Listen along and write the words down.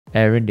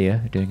Air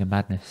India are doing a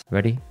madness.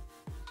 Ready?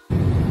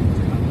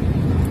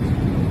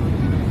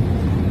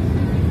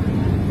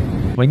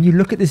 When you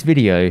look at this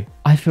video,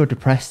 I feel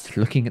depressed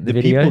looking at the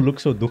video. The people look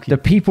so dukhi. The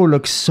people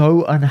look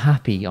so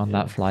unhappy on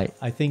that flight.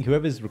 I think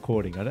whoever's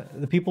recording,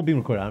 the people being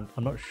recorded,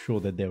 I'm not sure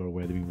that they're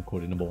aware they're being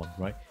recorded, number one,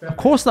 right? Of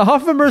course, the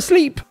half of them are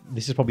asleep.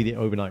 This is probably the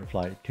overnight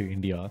flight to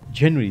India.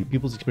 Generally,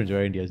 people's experience of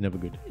Air India is never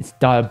good. It's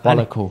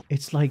diabolical. And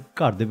it's like,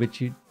 God, the which,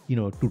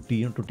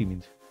 tutti, tutti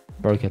means?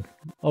 Broken.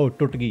 Oh,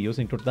 totgi, you're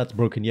saying that's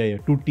broken. Yeah.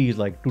 Tutti is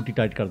like, tutti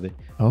tight kar de.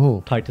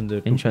 Oh. Tighten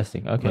the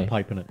interesting. Okay.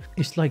 Pipe in it.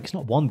 It's like, it's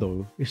not one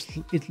though. It's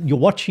you're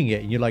watching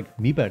it and you're like,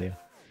 me better.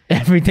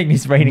 Everything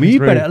is raining Me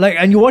through. better. Like,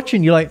 and you're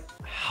watching, you're like,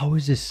 how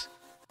is this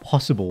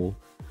possible?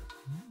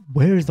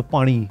 Where is the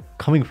pani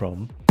coming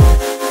from?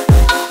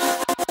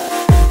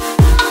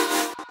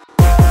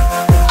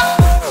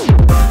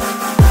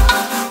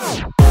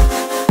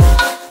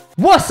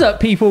 What's up,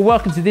 people?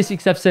 Welcome to this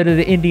week's episode of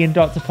the Indian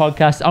Doctor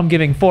Podcast. I'm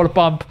giving full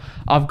pump.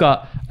 I've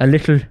got a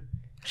little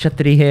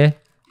shatri here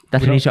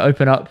that I need to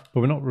open up. But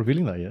we're not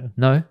revealing that yet.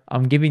 No,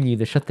 I'm giving you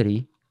the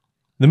shatri.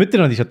 The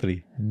Mitra di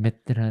Shatri.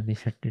 Mitra di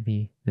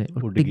shatri. The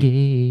Uddagi.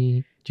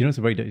 Uddagi. Do you know it's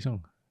a very dirty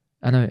song?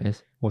 I know it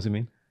is. What's it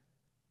mean?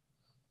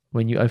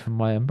 When you open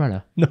my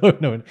umbrella. No,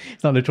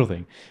 it's not a literal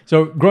thing.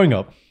 So, growing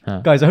up,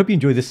 guys, I hope you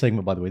enjoy this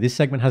segment, by the way. This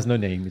segment has no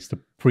name. It's the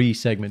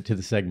pre-segment to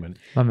the segment.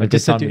 I'm a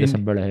good time with this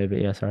umbrella here, but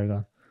yeah, sorry, go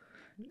on.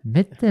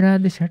 Mitra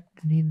di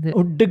shatri. The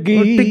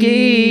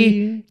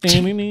Uddagi.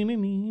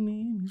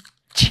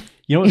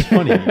 You know what's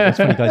funny? It's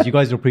funny, guys. You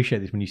guys will appreciate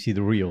this when you see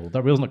the reel.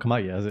 That reel's not come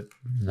out yet, has it?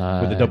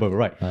 No. With the dub over,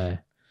 right? No.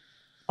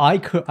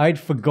 I'd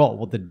forgot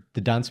what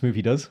the dance move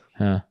he does.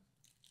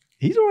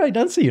 He's all right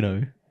dancer, you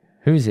know.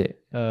 Who's it?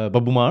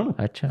 Babbu Maan.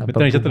 Chacha.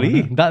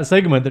 That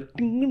segment,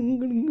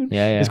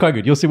 yeah. It's quite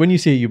good. You'll see when you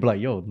see it, you'll be like,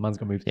 "Yo, the man's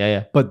got moves."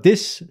 Yeah. But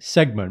this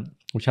segment,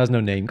 which has no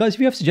name, guys,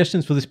 if you have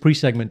suggestions for this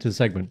pre-segment to the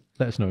segment,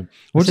 let us know.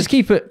 We'll just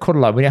keep it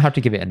cuddle. We don't have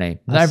to give it a name.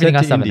 Not everything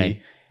has to have a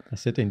name. I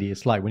said to Indy,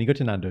 it's like when you go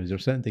to Nando's, there are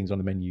certain things on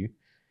the menu.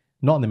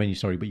 Not on the menu,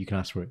 sorry, but you can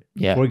ask for it.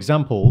 Yeah. For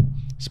example,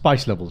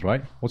 spice levels,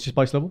 right? What's your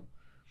spice level?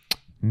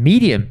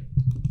 Medium.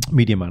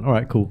 Medium, man. All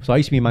right, cool. So I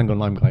used to be a mango and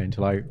lime guy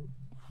until I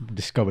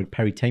discovered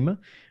Petunia,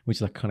 which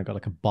is like kind of got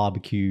like a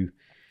barbecue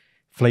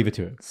flavor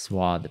to it.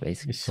 Swad,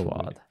 basically. It's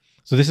Swad. Good.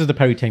 So this is the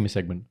Petunia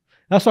segment.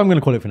 That's what I'm going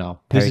to call it for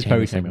now. This is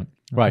Petunia segment.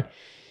 Right. I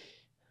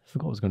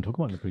forgot what I was going to talk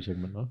about in the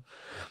pre-segment now.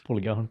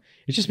 Probably get on.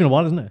 It's just been a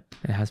while, isn't it?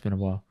 It has been a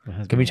while.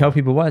 Can we tell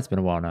people why it's been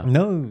a while now?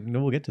 No,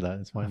 we'll get to that.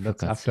 It's fine.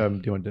 That's after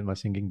I'm doing my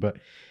singing. But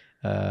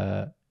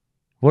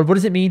what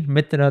does it mean?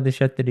 Mitra di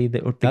shatri the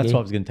uddagi. That's what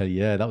I was going to tell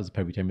you. Yeah, that was the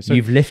Petunia. So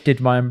you've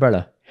lifted my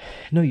umbrella.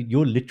 No,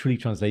 you're literally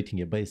translating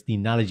it, but it's the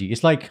analogy.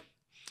 It's like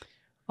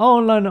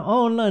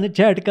online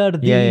chat kar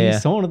di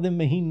son de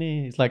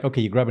mahine. It's like,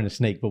 okay, you're grabbing a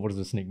snake, but what does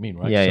a snake mean,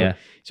 right?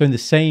 So in the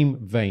same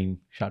vein,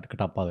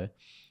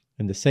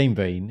 in the same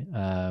vein,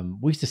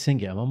 we used to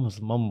sing it.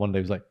 Mum one day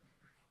was like,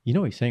 you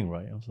know what he's saying,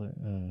 right? I was like,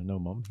 no,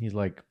 Mum. He's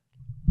like,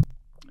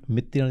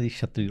 Mitra di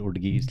shatri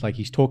uddagi. It's like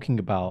he's talking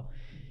about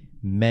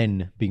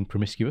men being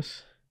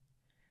promiscuous,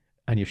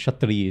 and your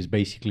shatri is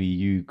basically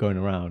you going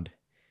around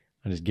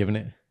and just giving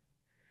it.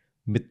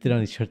 Mitra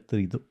di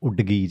shatri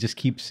uddagi just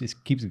keeps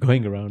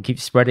going around,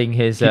 keeps spreading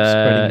his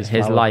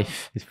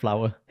life, his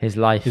flower, his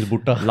life, his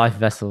Budha, life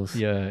vessels.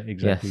 Yeah,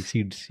 exactly.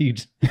 Yes.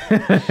 Seeds.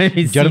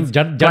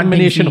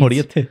 Germination ho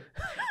rahi hai.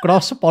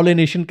 Cross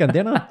pollination kande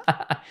hai na.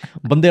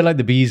 Bande like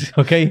the bees,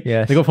 okay?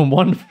 Yes. They go from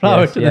one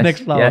flower to the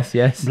next flower.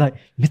 Yes. Like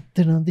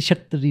Mitra di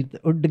shatri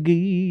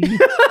uddagi.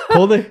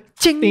 Hold it.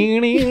 Ching.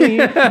 You know,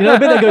 a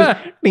bit that goes.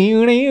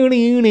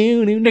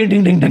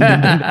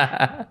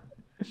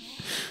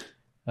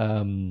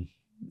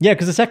 Yeah,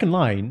 because the second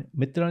line,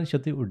 Mitra di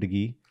shatri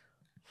uddagi,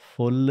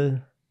 full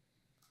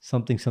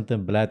something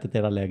blat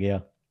tera le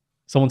gaya.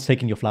 Someone's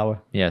taking your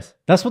flower. Yes.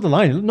 That's what the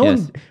line.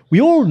 We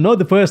all know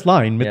the first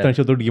line. Mitra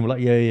di shatri uddagi. We're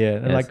like, yeah.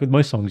 Yes. Like with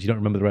most songs, you don't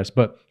remember the rest.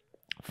 But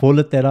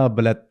full tera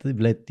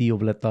bleti o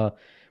bleta.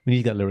 We need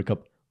to get that lyric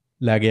up.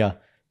 Le gaya.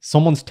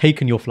 Someone's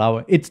taken your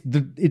flower. It's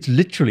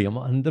literally.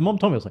 And the mom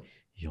told me, I was like,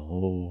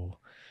 yo.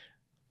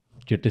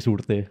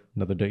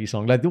 Another dirty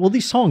song. Like all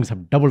these songs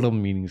have double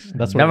meanings.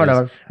 That's what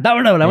double.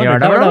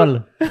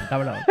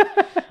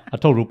 I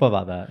told Rupa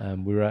about that.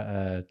 We were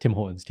at Tim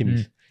Hortons,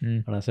 Timmy's,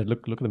 and I said,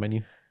 "Look at the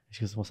menu."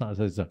 She goes, "What's that?" I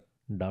said, "It's a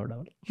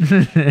double."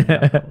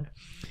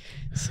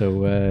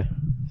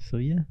 So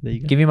yeah, there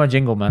you go. Give me my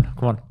jingle, man.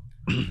 Come on.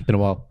 Been a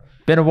while.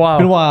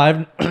 I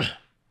haven't.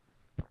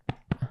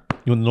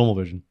 You want the normal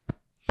version?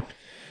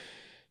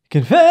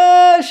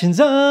 Confessions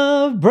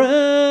of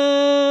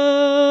Brown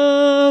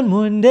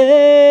Monday.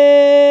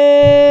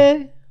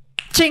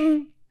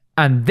 Ching!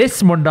 And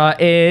this Munda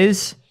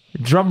is,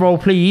 drum roll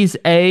please,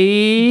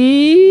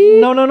 a...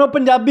 No,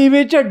 Punjabi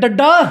ਵਿੱਚ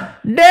Dadda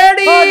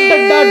Daddy!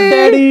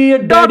 Daddy!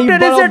 Doctor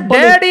is a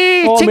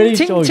daddy!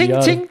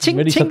 Ching!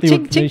 Meri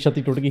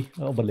shati टूट गई.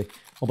 Oh, balle.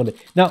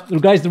 Now,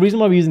 guys, the reason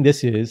why we're using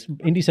this is,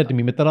 Indy said to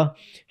me, Mitra,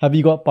 have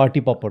you got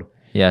party popper?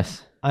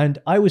 Yes. And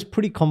I was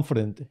pretty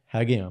confident,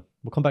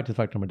 we'll come back to the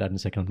fact I'm my dad in a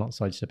second, I'm not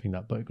sidestepping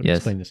that, but I'm going to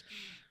explain this.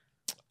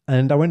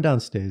 And I went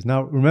downstairs.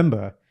 Now,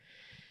 remember,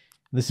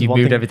 this is You one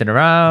moved thing. everything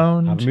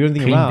around. I've moved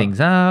everything cleaned around.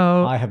 things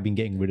out. I have been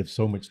getting rid of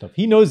so much stuff.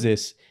 He knows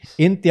this.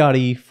 In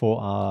theory,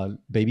 for our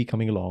baby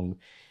coming along,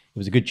 it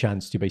was a good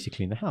chance to basically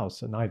clean the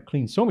house. And I've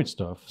cleaned so much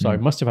stuff. So I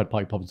must have had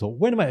pipe pops and thought,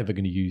 when am I ever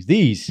going to use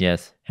these?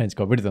 Yes. Hence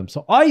got rid of them.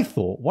 So I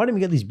thought, why don't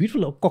we get these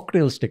beautiful little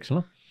cocktail sticks?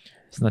 Huh?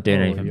 It's not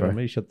doing anything, bro.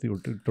 Meri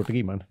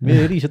chhatri, man.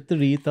 Meri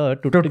chhatri ta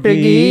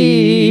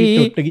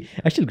tuttagi.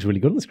 Actually, looks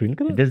really good on the screen.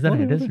 Look at It does,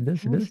 doesn't it?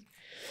 It does.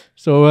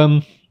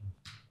 So,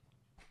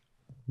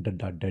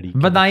 Dadda Daddy.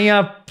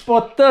 Badaiya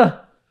putt.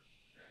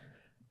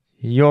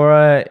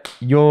 You're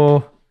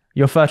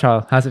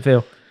fertile. How's it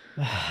feel?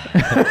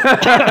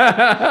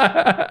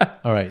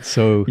 All right,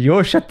 so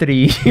Your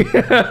Shatri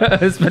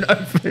has been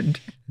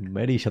opened.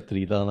 Meri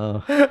chhatri ta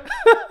na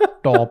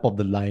top of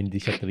the line the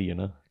chhatri hai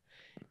na.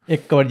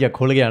 Ek baar ja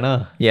khul gaya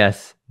na.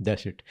 Yes.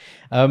 That's it.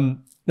 No,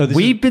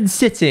 We've been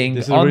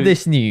sitting on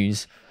this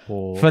news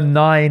for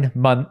 9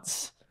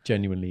 months.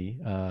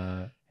 Genuinely.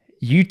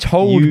 You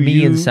told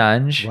me and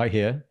Sanj right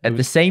here at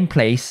the same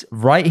place,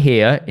 right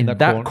here in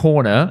that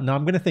corner. Now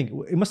I'm going to think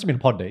it must have been a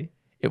pod day.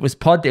 It was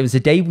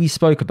the day we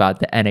spoke about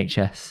the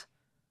NHS.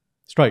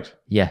 Strikes.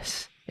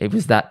 Yes, it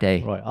was that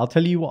day. Right. I'll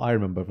tell you what I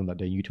remember from that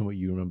day. You tell me what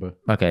you remember.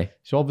 Okay.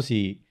 So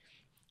obviously,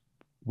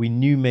 we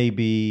knew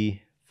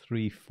maybe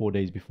 3-4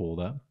 days before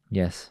that.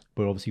 Yes.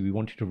 But obviously, we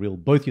wanted to reel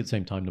both you at the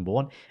same time, number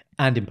one,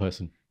 and in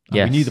person. And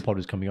yes. we knew the pod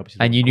was coming up.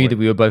 And you knew that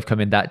we were both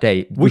coming that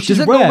day, which is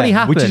doesn't rare. normally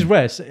happen. Which is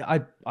rare. So I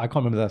can't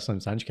remember the last time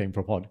Sanj came for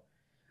a pod.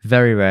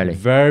 Very rarely.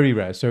 Very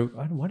rare. So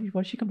why did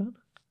she come down?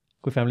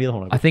 Good family the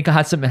whole night. I think I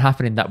had something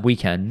happening that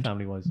weekend.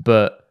 Family-wise.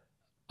 But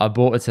I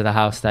brought her to the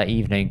house that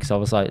evening because I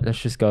was like, let's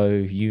just go.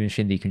 You and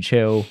Shindy can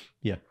chill.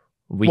 Yeah.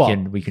 We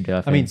can do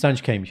our thing. I mean,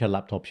 Sanj came. She had a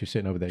laptop. She was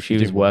sitting over there. She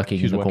was working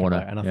in the corner.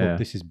 And I thought,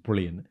 this is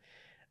brilliant.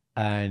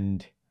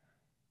 And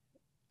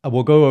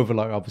we'll go over,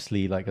 like,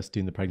 obviously, like us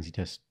doing the pregnancy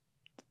test,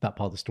 that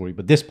part of the story.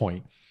 But at this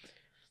point,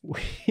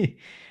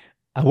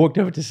 I walked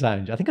over to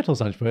Sanj. I think I told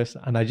Sanj first.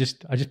 And I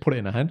just put it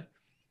in her hand.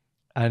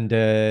 And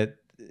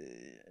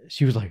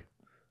she was like,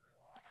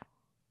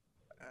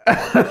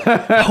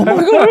 oh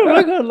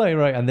my god, like,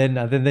 right. And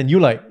then you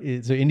like,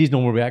 so Indy's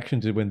normal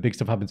reaction to when big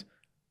stuff happens,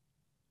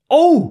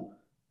 oh,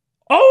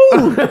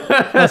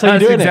 that's how you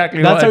do it.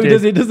 That's how he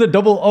does it. He does the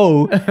double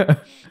O.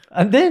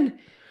 and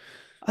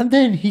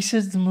then he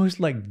says the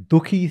most like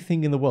ducky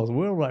thing in the world. So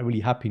we're all like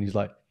really happy, and he's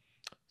like,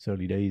 it's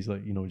early days,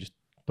 like, just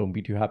don't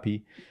be too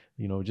happy,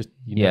 just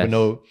never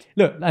know.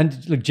 Look,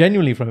 and look,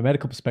 genuinely from a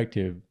medical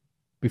perspective,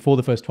 before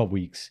the first 12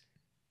 weeks,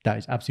 that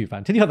is absolutely fine.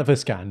 Until you have the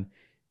first scan,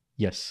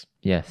 yes.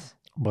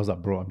 Was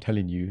that, bro? I'm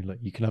telling you, like,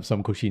 you can have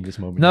some cushy in this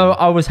moment. No,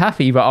 I was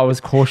happy, but I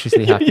was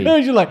cautiously happy.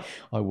 You're like,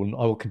 I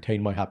will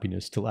contain my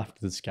happiness till after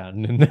the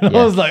scan. And then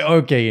I was like,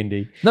 okay,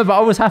 Indy. No, but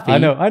I was happy. I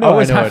know. I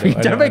was happy.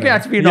 Don't make me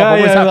out to be not.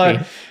 I was happy.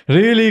 Like,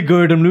 really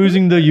good. I'm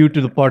losing the you to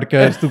the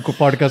podcast. To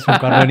podcast from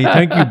Kanani.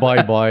 Thank you. Bye.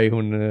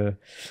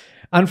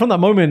 And from that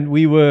moment,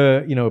 we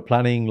were,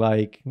 planning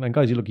like, man,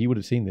 guys, you would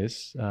have seen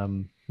this.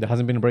 There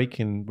hasn't been a break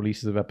in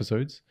releases of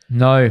episodes.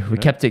 No, we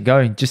kept it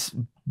going. Just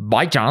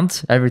by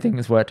chance, everything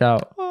has worked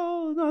out.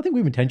 No, I think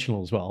we were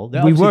intentional as well.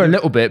 We were a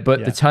little bit,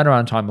 but the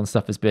turnaround time on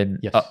stuff has been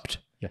upped.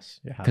 Yes,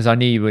 because I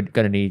knew you were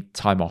going to need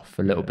time off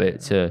a little bit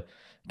to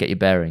get your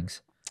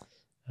bearings.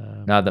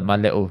 Now that my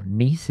little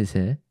niece is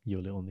here.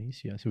 Your little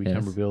niece, yeah. So we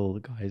can reveal,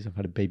 guys, I've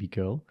had a baby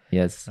girl.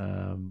 Yes.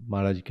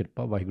 Maharaj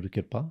Kirpa, Vaheguru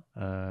Kirpa.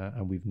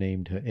 And we've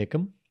named her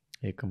Ekam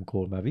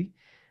Kaur Mavi.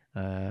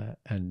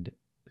 And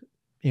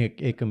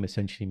Ekam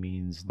essentially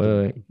means...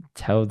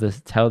 Tell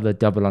the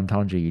double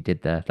entendre you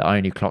did there that I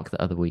only clocked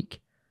the other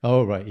week.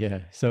 Oh, right, yeah.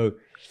 So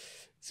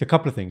it's a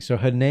couple of things. So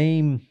her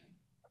name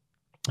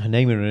and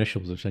her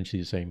initials are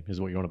essentially the same, is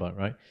what you're on about,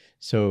 right?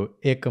 So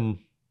Ekam,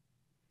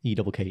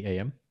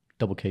 E-double-K-A-M,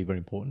 double K, very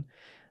important.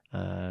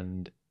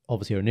 And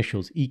obviously her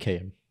initials,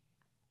 EKM.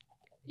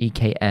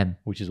 EKM.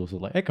 Which is also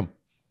like Ekam.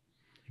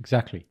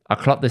 Exactly. I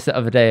clocked this the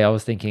other day. I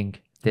was thinking,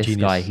 this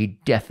guy, he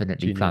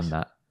definitely planned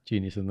that.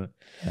 Genius, isn't it?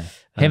 Yeah.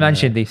 Him and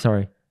Shindy,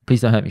 sorry.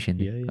 Please don't hurt me,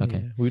 Shindy. Yeah,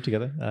 okay. We were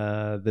together.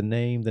 The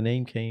name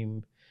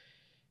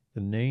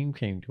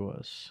came to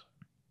us.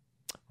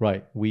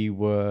 Right. We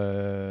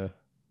were...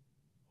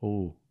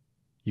 Oh,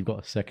 you've got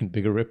a second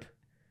bigger rip.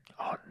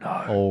 Oh,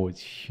 no. Oh,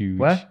 it's huge.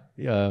 Where?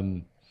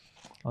 There.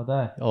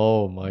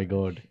 Oh, my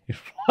God. You're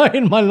right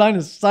in my line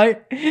of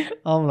sight.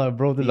 I'm like,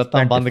 bro, this is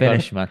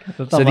finish, man.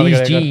 So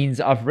these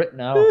jeans I've written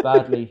out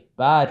badly.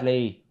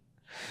 Right.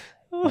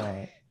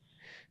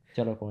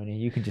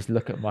 You can just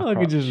look at my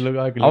crotch.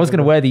 I was going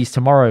to wear these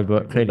tomorrow,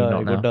 but clearly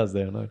not now. What does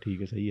there? No,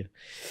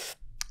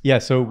 yeah,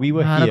 so we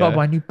were here. I got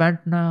my new band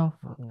now.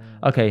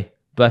 Okay,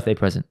 birthday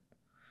present.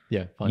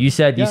 Yeah, fine. You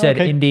said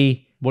okay.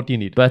 Indy. What do you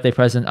need? Birthday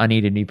present. I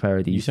need a new pair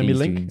of these. You send me a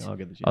link. Jeans.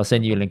 I'll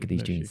send you a link of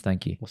these jeans.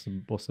 Thank you. What's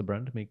the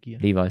brand?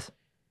 Levi's.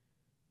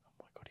 Oh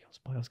my God,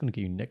 I was going to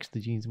get you next to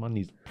jeans, man.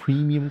 These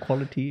premium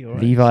quality.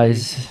 Right.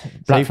 Levi's.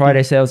 Black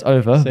Friday sale's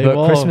over,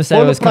 but Christmas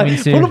sale is coming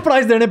soon.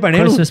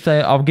 Christmas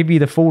sale. I'll give you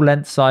the full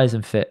length, size,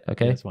 and fit.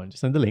 Okay. That's fine.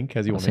 Just send the link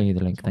as you want. I'll send you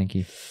the link. Thank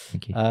you.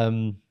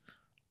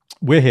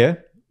 We're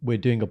here. we're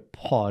doing a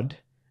pod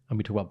and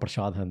we talk about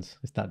Prashad Hans.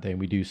 It's that day and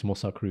we do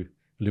Samosa Crew,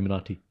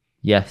 Illuminati.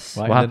 Yes.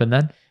 Right? What happened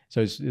then?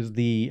 So it's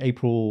the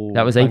April.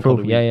 That was April,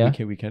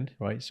 weekend,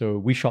 right? So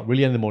we shot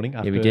really in the morning.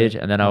 After we did.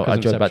 And then I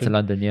drove back to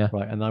London,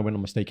 Right, and I went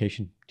on my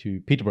staycation to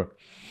Peterborough.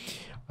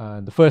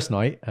 And the first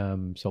night, so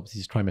obviously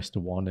it's trimester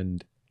 1,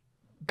 and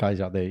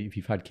guys out there, if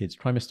you've had kids,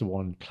 trimester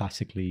 1,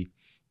 classically,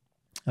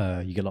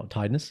 you get a lot of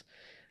tiredness.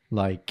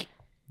 Like...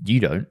 You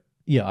don't.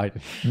 Yeah,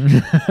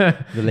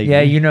 the lady.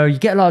 Yeah, you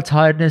get a lot of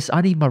tiredness.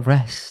 I need my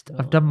rest.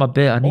 I've done my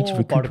bit. I need to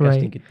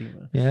recuperate.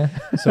 Yeah.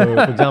 So,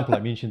 for example,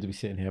 like me and Shinz will be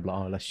sitting here, like,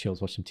 oh, let's chill,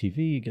 watch some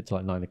TV. Get to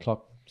like 9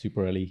 o'clock,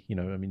 super early.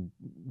 I mean,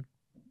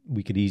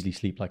 we could easily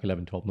sleep like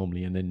 11, 12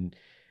 normally, and then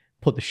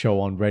put the show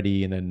on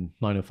ready, and then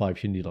 9:05,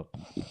 Shindy like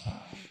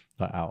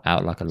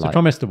out like a light. So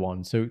trimester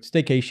 1. So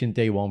staycation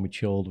day 1, we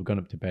chilled. We're going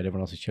up to bed.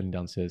 Everyone else is chilling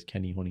downstairs.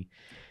 Kenny, Honey,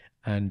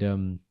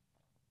 and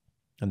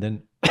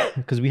then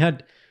because we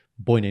had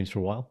boy names for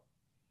a while.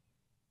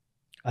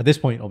 At this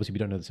point, obviously, we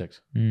don't know the sex.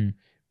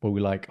 But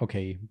we're like,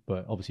 okay,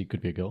 but obviously it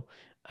could be a girl.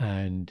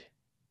 And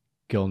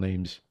girl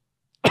names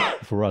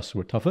for us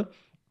were tougher.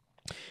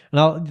 And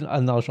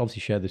I'll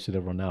obviously share this with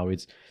everyone now.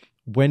 It's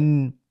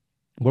when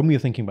we were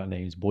thinking about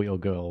names, boy or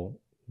girl,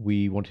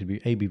 we wanted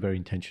to be very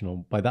intentional.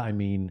 By that, I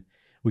mean,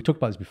 we talked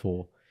about this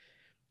before.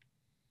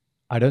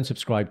 I don't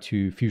subscribe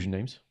to fusion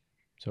names.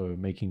 So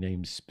making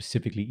names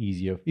specifically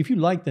easier. If you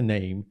like the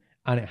name,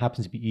 and it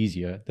happens to be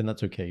easier, then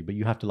that's okay. But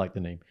you have to like the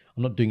name.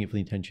 I'm not doing it for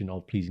the intention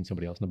of pleasing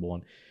somebody else, number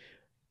 1.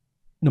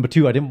 Number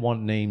 2, I didn't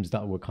want names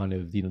that were kind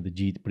of, the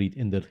Jeet, Breed,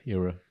 Inder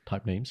era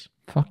type names.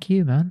 Fuck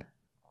you, man.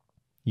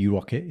 You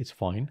rock it. It's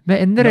fine.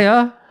 Men Inder,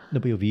 ja. No,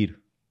 but you're Veer.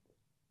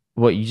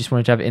 What, you just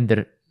wanted to have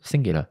Inder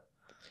singular?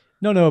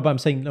 No, but I'm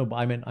saying, but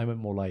I meant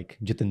more like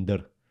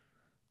Jitinder.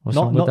 What's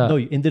wrong with that? No,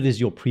 Inder is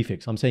your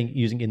prefix. I'm saying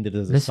using Inder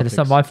as a Listen, suffix. It's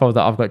not my fault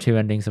that I've got 2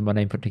 endings in my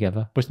name put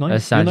together. But it's nice.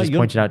 As Sam just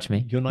pointed out to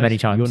me many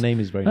times. Your name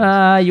is very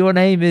nice. Your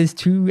name is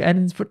 2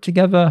 ends put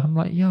together. I'm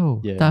like,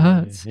 that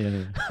hurts.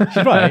 Yeah.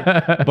 She's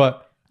right,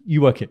 but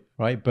you work it,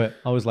 right? But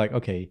I was like,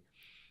 okay.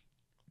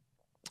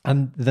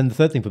 And then the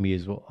third thing for me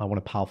is, I want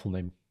a powerful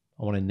name.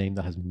 I want a name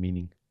that has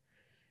meaning.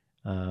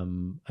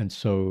 And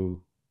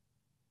so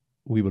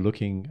we were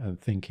looking and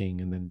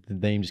thinking, and then the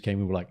name just came.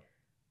 We were like,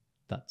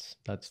 that's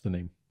the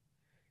name.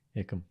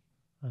 Ikam.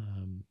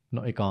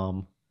 Not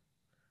Ikam.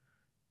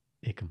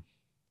 Ikam.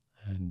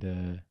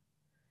 And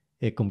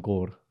Ikam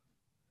Kaur.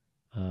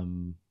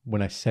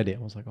 When I said it,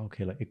 I was like,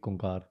 okay, like Ikam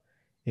Kaur,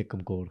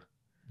 Ikam Kaur.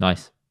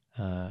 Nice.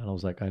 And I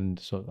was like, and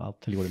so I'll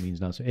tell you what it means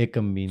now. So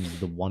Ikam means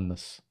the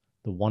oneness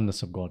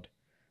of God.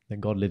 That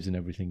God lives in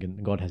everything,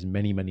 and God has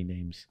many, many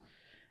names.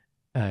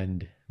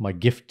 And my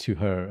gift to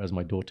her as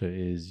my daughter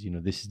is,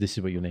 this is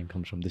where your name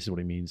comes from. This is what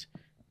it means.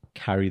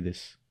 Carry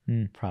this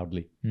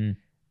proudly.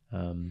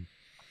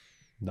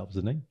 That was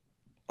the name.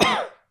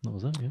 That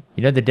was that,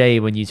 yeah. The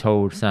day when you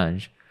told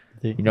Sanj,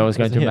 what was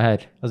going through my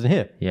head? I was in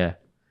here? Yeah.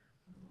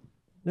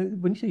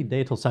 When you say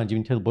day I told Sanj, you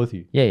mean tell both of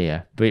you?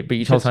 Yeah. But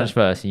you told Sanj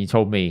first, and you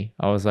told me.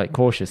 I was like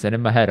cautious, and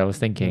in my head I was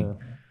thinking,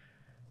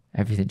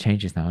 everything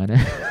changes now, innit?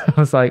 I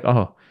was like,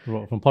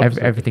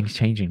 everything's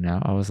changing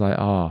now. I was like,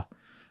 I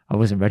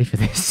wasn't ready for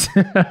this.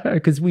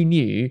 Because we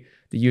knew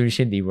that you and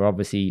Shindy were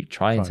obviously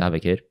trying to have a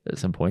kid at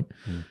some point.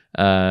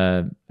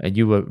 And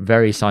you were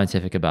very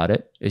scientific about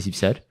it, as you've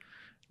said,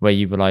 where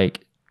you were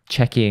like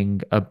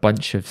checking a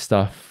bunch of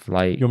stuff.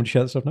 Like, you want me to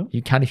share that stuff now?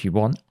 You can if you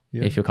want,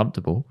 if you're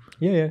comfortable.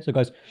 Yeah. So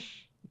guys,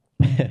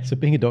 so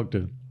being a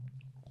doctor,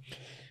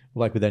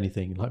 like with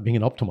anything, like being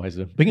an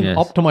optimizer,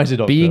 optimizer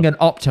doctor. Being an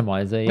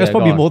optimizer, that's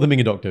probably more than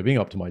being a doctor. Being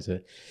an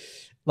optimizer,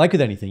 like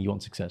with anything, you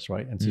want success,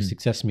 right? And so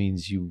success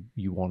means you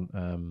want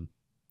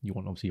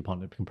obviously your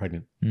partner to become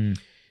pregnant.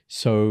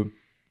 So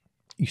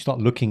you start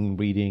looking,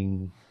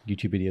 reading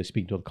YouTube videos,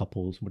 speaking to other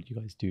couples. What do you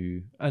guys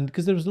do? And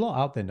because there's a lot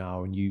out there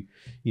now, and you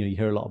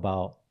hear a lot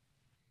about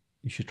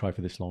you should try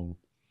for this long,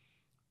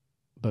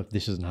 but if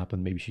this doesn't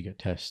happen, maybe you should get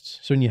tests.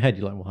 So in your head,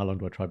 you're like, well, how long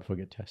do I try before I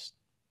get tests?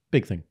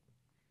 Big thing.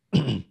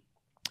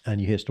 And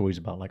you hear stories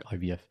about like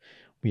IVF.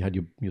 We had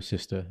your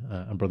sister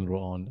and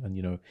brother-in-law on,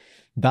 and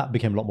that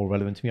became a lot more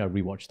relevant to me. I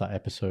rewatched that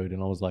episode,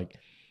 and I was like,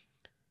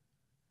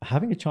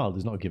 having a child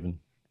is not a given.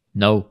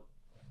 No.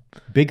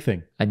 Big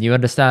thing. And you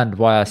understand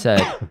why I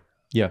said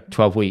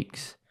 12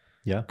 weeks.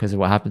 Yeah. Because of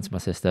what happened to my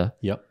sister.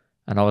 Yep.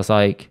 And I was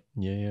like,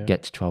 yeah.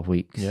 Get to 12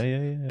 weeks.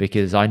 Yeah.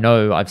 Because I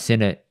know I've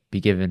seen it be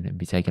given and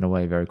be taken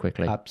away very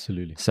quickly.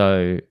 Absolutely.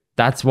 So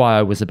that's why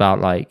I was about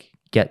like,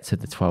 get to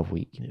the 12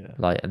 week. Yeah.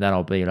 Like, and then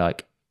I'll be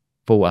like,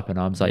 full up in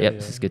arms, like,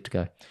 this is good to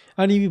go.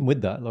 And even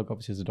with that, like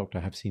obviously as a doctor,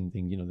 I have seen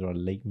things, there are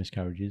late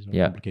miscarriages or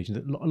complications.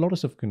 A lot of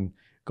stuff can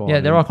go on.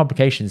 Yeah, there are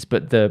complications,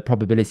 but the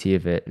probability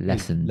of it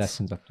lessens.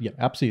 Yeah,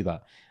 absolutely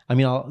that. I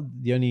mean,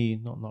 the only,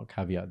 not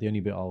caveat, the only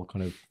bit I'll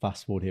kind of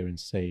fast forward here and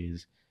say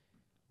is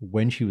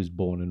when she was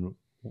born and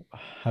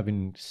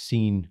having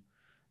seen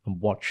and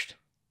watched,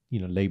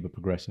 labor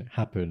progress and it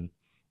happen,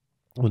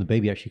 when the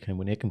baby actually came,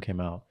 when Ikam came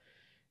out,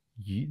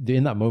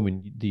 in that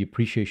moment, the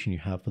appreciation you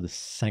have for the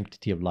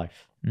sanctity of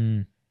life,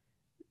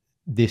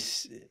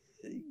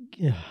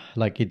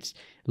 like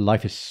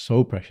life is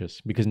so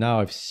precious because now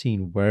I've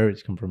seen where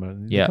it's come from.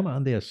 And they come out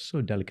and they are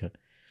so delicate,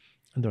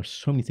 and there are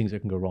so many things that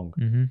can go wrong.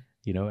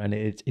 You know, and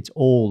it's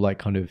all like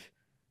kind of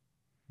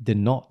they're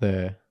not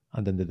there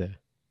and then they're there.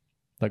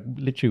 Like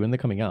literally when they're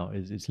coming out,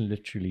 it's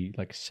literally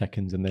like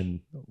seconds and then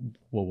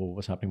whoa,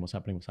 what's happening?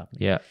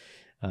 Yeah.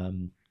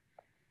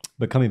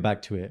 But coming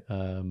back to it,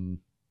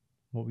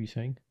 what were you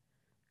saying?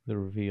 The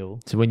reveal.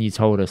 So when you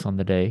told us on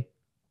the day,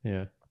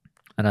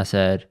 and I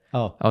said,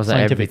 I was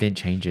like, everything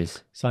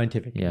changes.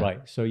 Scientific, right?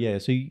 So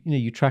so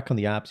you track on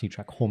the apps, you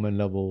track hormone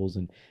levels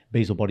and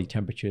basal body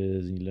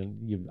temperatures, and you learn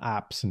your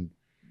apps and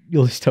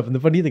all this stuff. And the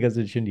funny thing is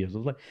in India, I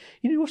was like,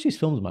 you watch these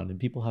films, man, and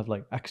people have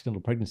like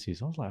accidental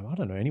pregnancies. I was like, I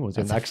don't know anyone's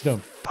an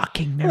accident.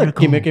 Fucking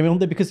miracle. On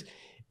there because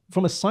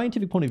from a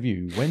scientific point of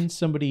view, when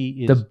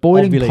somebody is the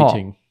boiling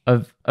ovulating,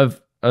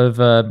 pot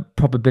of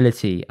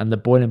probability and the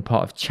boiling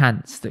pot of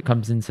chance that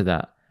comes into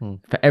that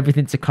for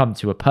everything to come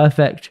to a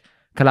perfect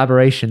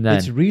collaboration, then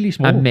it's really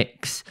small. A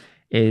mix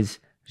is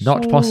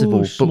not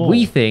possible. Small. But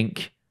we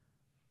think,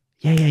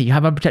 you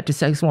have unprotected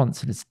sex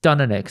once and it's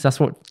done in it, because that's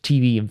what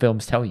TV and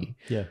films tell you.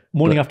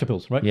 Morning after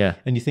pills, right? Yeah.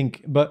 And you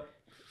think, but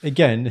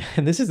again,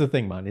 and this is the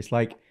thing, man, it's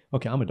like,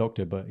 okay, I'm a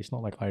doctor, but it's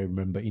not like I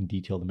remember in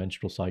detail the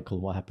menstrual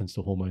cycle, what happens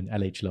to hormone,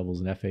 LH levels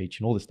and FH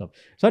and all this stuff.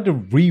 So I had to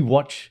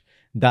rewatch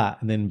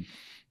that and then,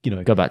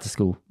 go back to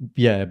school.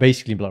 Yeah,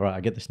 basically be like, right,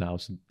 I get this now.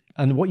 So,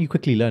 and what you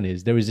quickly learn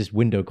is there is this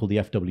window called the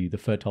FW, the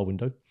fertile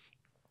window.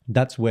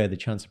 That's where the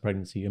chance of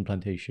pregnancy,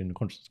 implantation,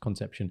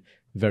 conception,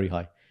 very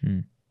high.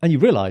 And you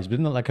realize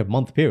within like a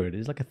month period,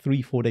 it's like a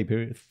 3-4 day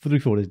period,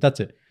 3-4 days, that's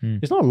it.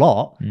 It's not a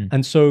lot.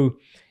 And so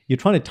you're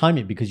trying to time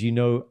it because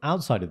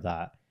outside of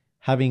that,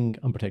 having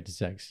unprotected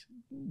sex,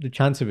 the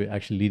chance of it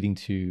actually leading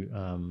to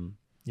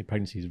your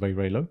pregnancy is very,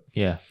 very low.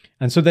 Yeah.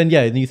 And so then,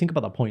 and you think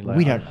about that point. Like,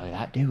 we don't know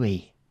that, do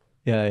we?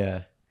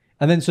 Yeah.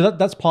 And then so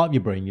that's part of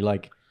your brain. You're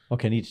like,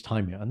 okay, I need to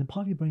time it. And then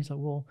part of your brain's like,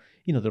 well,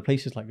 there are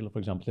places like, for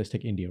example, let's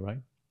take India, right?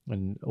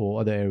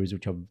 Or other areas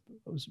which have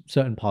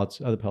other parts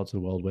of the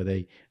world where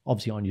they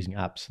obviously aren't using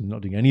apps and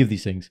not doing any of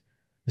these things.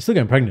 They're still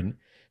getting pregnant.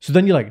 So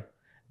then you're like,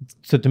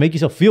 so to make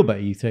yourself feel better,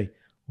 you say,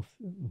 well,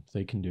 if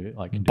they can do it,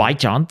 I can do By it.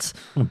 chance.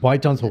 By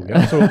chance. So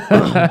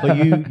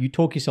but you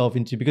talk yourself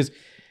into, because,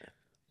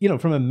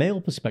 from a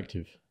male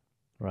perspective,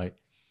 right?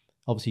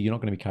 Obviously, you're not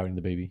going to be carrying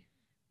the baby.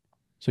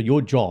 So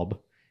your job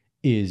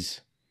is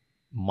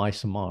my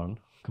Saman,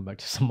 come back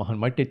to Saman,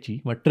 my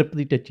Chachi, my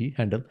triply Chachi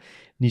handle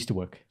needs to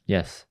work.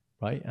 Yes.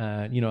 Right.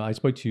 And, I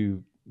spoke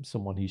to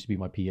someone who used to be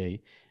my PA,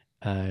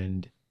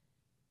 and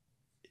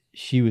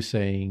she was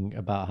saying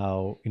about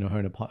how, her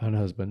and her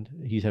husband,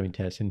 he's having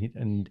tests,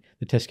 and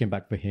the test came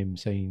back for him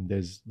saying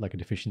there's like a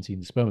deficiency in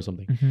the sperm or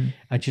something.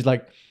 And she's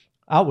like,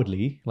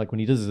 outwardly, like when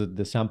he does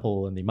the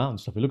sample and the amount and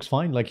stuff, it looks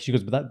fine. Like she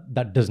goes, but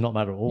that does not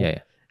matter at all.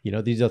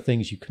 Yeah. These are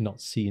things you cannot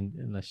see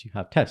unless you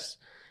have tests.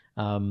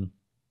 The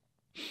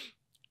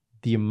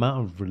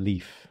amount of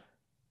relief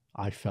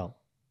I felt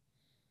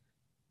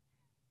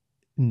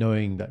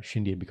knowing that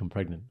Shindy had become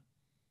pregnant,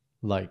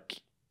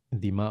 like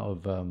the amount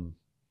of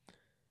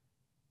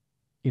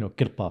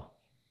kirpa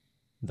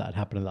that had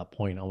happened at that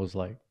point, I was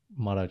like,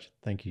 Maharaj,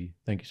 thank you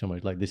so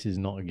much. Like, this is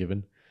not a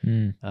given.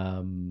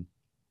 And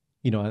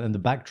the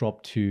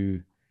backdrop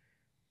to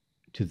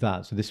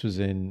that. So this was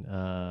in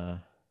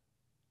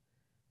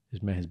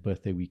his Meher's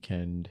birthday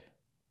weekend.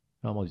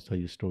 I'll just tell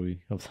you the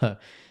story of that.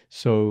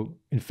 So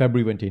in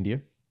February, we went to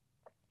India.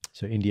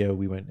 So India,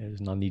 we went, it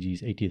was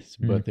Naniji's 80th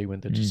birthday, we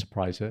went there to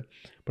surprise her.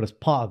 But as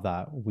part of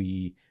that,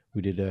 we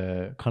did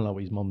a, kind of like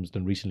what his mum's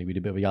done recently, we did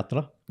a bit of a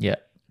yatra. Yeah.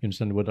 You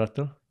understand the word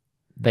yatra?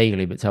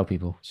 Vaguely, but tell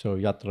people. So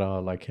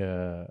yatra, like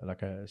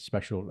a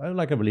special,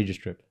 like a religious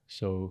trip.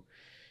 So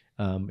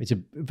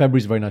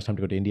February's a very nice time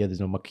to go to India. There's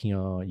no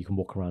makhiyan, you can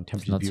walk around,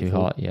 temperature's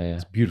beautiful. It's not too hot, yeah.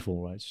 It's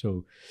beautiful, right?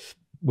 So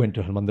went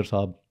to Harmandir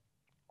Sahib,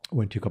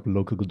 went to a couple of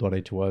local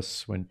Gurudwara to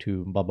us, went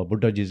to Baba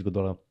Budha Ji's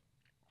Gurudwara.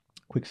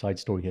 Quick side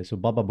story here. So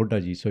Baba Budha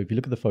Ji, so if you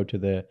look at the photo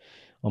there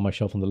on my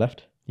shelf on the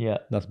left,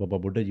 that's Baba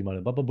Budha Ji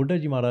Maharaj. Baba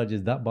Budha Ji Maharaj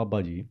is that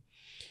Baba Ji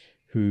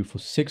who, for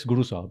 6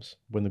 Guru Sahibs,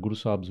 when the Guru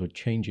Sahibs were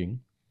changing,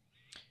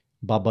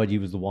 Baba Ji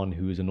was the one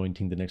who was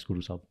anointing the next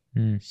Guru Sahib.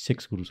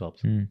 6 Guru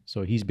Sahibs.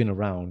 So he's been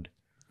around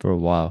for a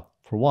while,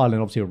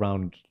 and obviously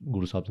around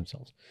Guru Sahibs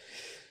themselves.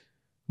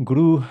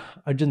 Guru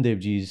Arjan Dev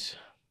Ji's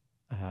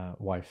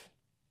wife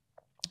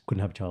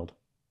couldn't have a child.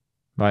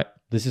 Right.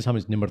 This is how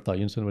his Nimrta.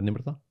 You understand what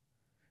Nimrta?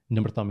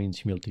 Nimrta means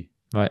humility.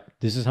 Right.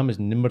 This is how his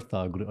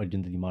Nimrta, Guru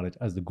Arjan Dev Ji Maharaj,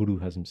 as the Guru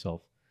has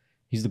himself.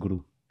 He's the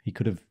Guru. He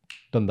could have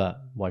done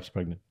that. Wife's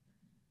pregnant.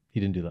 He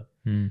didn't do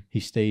that. He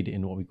stayed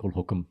in what we call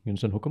Hukum. You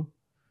understand Hukum?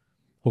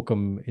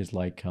 Hukum is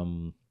like,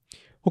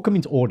 Hukum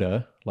means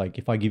order. Like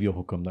if I give you a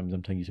Hukum, that means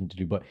I'm telling you something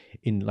to do. But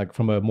in like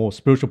from a more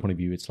spiritual point of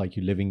view, it's like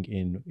you're living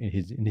in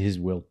his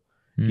will.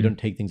 You don't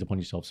take things upon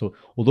yourself. So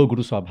although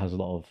Guru Sahib has a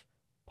lot of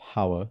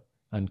power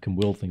and can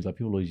will things, like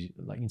people always,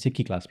 like in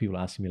Sikhi class, people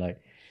ask me like,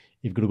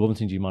 if Guru Gobind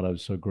Singh Ji Maharaj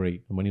was so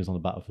great, and when he was on the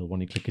battlefield, when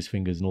he clicked his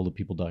fingers and all the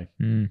people die.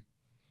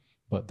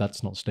 But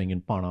that's not staying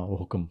in Pana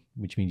or Hukum,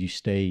 which means you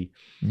stay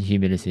in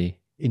humility.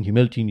 in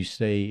humility and you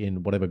stay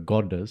in whatever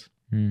God does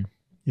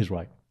is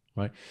right.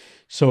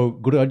 So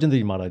Guru Arjan Dev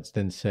Ji Maharaj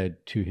then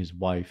said to his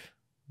wife,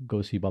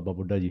 go see Baba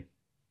Buddha Ji.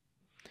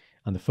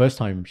 And the first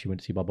time she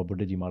went to see Baba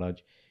Buddha Ji Maharaj,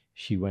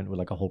 she went with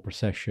like a whole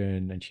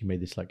procession and she made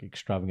this like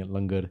extravagant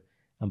langar.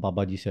 And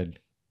Babaji said,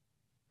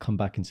 come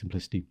back in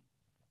simplicity.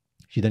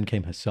 She then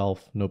came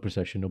herself, no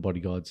procession, no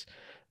bodyguards,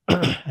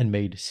 and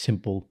made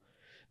simple,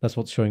 that's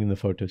what's showing in the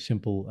photo,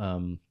 simple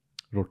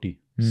roti,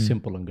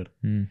 simple langar.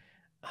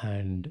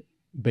 And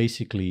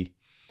basically,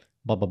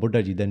 Baba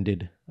Buddha Ji then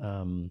did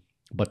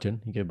bachan.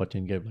 He gave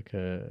bachan, gave like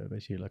a,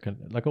 basically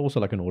like also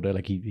like an order,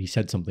 like he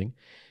said something.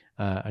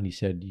 And he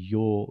said,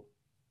 you'll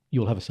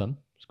have a son,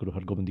 it's Guru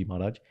Har Gobind Ji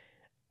Maharaj.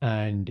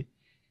 And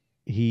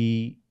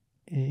he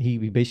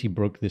basically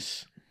broke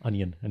this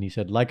onion, and he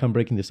said, like I'm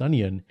breaking this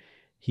onion,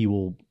 he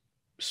will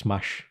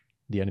smash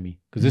the enemy.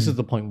 Because this is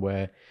the point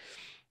where,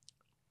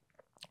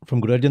 from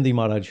Guru Arjan Dev Ji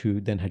Maharaj,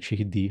 who then had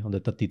Shahidi on the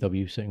Tatti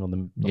Tavi sitting on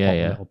the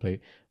metal plate,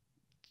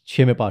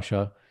 Sheme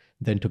Pasha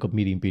then took up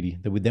Miri and Piri.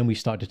 Then we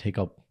started to take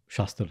up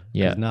Shastra.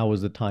 Because now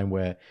was the time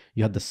where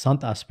you had the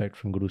Sant aspect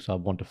from Guru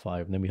Sahib 1 to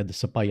 5, and then we had the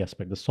Sipahi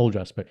aspect, the soldier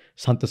aspect,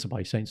 Santa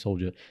Sipahi, Saint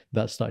Soldier,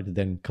 that started to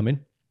then come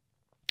in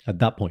at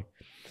that point.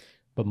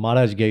 But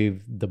Maharaj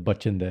gave the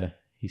bachan there.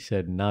 He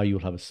said, now you'll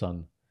have a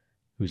son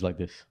who's like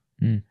this.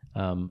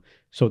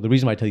 So the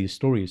reason I tell you this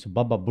story is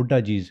Baba Buddha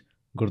Ji's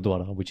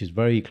Gurudwara, which is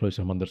very close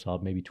to Mandir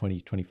Sahib, maybe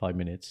 20-25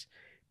 minutes,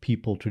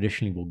 people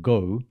traditionally will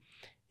go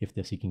if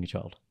they're seeking a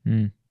child.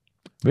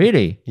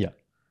 Really? Yeah.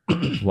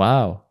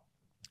 Wow.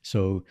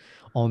 So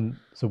when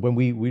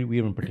we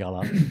were in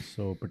Patiala,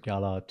 so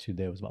Patiala to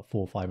there was about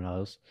 4 or 5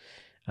 hours.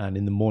 And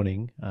in the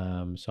morning,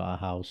 so our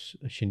house,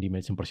 Shindi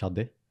made some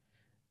prashade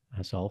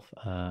herself.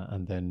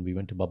 And then we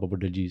went to Baba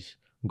Buddha Ji's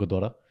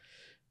Gurudwara,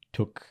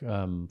 took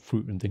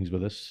fruit and things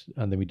with us.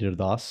 And then we did a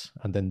das.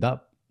 And then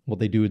what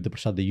they do with the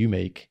prasad that you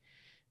make,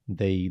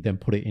 they then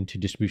put it into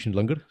distribution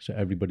langar. So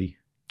everybody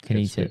can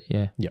eat it.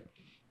 Yeah.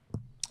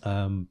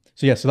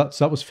 So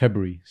that was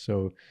February.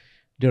 So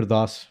did a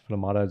das for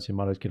Maharaj,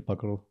 Maharaj Kirpa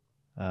Karo.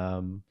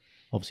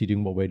 Obviously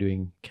doing what we're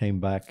doing, came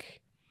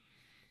back.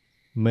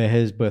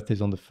 Meher's birthday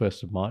is on the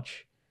 1st of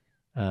March.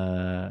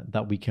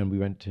 That weekend we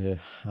went to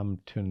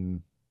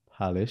Hampton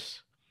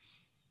Palace.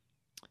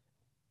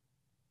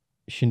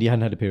 Shindi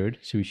hadn't had a period,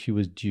 so she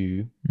was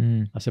due.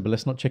 I said, but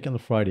let's not check it on the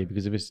Friday,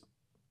 because if it's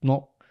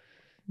not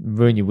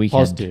ruin your weekend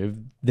positive,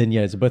 then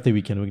it's a birthday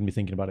weekend, we're going to be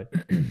thinking about it.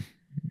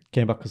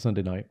 Came back on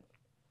Sunday night.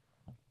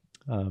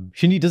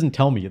 Shindi doesn't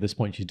tell me at this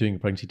point she's doing a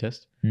pregnancy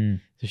test. So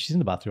she's in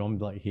the bathroom. I'm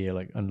like here,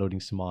 like unloading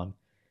saman.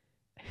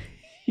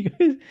 He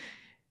goes,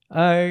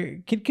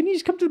 can you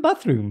just come to the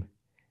bathroom?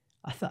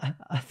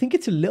 I think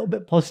it's a little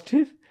bit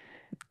positive.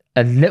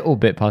 A little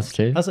bit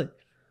positive? I was like,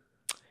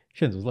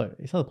 Shins was like,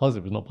 it's not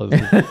positive, it's not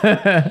positive.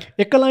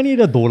 Ek line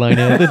hai, do line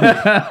hai.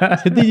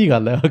 Siddhi ji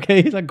gall hai, okay?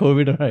 It's like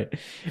COVID, right?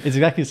 It's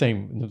exactly the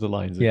same in terms of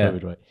lines as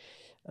COVID, right?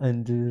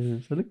 And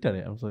so I looked at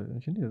it, I was like,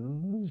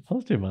 it's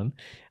positive, man.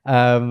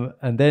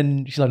 And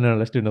then she's like, no,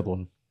 let's do another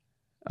one.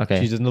 Okay.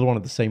 She does another one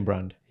of the same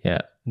brand. Yeah.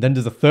 And then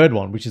there's a third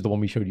one, which is the one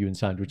we showed you in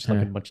Sand, which is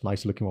like a much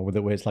nicer looking one with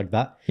it, where it's like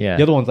that. Yeah.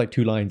 The other one's like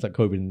 2 lines, like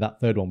COVID, and that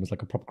third one was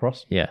like a proper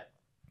cross. Yeah.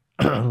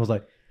 And I was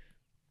like,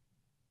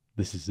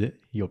 this is it.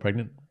 You're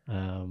pregnant.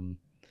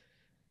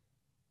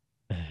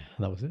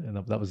 That was it. And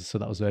that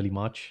was early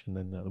March. And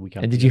then the week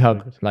after. And did you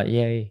hug? Like,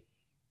 yay.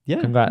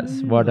 Yeah.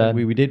 Congrats. Well done.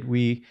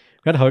 We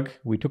had a hug.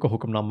 We took a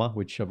Hukum Nama,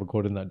 which I've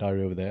recorded in that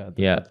diary over there at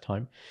the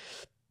time.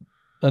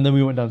 And then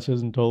we went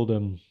downstairs and told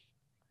Mum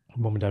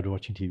and Dad were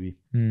watching TV.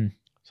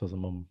 So I was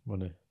like, Mum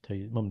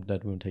and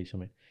Dad, we want to tell you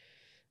something.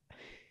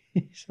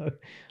 So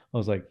I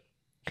was like,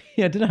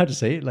 I didn't know how to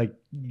say it. Like,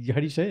 how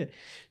do you say it?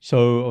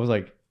 So I was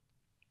like,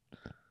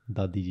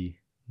 Daddy ji,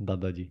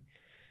 Dadda ji.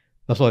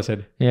 That's what I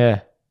said.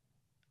 Yeah.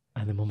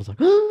 And then Mum was like,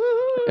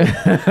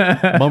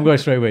 Mum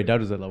goes straight away. Dad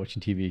was like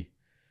watching TV.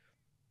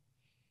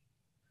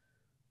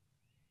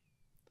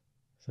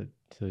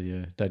 So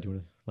yeah, Dad, do you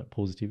want to like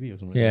pause the TV or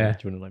something? Yeah. Do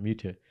you want to like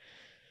mute it?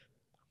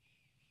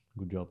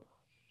 Good job.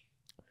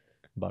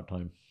 About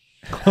time.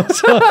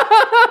 That's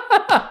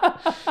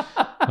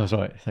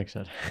right. Thanks,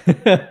 Dad.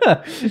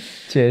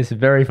 Cheers.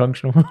 Very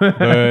functional.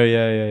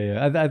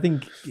 Yeah. I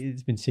think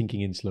it's been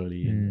sinking in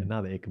slowly, and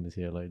now that Ikam is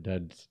here, like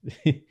Dad's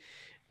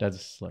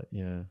like,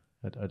 yeah.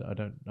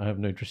 I have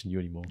no interest in you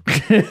anymore.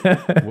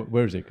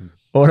 Where is Ikam?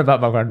 What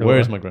about my granddaughter? Where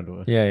is my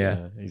granddaughter?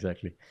 Yeah,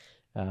 exactly.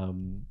 So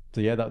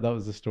yeah, that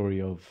was the story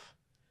of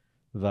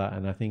that,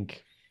 and I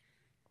think,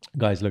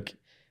 guys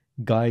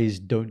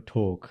don't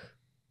talk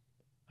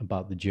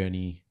about the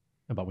journey,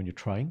 about when you're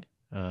trying,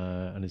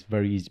 and it's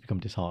very easy to become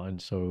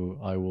disheartened. So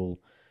I will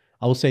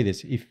say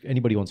this: if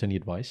anybody wants any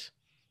advice,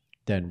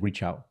 then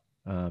reach out,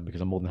 because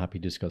I'm more than happy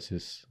to discuss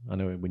this. I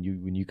know when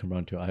you come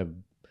around to it, I have.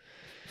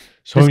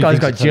 This guy's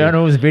got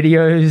journals,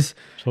 videos.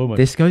 So much.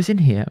 This goes in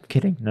here. I'm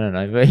kidding.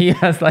 No. But he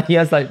has like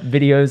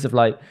videos of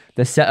like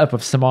the setup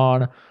of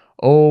Saman,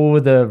 all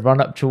the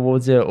run up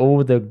towards it,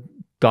 all the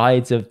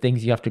guides of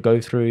things you have to go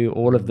through,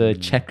 all of the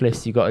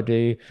checklists you got to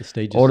do, the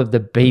stages, all of the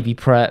baby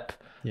prep,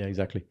 Yeah,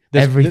 exactly.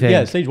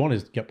 Everything. Stage 1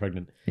 is get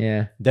pregnant.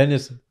 Yeah. Then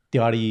it's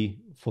tiari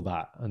for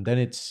that. And then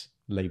it's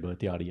labor,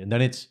 tiari. And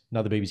then it's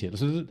now the baby's here.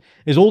 So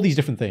there's all these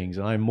different things.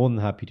 And I'm more than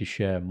happy to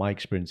share my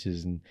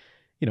experiences. And,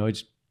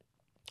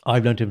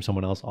 I've learned it from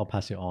someone else. I'll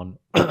pass it on.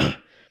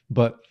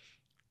 But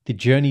the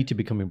journey to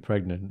becoming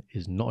pregnant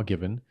is not a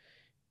given.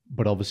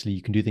 But obviously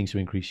you can do things to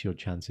increase your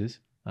chances.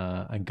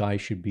 And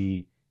guys should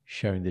be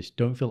sharing this.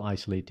 Don't feel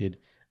isolated.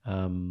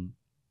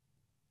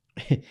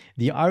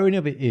 The irony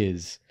of it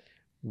is,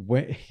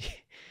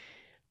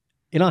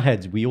 in our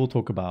heads, we all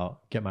talk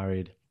about get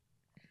married,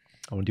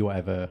 I want to do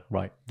whatever,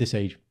 right? This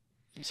age,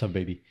 some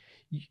baby.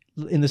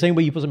 In the same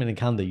way you put something in a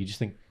calendar, you just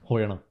think,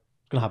 Hoyana,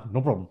 it's gonna happen,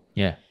 no problem.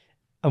 Yeah.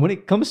 And when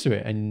it comes to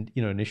it, and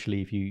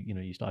initially, if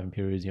you start having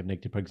periods, you have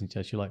negative pregnancy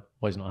tests, you're like,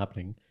 why is it not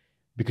happening?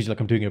 Because you're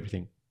like, I'm doing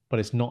everything, but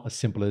it's not as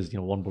simple as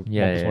 1 plus 1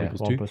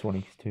 equals 2. 1 plus 1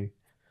 equals 2.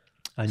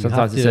 And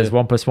sometimes it says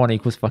 1 plus 1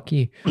 equals fuck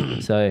you.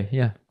 So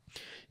yeah.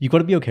 You've got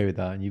to be okay with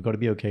that, and you've got to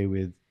be okay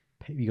with.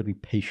 You got to be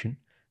patient.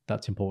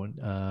 That's important,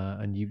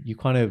 and you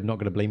kind of not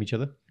going to blame each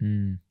other.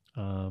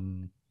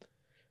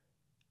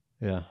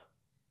 Yeah,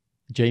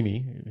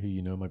 Jamie,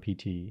 who my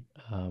PT,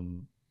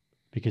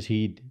 because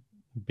he'd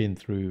been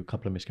through a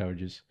couple of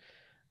miscarriages,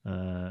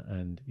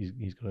 and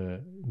he's got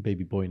a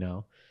baby boy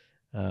now,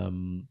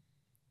 and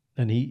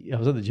I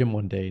was at the gym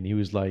one day, and he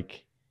was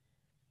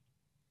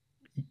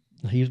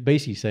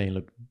basically saying,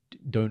 look,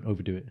 don't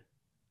overdo it,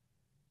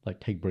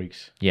 like take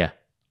breaks. Yeah.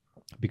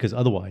 Because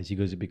otherwise, he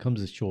goes, it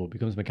becomes this chore, it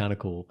becomes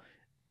mechanical,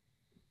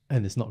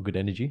 and it's not good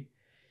energy.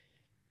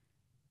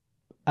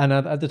 And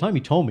at the time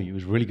he told me, it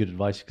was really good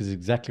advice because it's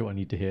exactly what I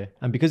need to hear.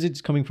 And because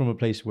it's coming from a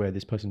place where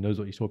this person knows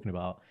what he's talking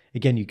about,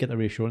 again, you get the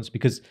reassurance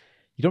because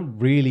you don't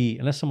really,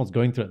 unless someone's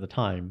going through it at the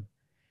time,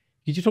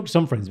 you just talk to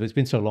some friends, but it's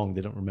been so long,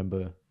 they don't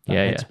remember that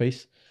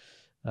headspace.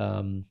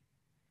 And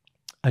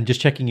just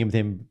checking in with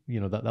him,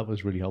 that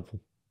was really helpful.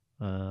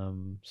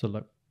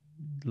 So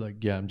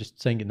yeah, I'm just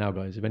saying it now,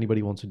 guys. If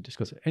anybody wants to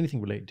discuss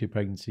anything related to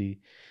pregnancy,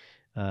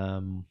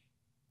 the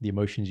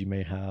emotions you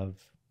may have,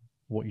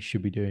 what you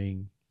should be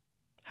doing,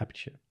 happy to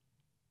share.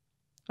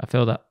 I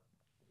feel that.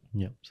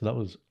 Yeah. So that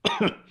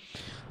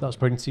was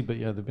pregnancy, but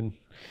yeah, there've been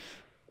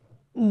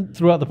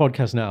throughout the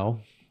podcast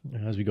now,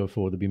 as we go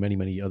forward, there'll be many,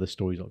 many other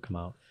stories that'll come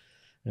out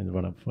in the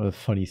run up of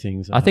funny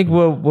things. I think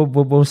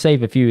we'll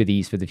save a few of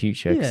these for the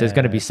future because there's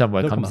going to be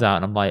somewhere comes out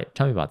and I'm like,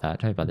 tell me about that,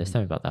 tell me about this,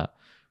 tell me about that.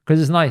 Because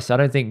it's nice. I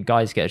don't think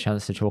guys get a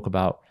chance to talk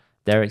about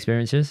their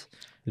experiences.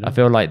 I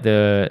feel like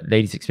the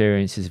ladies'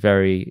 experience is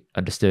very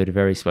understood,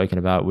 very spoken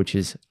about, which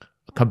is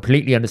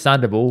completely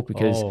understandable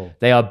because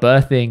they are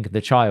birthing the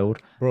child.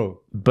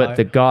 But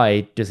the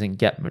guy doesn't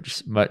get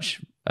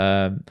much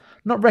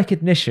not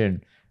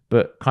recognition,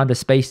 but kind of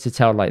space to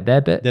tell like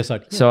their bit.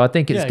 So I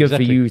think it's good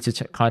for you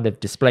to kind of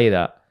display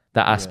that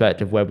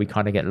aspect of where we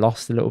kind of get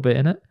lost a little bit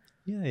in it.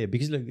 Yeah,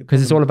 because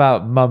it's all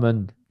about mum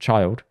and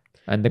child.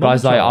 And the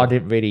guy's like, I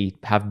didn't really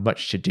have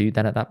much to do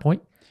then at that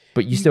point,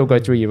 but you still go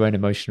through your own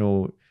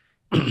emotional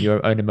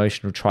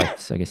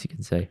trifes, I guess you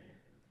can say.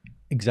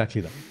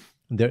 Exactly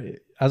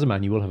that. As a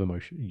man, you will have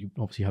emotion. You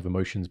obviously have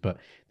emotions, but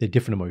they're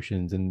different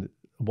emotions. And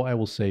what I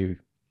will say,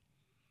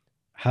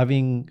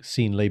 having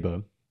seen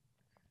labor,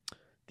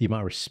 the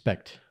amount of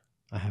respect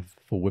I have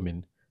for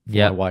women, for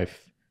my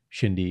wife,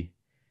 Shindy,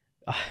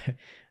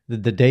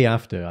 the day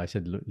after, I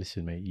said, look,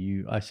 listen,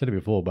 mate, I said it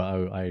before, but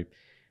I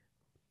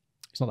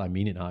it's not that I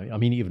mean it now. I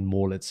mean it even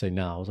more, let's say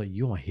now. I was like,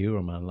 you're my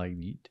hero, man. Like,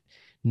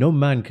 no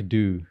man could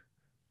do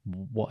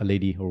what a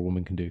lady or a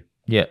woman can do.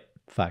 Yeah.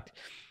 Fact.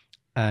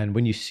 And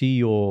when you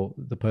see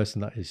the person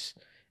that is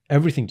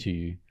everything to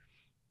you,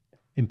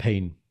 in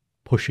pain,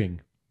 pushing,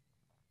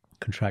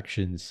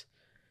 contractions,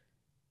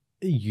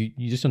 you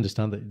just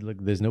understand that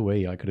there's no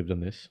way I could have done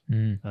this.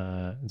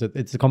 So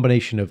it's a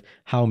combination of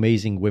how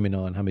amazing women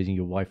are and how amazing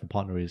your wife or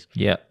partner is.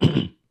 Yeah.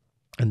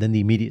 And then the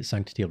immediate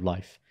sanctity of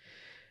life.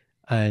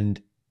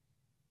 And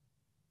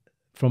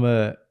from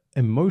a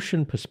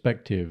emotion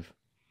perspective,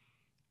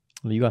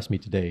 you asked me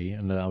today,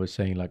 and I was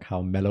saying like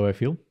how mellow I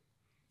feel.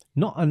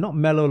 Not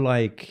mellow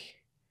like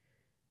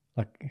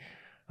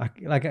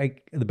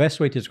the best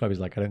way to describe it is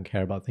like I don't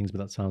care about things, but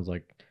that sounds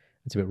like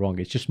it's a bit wrong.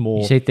 It's just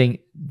more. You say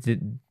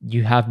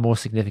you have more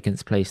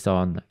significance placed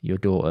on your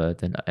daughter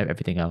than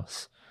everything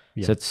else.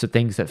 Yeah. So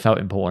things that felt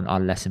important are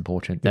less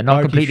important. They're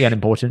not completely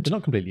unimportant. They're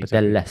not completely, but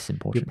they're less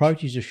important. Your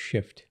priorities just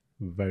shift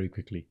very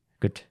quickly.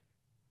 Good.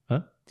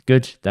 Huh?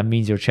 Good. That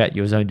means you're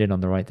zoned in on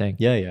the right thing.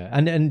 Yeah, yeah.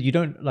 And you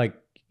don't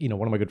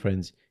one of my good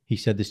friends, he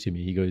said this to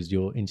me. He goes,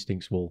 your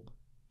instincts will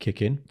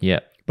kick in.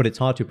 Yeah. But it's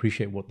hard to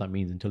appreciate what that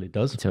means until it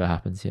does. Until it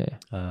happens, yeah.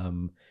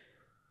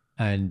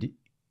 And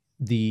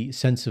the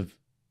sense of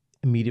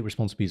immediate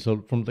responsibility.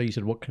 So from that you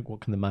said, what can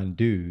the man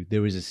do?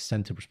 There is a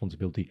sense of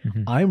responsibility.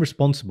 Mm-hmm. I am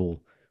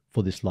responsible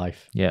for this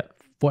life. Yeah.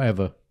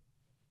 Forever.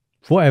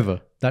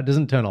 That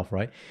doesn't turn off,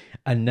 right?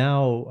 And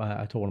now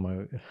I told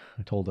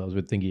I was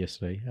with Thingy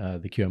yesterday,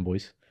 the QM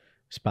boys,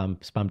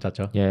 spam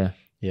Chacha. Yeah.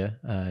 Yeah.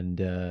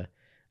 And I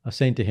was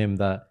saying to him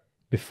that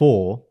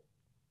before,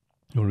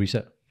 you want to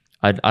reset?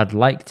 I'd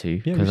like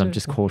to, because I'm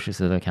just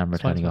cautious of the camera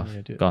turning off.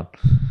 Gone.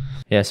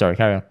 Yeah, sorry,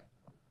 carry on.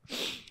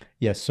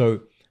 Yeah,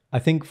 so I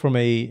think from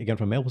a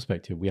male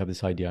perspective, we have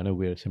this idea, I know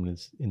we're similar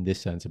in this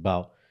sense,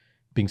 about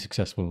being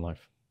successful in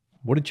life.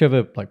 What did you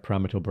ever like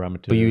parameter?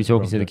 But you were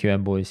talking to the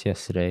QM boys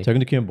yesterday.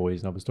 Talking to QM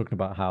boys, and I was talking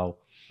about how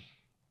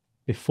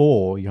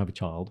before you have a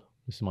child,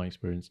 this is my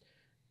experience,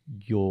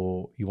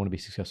 you want to be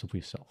successful for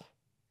yourself.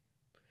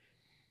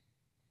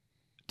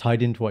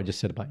 Tied into what I just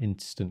said about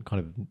instant kind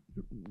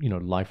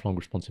of, lifelong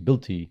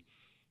responsibility,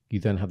 you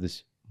then have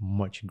this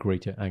much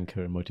greater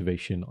anchor and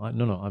motivation.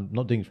 No, I'm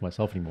not doing it for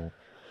myself anymore.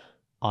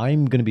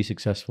 I'm going to be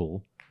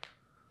successful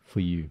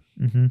for you.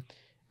 Mm-hmm.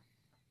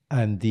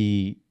 And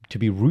to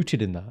be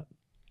rooted in that,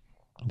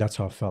 that's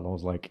how I felt. I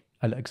was like,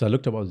 because I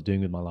looked at what I was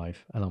doing with my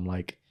life, and I'm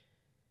like,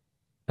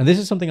 and this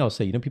is something I'll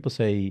say, people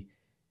say,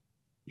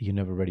 you're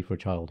never ready for a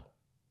child.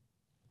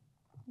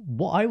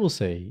 What I will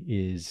say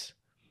is,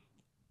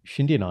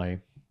 Shindy and I,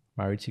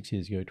 married 6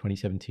 years ago,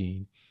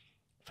 2017,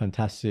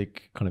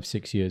 fantastic kind of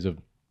 6 years of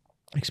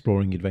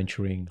exploring,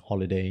 adventuring,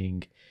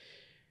 holidaying,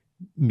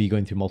 me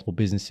going through multiple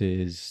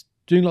businesses,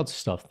 doing lots of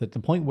stuff. At the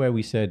point where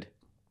we said,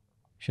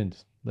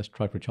 Shind, let's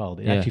try for a child,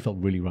 it actually felt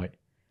really right.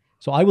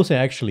 So I will say,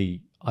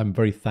 actually, I'm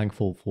very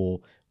thankful for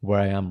where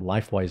I am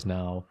life-wise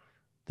now,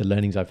 the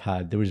learnings I've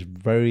had. There is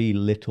very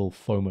little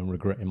FOMO and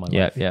regret in my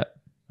life. Yeah.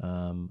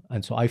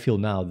 And so I feel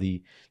now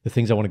the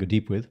things I want to go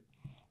deep with,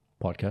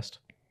 podcast,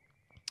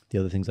 the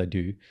other things I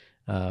do,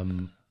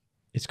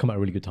 it's come at a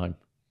really good time.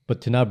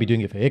 But to now be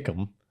doing it for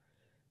Hukum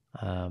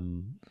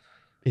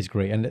is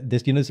great. And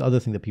there's this other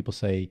thing that people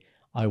say,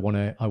 I want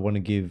to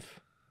give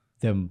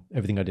them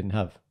everything I didn't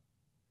have.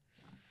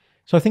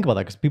 So I think about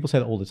that because people say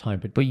that all the time.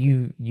 But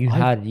you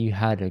had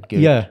a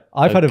good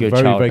I've had a very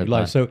very good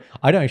life. Man. So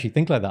I don't actually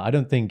think like that. I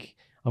don't think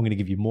I'm going to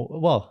give you more.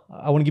 Well,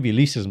 I want to give you at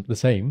least the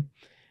same.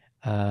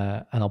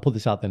 And I'll put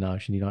this out there now.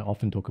 Actually, I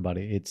often talk about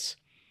it.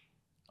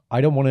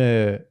 I don't want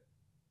to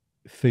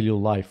fill your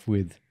life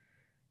with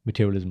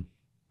materialism.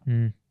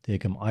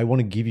 I want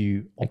to give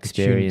you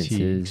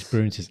experiences,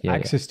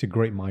 access to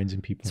great minds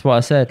and people. That's what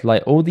I said.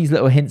 Like all these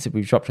little hints that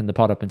we've dropped in the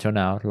pod up until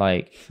now.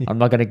 Like I'm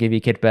not going to give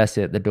you kid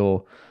birthday at the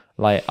door.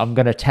 Like I'm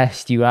going to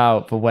test you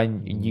out for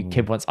when your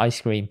kid wants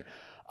ice cream.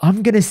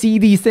 I'm going to see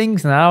these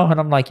things now. And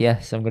I'm like,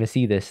 yes, I'm going to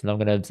see this and I'm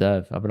going to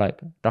observe. I'll be like,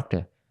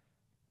 doctor,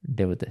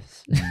 deal with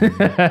this.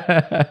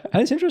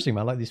 And it's interesting,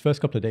 man. Like these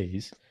first couple of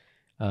days,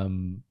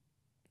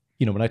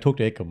 when I talk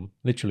to Hukum,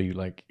 literally,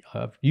 like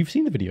you've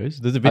seen the videos.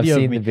 There's a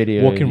video of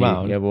me walking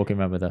around. Yeah, walking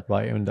around with her.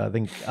 Right, and I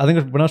think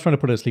when I was trying to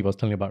put her to sleep, I was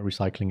telling her about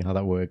recycling and how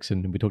that works,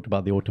 and we talked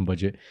about the autumn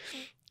budget.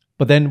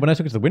 But then when I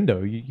took her to the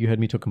window, you heard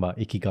me talking about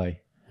ikigai.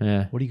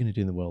 Yeah. What are you going to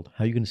do in the world?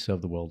 How are you going to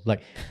serve the world?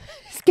 Like,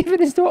 he's giving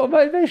his daughter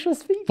motivational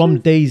speeches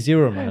from day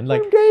zero, man.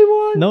 Like from day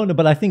one. No,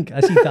 but I think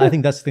that's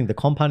the thing. The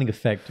compounding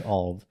effect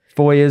of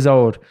 4 years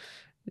old,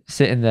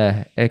 sitting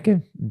there,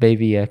 Hukum,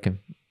 baby Hukum,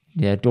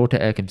 daughter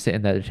Hukum,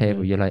 sitting there at the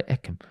table. You're like,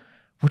 Hukum,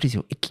 what is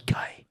your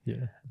ikigai?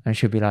 Yeah, and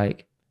she'll be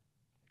like,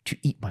 to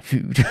eat my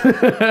food.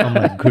 I'm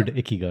like, good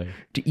ikigai.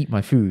 To eat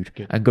my food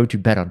and go to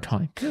bed on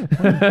time. Yeah,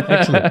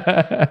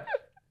 excellent.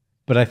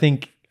 But I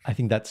think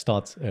that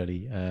starts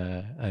early.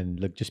 And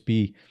look, just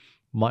be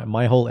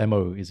my whole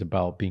MO is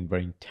about being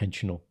very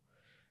intentional.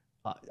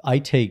 I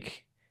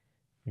take,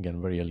 again,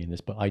 very early in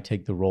this, but I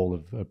take the role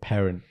of a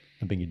parent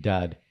and being a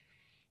dad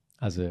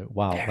as a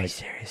very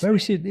serious. Very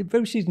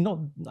serious. Not,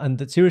 and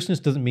that seriousness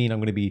doesn't mean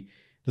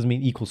doesn't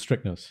mean equal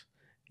strictness.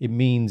 It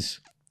means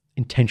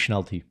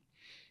intentionality.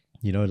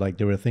 Like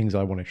there are things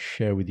I want to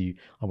share with you.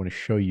 I want to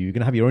show you. You're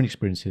going to have your own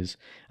experiences.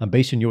 And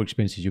based on your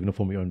experiences, you're going to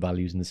form your own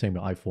values in the same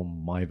way I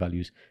form my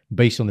values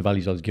based on the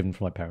values I was given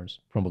from my parents,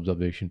 from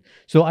observation.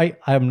 So I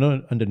am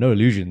under no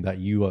illusion that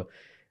she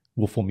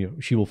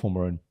will form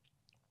her own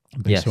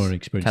based on her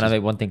experiences. Can I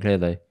make one thing clear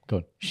though? Go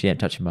on. She ain't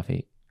touching my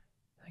feet.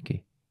 Thank you.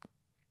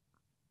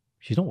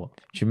 She's not what?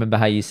 Do you remember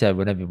how you said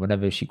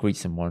whenever she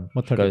greets someone,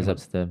 she goes up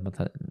to them?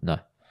 No.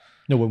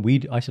 No,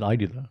 I said I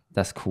do that.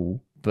 That's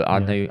cool. But I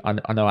know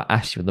I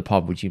asked you in the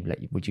pub, would you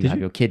have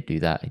your kid do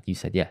that? And you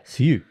said yes.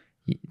 To you?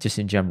 Just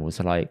in general.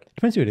 So like,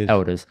 depends who it is.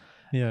 Elders.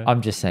 Yeah.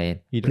 I'm just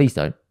saying, please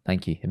don't.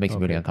 Thank you. It makes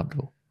me really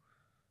uncomfortable.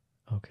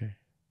 Okay.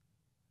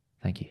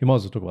 Thank you. We might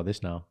as well talk about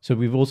this now. So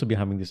we've also been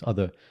having this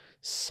other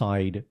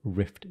side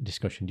rift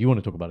discussion. Do you want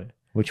to talk about it?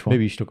 Which one?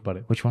 Maybe you should talk about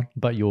it. Which one?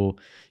 About you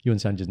and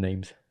Sanjay's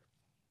names.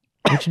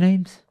 Which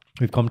names?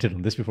 We've commented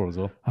on this before as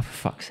well. Oh, for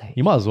fuck's sake.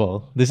 You might as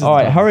well. This is all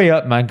right, hurry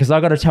up, man, because I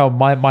got to tell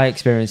my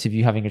experience of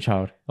you having a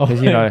child. Because,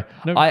 no.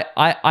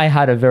 I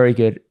had a very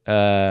good,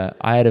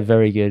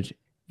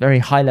 very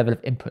high level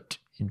of input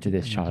into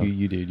this child.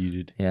 You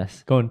did.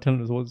 Yes. Go on, tell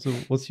us,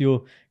 what's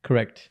your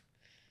correct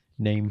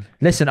name?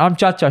 Listen, I'm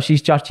Chacha,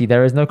 she's Chachi.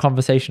 There is no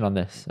conversation on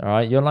this, all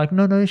right? You're like,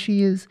 no,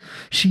 she is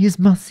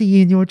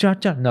Massi and you're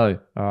Chacha. No,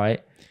 all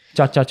right?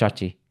 Chacha,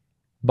 Chachi.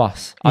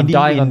 Boss, I'm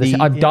dying on this.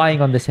 I'm dying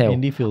on this hill.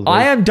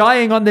 I am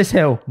dying on this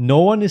hill. No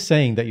one is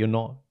saying that you're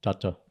not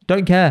Chacha.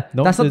 Don't care.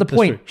 No, that's not the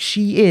point. True.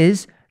 She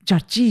is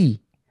Chachi.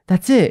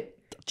 That's it.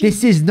 Chachi.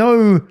 This is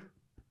no.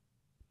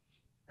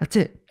 That's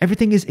it.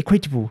 Everything is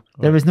equatable.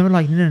 There is no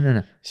like,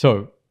 no.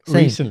 So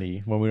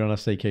recently, when we were on our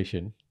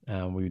staycation,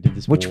 we did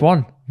this. Which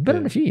one? We've been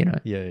on a few, you know.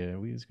 Yeah, it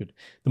was good.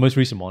 The most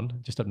recent one,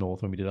 just up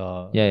north, when we did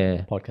our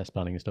podcast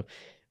planning and stuff.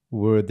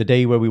 Were the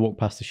day where we walked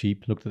past the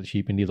sheep, looked at the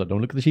sheep, and he was like,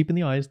 "Don't look at the sheep in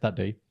the eyes." That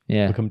day,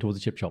 we're coming towards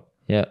the chip shop.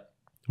 Yeah.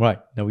 Right.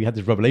 Now we had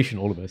this revelation,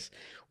 all of us,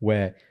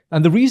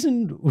 and the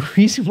reason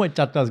why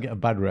Chatas get a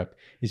bad rep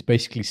is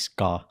basically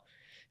Scar.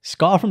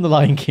 Scar from The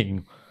Lion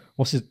King,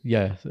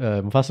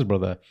 Mufasa's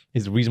brother,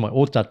 is the reason why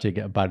all Chachi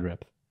get a bad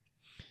rep.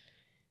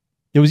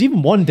 There was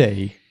even one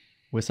day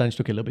where Sanj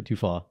took it a little bit too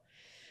far.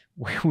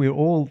 We were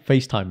all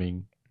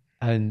FaceTiming,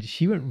 and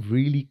she went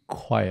really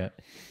quiet,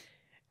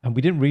 and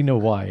we didn't really know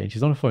why. And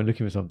she's on her phone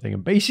looking for something,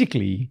 and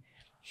basically,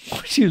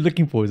 what she was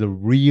looking for is a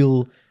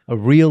real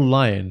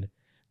lion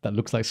that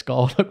looks like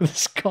Scar, like with a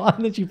scar.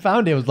 And then she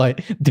found it. I was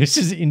like, "This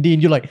is Indy,"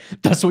 and you're like,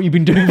 "That's what you've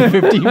been doing for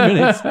 15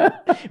 minutes."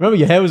 Remember,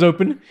 your hair was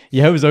open.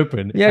 Yeah,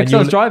 because I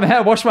was drying my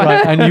hair, wash my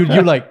hair, and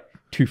you're like,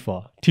 too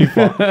far.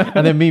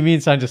 And then me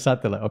and Sanj just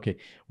sat there like, okay,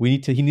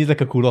 he needs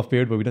like a cool off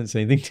period where we don't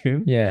say anything to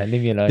him. Yeah,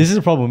 leave me alone. This is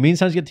a problem. Me and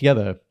Sanj get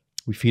together,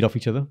 we feed off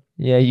each other.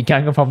 Yeah, you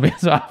gang up on me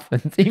as well.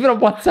 Even on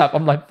WhatsApp,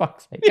 I'm like,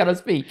 fuck's sake, can I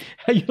speak?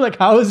 You're like,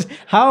 how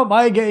am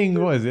I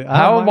getting, what is it?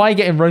 How am I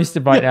getting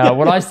roasted right now?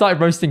 When I started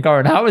roasting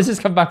Corin, how has this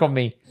come back on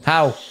me?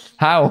 How?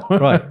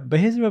 Right, but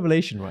here's the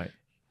revelation, right?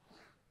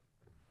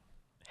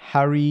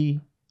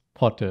 Harry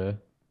Potter,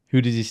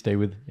 who does he stay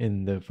with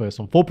in the first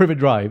one? 4 Privet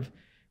Drive.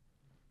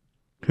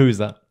 Who is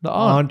that? The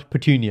aunt.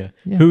 Petunia.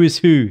 Yeah. Who is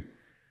who?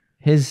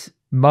 His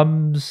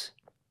mum's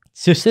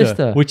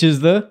sister. Which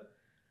is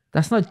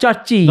That's not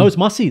Chachi. No, it's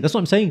Massi. That's what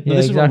I'm saying. No,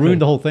 this is what ruined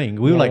the whole thing.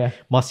 We were like,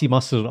 Massi,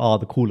 Massi are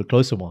the cooler,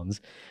 closer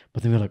ones.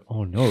 But then we were like,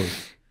 oh no,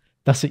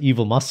 that's the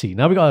evil Massi.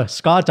 Now we got a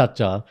Scar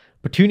Chacha,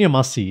 Petunia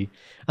Massi.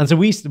 And so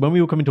when we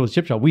were coming towards the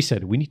chip shop, we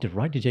said, we need to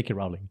write to J.K.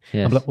 Rowling.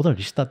 Yes. I'm like, oh,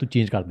 just start to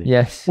change kar de.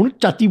 Yes.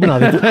 Chachi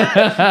bana de.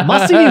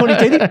 Massi nahi honi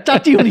chahiye,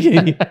 Chachi honi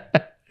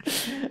chahiye.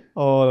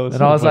 Oh,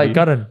 and I was like,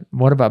 Karan,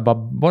 what about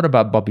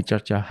Bobby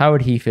Chacha? How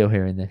would he feel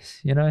hearing this?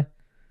 You know?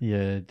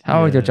 Yeah.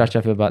 How would your Chacha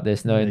feel about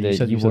this, knowing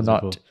that you will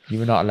not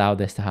allow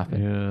this to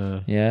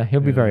happen? Yeah. He'll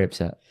be very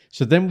upset.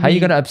 So then, how are you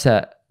going to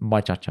upset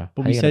my Chacha?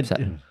 But we said,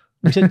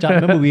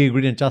 remember we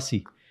agreed on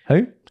Chassi.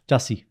 Who?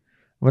 Chassi.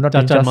 We're not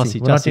doing Chassi.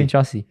 We're not doing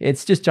Chassi.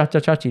 It's just Chacha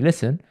Chachi.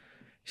 Listen.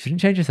 She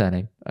didn't change her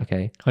surname.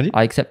 Okay.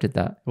 I accepted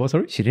that. What,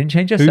 sorry? She didn't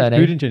change her surname.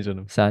 Who didn't change her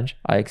name? Sanj.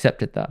 I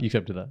accepted that. You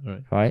accepted that, all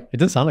right. Right? It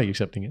doesn't sound like you're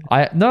accepting it.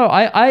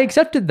 I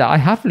accepted that. I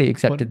happily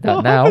accepted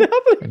that now.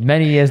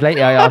 Many years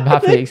later, I'm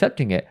happily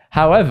accepting it.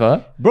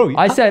 However, bro,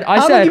 I said, how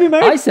long have you been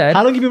married?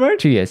 How long have you been married?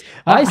 2 years.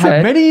 I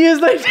said many years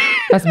later.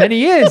 That's many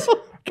years.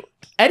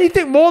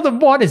 Anything more than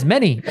one is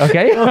many.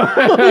 Okay.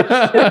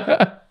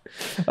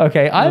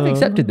 Okay. I've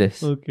accepted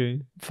this.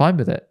 Okay. Fine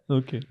with it.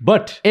 Okay.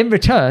 But in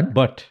return,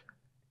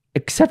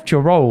 accept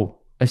your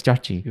role as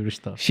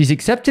Chachi. She's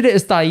accepted it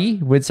as Tai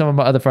with some of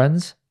my other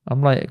friends.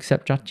 I'm like,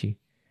 accept Chachi.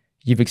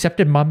 You've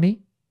accepted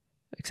Mummy,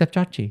 accept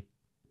Chachi.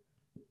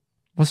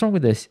 What's wrong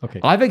with this?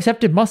 Okay. I've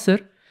accepted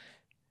Masr,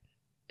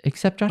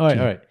 accept Chachi.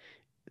 All right.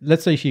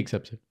 Let's say she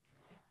accepts it.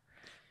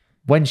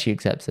 When she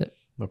accepts it.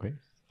 Okay.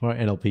 All right,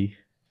 NLP.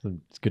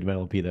 It's good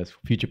about NLP. That's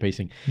future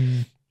pacing.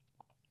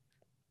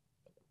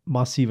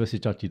 Massi versus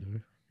Chachi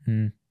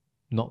though.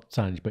 Not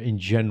Sanj, but in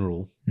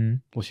general,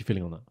 what's your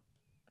feeling on that?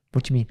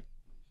 What do you mean?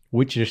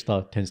 Which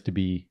rishta tends to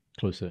be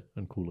closer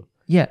and cooler?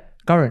 Yeah,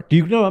 Karan. Do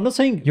you know? I'm not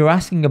saying you're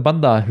asking a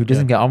banda who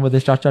doesn't get on with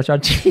this Chacha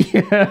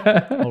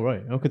Chachi. All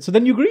right. Okay. So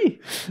then you agree?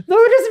 No,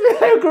 it doesn't mean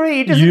I agree.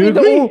 It doesn't mean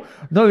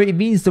that No, it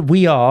means that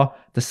we are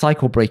the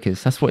cycle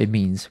breakers. That's what it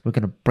means. We're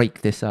going to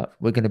break this up.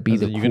 We're going to be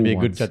the cool ones. You're going to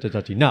be a good Chacha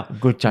Chachi. Now,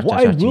 good Chacha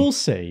what Chachi. I will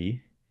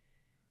say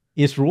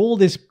is, for all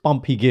this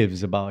bump he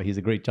gives about he's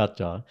a great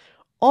Chacha,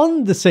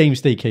 on the same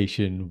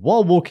staycation,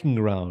 while walking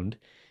around,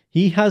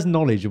 he has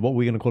knowledge of what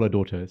we're going to call our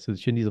daughter. So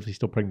Shindy's obviously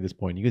still pregnant at this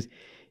point. He goes,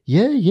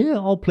 yeah,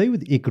 I'll play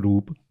with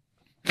Ikroop.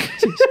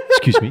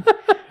 Excuse me.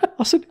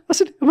 I said,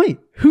 mate,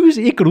 who's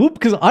Ikroop?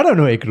 Because I don't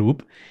know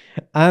Ikroop.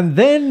 And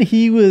then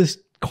he was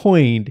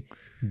coined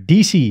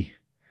DC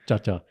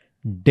Chacha.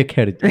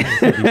 Dickhead.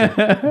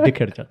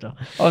 Dickhead Chacha.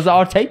 I was like,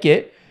 I'll take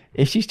it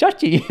if she's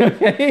Chachi.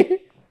 Okay.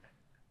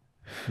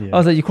 Yeah. I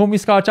was like, you call me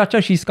Scar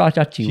Chacha, she's Scar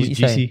Chachi. She's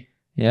GC. Saying?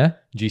 Yeah.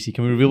 GC.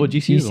 Can we reveal what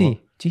GC is?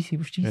 GC.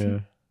 What's GC? Yeah.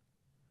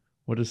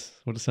 What does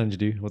Sanj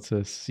do? What's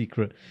her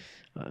secret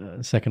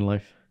second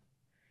life?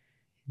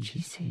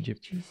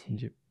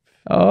 GC.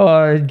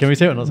 Oh, can we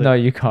say it or not? No,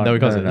 you can't. No, we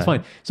can't say it. It's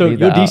fine. So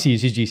your DC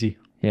is his GC.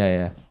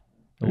 Yeah.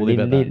 We'll leave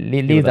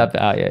that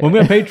bit out. Yeah. When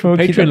we're on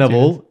Patreon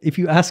level, if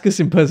you ask us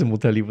in person, we'll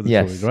tell you what the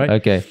story is, right?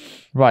 Okay.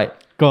 Right.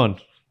 Go on.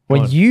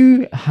 When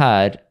you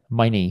had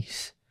my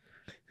niece,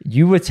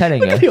 you were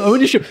telling us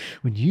ownership.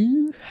 When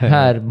you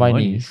had my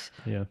niece,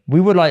 yeah, we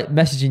were like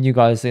messaging you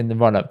guys in the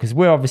run up because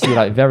we're obviously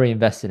like very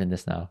invested in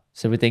this now.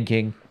 So we're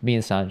thinking, me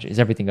and Sanj, is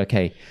everything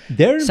okay?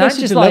 They're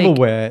invested to a level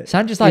where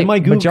Sanj is like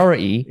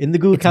majority in the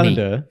Google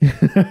Calendar.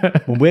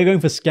 When we're going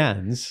for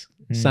scans,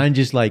 Sanj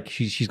is like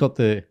she's got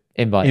the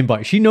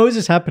invite. She knows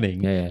it's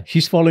happening. Yeah.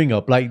 She's following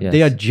up. Like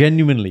they are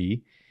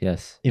genuinely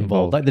Yes.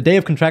 involved. Like the day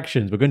of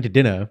contractions, we're going to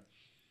dinner.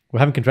 We're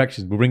having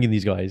contractions. We're bringing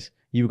these guys.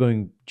 You were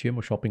going gym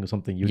or shopping or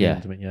something. You were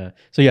doing something. Yeah.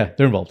 So yeah,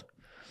 they're involved.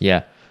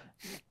 Yeah.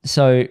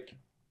 So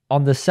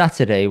on the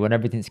Saturday, when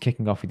everything's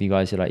kicking off with you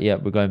guys, you're like, yeah,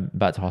 we're going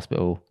back to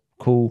hospital.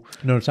 Cool.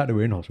 No, Saturday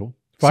we're in hospital.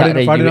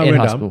 Friday night you were we're in down.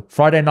 hospital.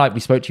 Friday night we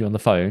spoke to you on the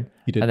phone.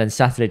 You did. And then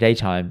Saturday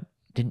daytime,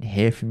 didn't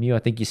hear from you. I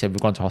think you said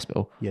we've gone to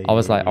hospital. I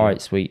was like, all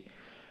right, sweet.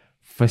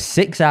 For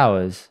 6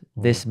 hours,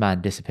 this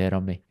man disappeared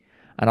on me.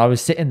 And I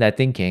was sitting there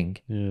thinking,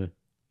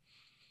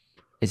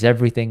 is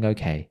everything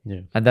okay?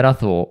 Yeah. And then I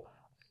thought,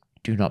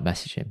 do not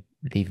message him.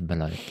 Leave him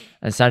alone.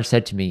 And Sanj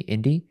said to me,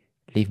 Indy,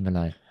 leave him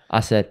alone.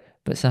 I said,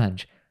 but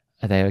Sanj,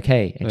 are they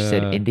okay? And she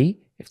said, Indy,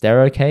 if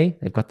they're okay,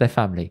 they've got their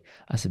family.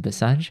 I said, but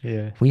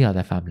Sanj, we are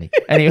their family.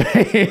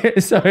 Anyway,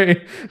 so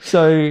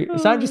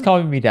Sanj is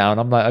calming me down.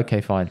 I'm like,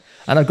 okay, fine.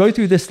 And I go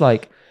through this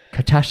like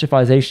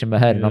catastrophization in my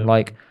head, and I'm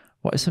like,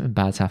 what if something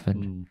bad's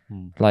happened?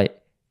 Like,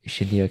 is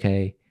Shindy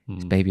okay?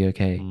 Is baby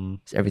okay?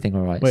 Is everything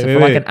all right?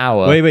 An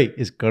hour. Wait,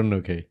 is Karan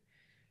okay?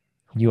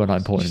 You are not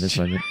important in this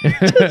moment.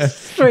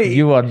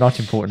 You are not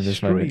important in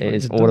this moment. It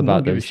is all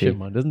about those two.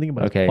 Man. Doesn't think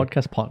about his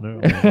podcast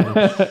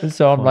partner.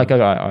 So I'm like, all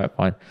right,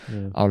 fine.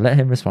 Yeah. I'll let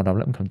him respond. I'll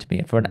let him come to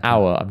me. For an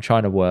hour, I'm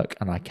trying to work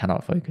and I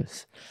cannot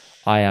focus.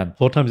 I am.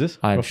 What time is this?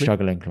 I am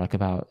struggling, like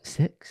about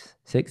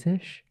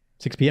 6-ish.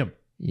 6 p.m.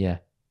 Yeah.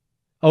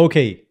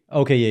 Okay,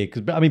 yeah.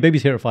 Because I mean,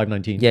 baby's here at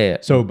 5:19. Yeah.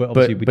 So, but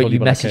obviously, but you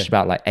messaged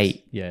about like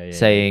 8. Yeah.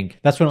 Saying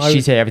that's when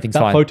she's here. Everything's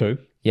fine. That photo.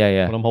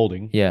 Yeah. When I'm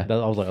holding. Yeah. I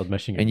was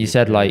messaging. And you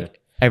said like,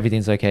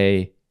 everything's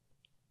okay.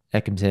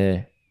 Ekim's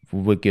here.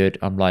 We're good.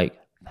 I'm like,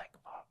 thank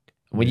fuck.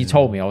 When you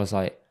told me, I was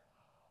like,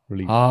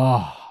 relieved.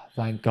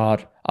 Thank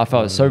God. I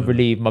felt so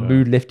relieved. My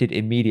mood lifted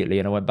immediately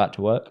and I went back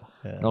to work.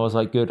 Yeah. And I was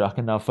like, good, I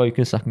can now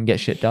focus. I can get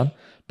shit done.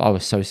 But I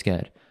was so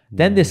scared.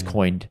 Then this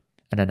coined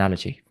an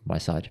analogy from my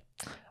side.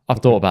 I've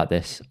thought about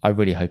this. I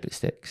really hope it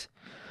sticks.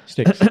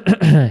 Sticks?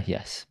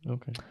 Yes.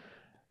 Okay.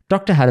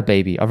 Doctor had a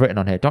baby. I've written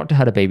on here. Doctor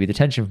had a baby. The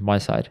tension from my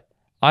side.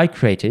 I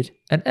created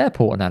an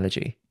airport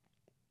analogy.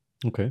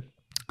 Okay.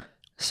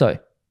 So,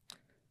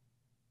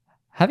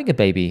 having a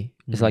baby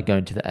is like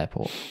going to the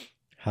airport.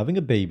 Having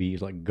a baby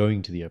is like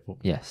going to the airport.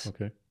 Yes.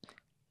 Okay.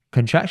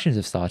 Contractions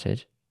have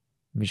started,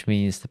 which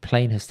means the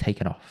plane has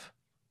taken off.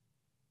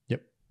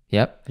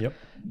 Yep.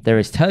 There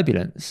is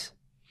turbulence.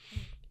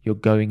 You're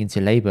going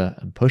into labor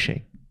and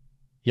pushing.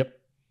 Yep.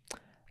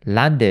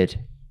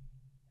 Landed.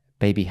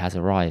 Baby has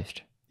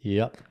arrived.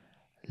 Yep.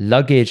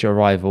 Luggage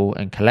arrival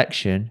and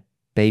collection.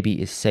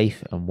 Baby is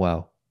safe and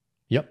well.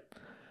 Yep.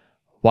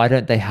 Why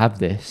don't they have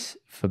this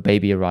for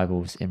baby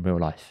arrivals in real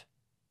life?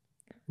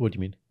 What do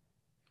you mean?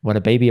 When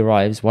a baby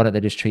arrives, why don't they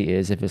just treat it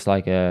as if it's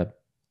like a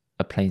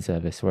plane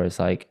service where it's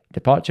like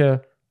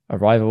departure,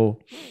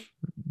 arrival,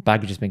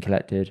 baggage has been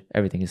collected,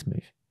 everything is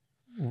smooth.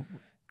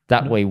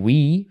 That way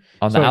we,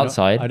 on the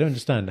outside... I don't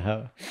understand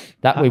how...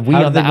 That way we,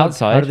 on the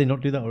outside... How do they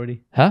not do that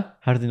already? Huh?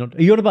 How do they not...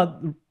 Are you on about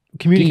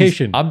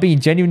communication? I'm being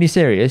genuinely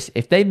serious.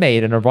 If they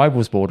made an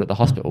arrivals board at the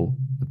hospital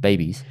of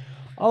babies...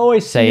 I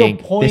see saying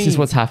your point. This is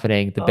what's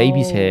happening. The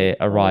baby's here,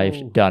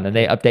 arrived, done, and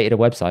they updated a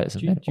website or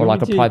something, or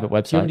like a private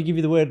website. Do you want me to give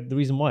you the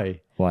reason why?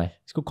 Why?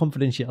 It's called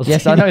confidentiality.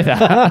 Yes, I know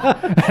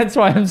that. That's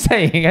why I'm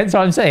saying.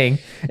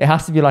 It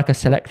has to be like a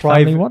select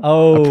family one,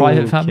 a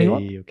private family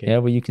one. Okay. Yeah,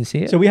 where you can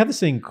see it. So we have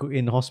this thing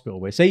in the hospital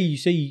where say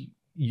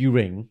you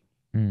ring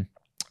and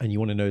you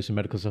want to know some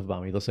medical stuff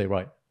about me. They'll say,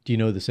 right, do you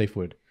know the safe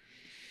word?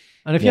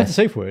 And if you have the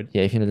safe word,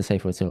 if you know the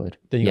safe word sorted,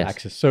 then you have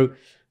access. So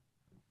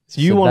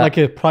you want like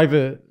a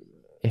private.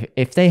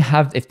 If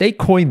they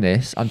coin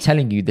this, I'm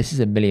telling you, this is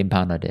 £1 million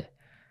idea.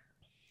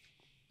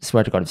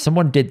 Swear to God, if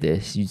someone did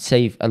this, you'd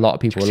save a lot of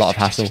people a lot of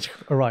hassle.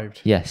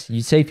 Arrived. Yes,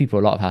 you'd save people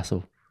a lot of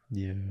hassle.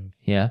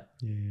 Yeah.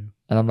 And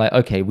I'm like,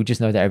 okay, we just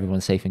know that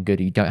everyone's safe and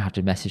good. You don't have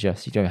to message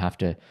us. You don't have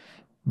to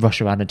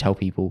rush around and tell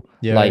people.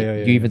 You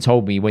even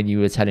told me when you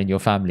were telling your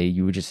family,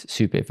 you were just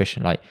super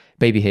efficient. Like,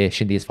 baby here,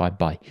 Shindy is fine,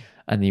 bye.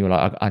 And then you were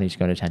like, I need to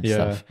go and attend to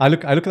stuff. I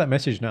look at that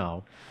message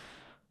now.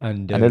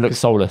 And it looks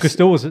soulless. Because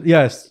still was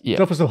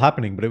stuff was still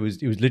happening, but it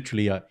was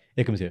literally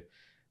here comes here.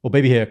 Or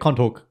baby here, can't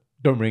talk,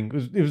 don't ring.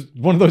 It was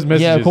one of those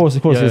messages. Yeah, of course.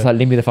 It's like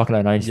leave me the fuck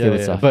alone. I need to deal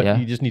with stuff. But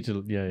you just need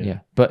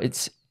to But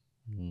it's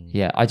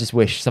I just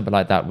wish something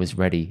like that was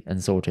ready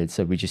and sorted,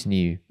 so we just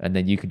knew, and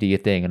then you could do your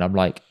thing. And I'm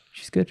like,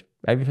 she's good,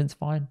 everything's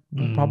fine,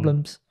 no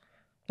problems,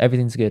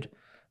 everything's good.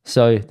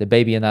 So the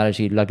baby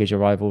analogy, luggage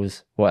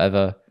arrivals,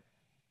 whatever.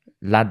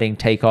 Landing,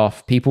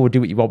 takeoff, people will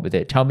do what you want with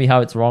it. Tell me how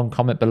it's wrong,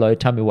 comment below,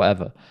 tell me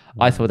whatever.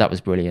 I thought that was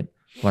brilliant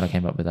when I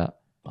came up with that.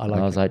 I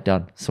was like,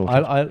 done,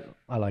 sorted.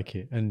 I like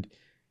it. And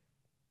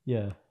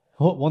yeah,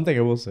 one thing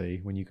I will say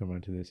when you come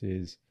around to this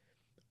is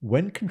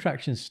when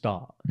contractions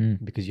start,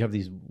 because you have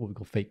these what we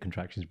call fake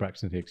contractions,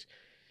 Braxton Hicks,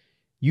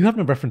 you have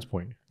no reference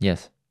point.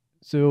 Yes.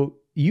 So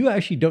you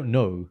actually don't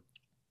know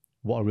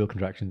what are real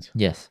contractions.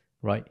 Yes.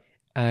 Right?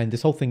 And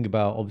this whole thing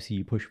about obviously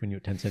you push when you're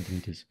at 10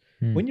 centimeters.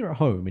 When you're at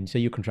home and say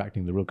you're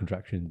contracting the real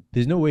contraction,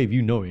 there's no way of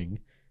you knowing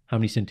how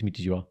many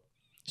centimeters you are.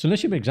 So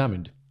unless you've been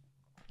examined.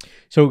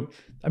 So,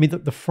 I mean,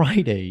 the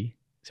Friday,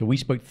 so we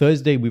spoke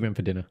Thursday, we went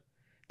for dinner.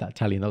 that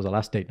tally, and that was our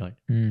last date night.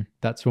 Mm.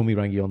 That's when we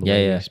rang you on the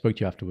way. I spoke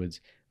to you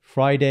afterwards.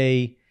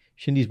 Friday,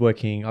 Shindy's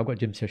working. I've got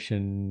gym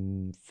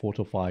session 4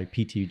 to 5.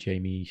 PT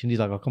Jamie. Shindy's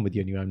like, I'll come with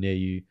you anyway. I'm near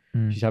you.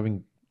 She's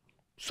having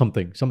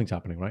something's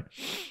happening, right?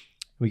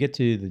 We get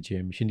to the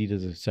gym. Shindy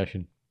does a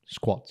session,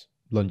 squats,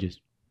 lunges,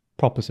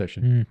 proper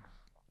session.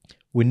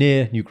 We're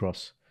near New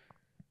Cross.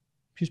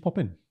 Just pop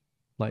in,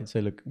 like say,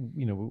 look,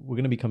 you know, we're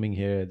going to be coming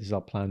here. This is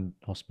our planned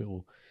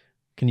hospital.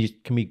 Can you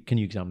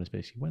examine us?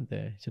 Basically, went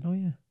there. He said, oh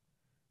yeah,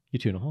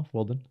 you're 2.5.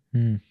 Well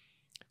done.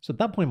 So at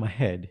that point in my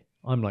head,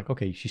 I'm like,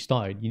 okay, she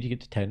started. You need to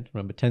get to 10.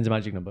 Remember, 10's a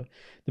magic number.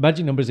 The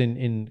magic numbers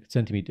in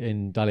centimeter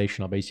in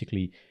dilation are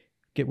basically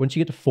once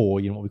you get to 4,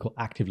 you know what we call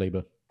active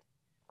labor.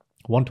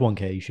 1 to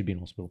 1K, you should be in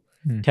hospital.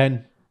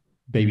 10,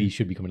 baby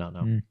should be coming out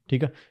now.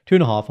 Tika,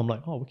 2.5. I'm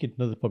like, oh, wicked.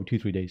 Another probably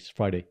 2-3 days.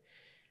 Friday.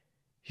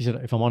 She said,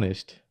 if I'm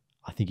honest,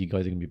 I think you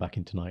guys are going to be back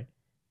in tonight.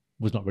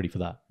 Was not ready for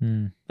that. I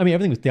mean,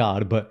 everything was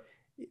there, but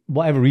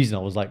whatever reason,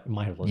 I was like,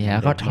 my head was like,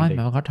 I got time.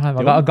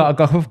 I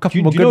got a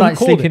couple more good nights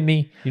sleep in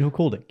me. You know who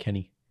called it?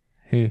 Kenny.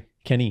 Who?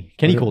 Kenny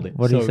called it.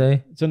 What did he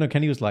say? So no,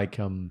 Kenny was like,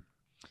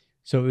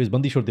 so it was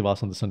Bandi Shor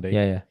Divas on the Sunday.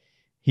 Yeah.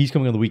 He's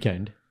coming on the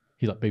weekend.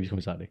 He's like, baby's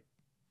coming Saturday.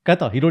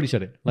 Kata, he'd already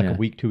said it like a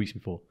week, 2 weeks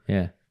before.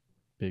 Yeah.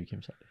 Baby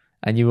came Saturday.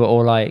 And you were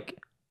all like,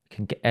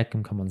 can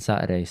come on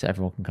Saturday so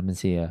everyone can come and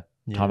see her.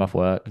 Time off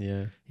work.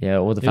 Yeah.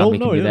 All the family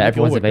can be there.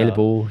 Everyone's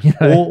available. You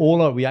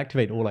know? we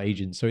activate all our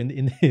agents. So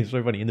in it's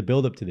very funny, in the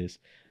build up to this,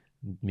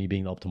 me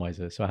being the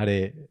optimizer. So I had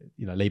a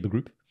labor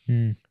group.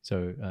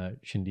 So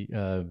Shindy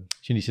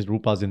says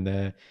Rupa's in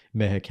there,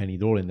 Meher, Kenny,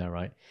 they're all in there,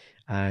 right?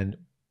 And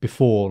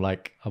before,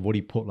 like, I've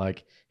already put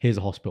like, here's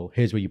a hospital,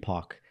 here's where you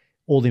park,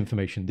 all the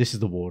information, this is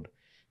the ward,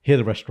 here are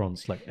the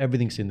restaurants, like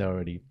everything's in there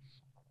already.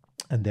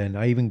 And then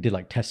I even did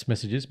like test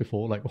messages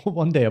before, like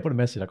one day I put a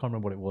message, I can't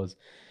remember what it was.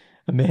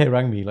 And Meher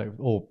rang me like,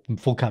 in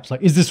full caps,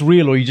 like, is this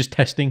real or are you just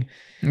testing?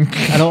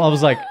 And I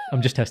was like,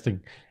 I'm just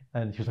testing.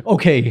 And he was like,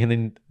 okay. And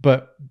then,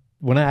 but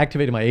when I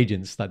activated my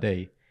agents that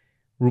day,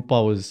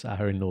 Rupa was at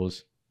her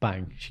in-laws.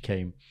 Bang, she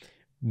came.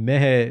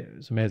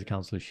 Meher's a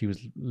counsellor. It was,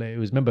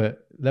 remember,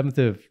 11th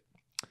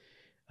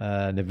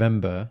of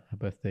November, her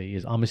birthday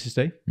is Armistice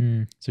Day.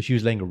 So she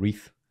was laying a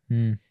wreath.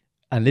 And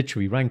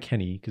literally rang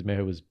Kenny, because Meher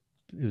it was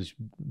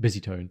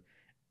busy tone.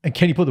 And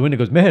Kenny put the window,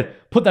 goes, Meher,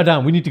 put that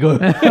down. We need to go.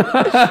 And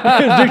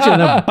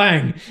then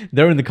bang,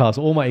 they're in the car.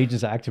 So all my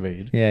agents are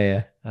activated.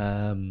 Yeah.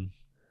 And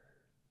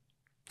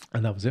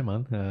that was it,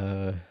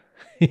 man.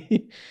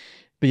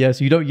 But yeah,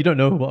 so you don't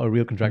know what are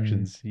real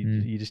contractions.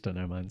 You just don't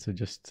know, man. So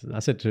I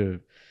said to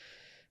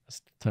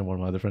one of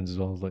my other friends as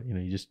well, I was like,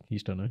 you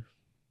just don't know.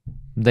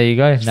 There you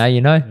go. Now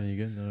you know. There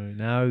you go.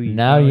 Now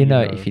you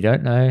know. If you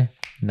don't know,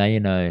 now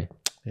you know.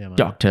 Yeah, man.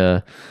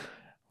 Doctor.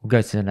 We'll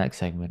go to the next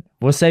segment.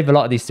 We'll save a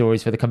lot of these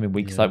stories for the coming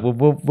weeks. Like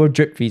we'll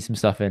drip feed some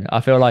stuff in.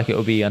 I feel like it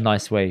will be a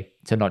nice way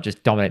to not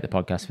just dominate the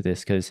podcast with this,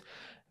 because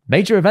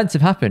major events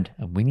have happened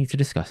and we need to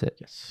discuss it.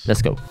 Yes.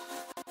 Let's go.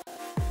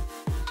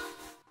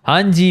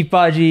 Hanji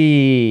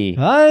Paji.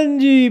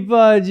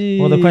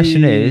 Well, the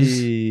question is,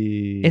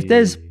 if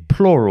there's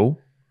plural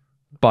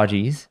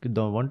budgies.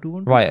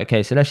 Right,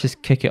 okay, so let's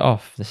just kick it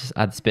off. Let's just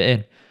add this bit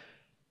in.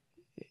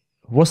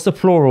 What's the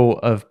plural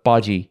of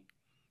baji?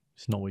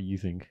 It's not what you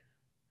think.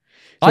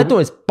 So I thought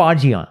it's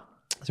bajian.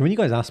 So when you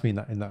guys asked me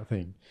in that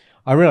thing,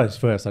 I realized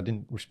first I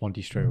didn't respond to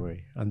you straight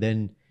away, and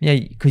then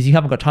because you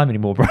haven't got time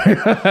anymore, bro.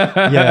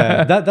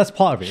 Yeah, that's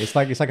part of it. It's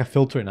like a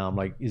filter now. I'm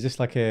like, is this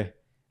like an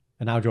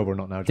now job or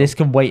not now job? This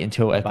can wait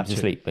until everyone's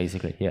asleep,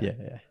 basically.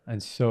 Yeah.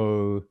 And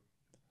so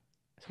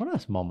I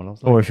asked Mom, and I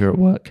was like, or if you're at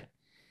work.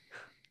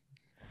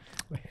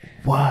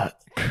 Work.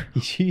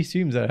 He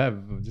assumes I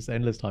have just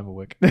endless time at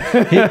work.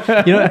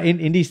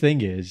 Indy's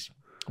thing is,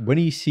 when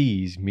he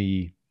sees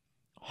me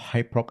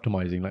hyper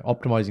optimizing, like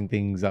optimizing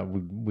things that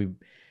we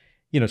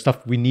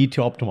stuff we need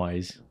to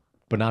optimize,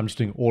 but now I'm just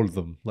doing all of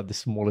them, like the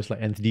smallest, like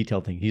nth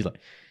detail thing. He's like,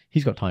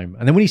 he's got time.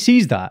 And then when he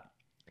sees that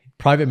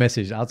private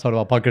message outside of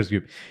our podcast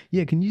group,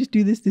 can you just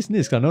do this, and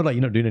this? Because I know like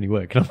you're not doing any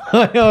work. And I'm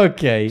like,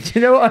 okay. Do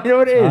you know what? I know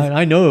what it is.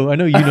 I know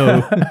you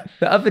know.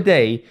 The other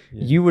day,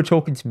 you were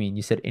talking to me and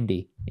you said,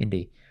 Indy.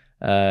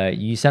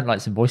 You sent like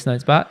some voice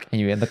notes back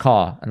and you were in the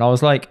car. And I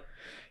was like,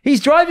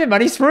 he's driving,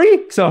 man. He's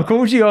free. So I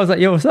called you. I was like,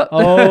 yo, what's up?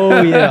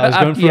 Oh, yeah.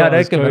 I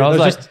was going for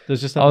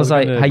I was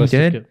like, how you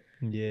doing?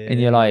 Yeah. And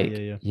you're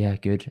like, yeah,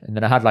 good. And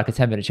then I had like a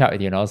 10-minute chat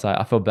with you and I was like,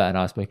 I feel better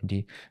now I've spoken to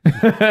you.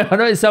 I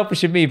know it's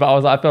selfish of me, but I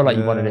was like, I feel like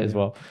you wanted it as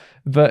well.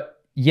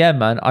 But yeah,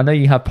 man, I know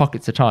you have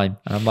pockets of time.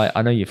 And I'm like,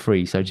 I know you're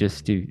free. So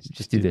just do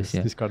this.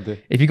 Yeah.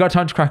 If you got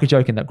time to crack a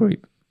joke in that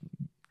group.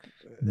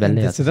 So then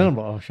I'm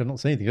like, I should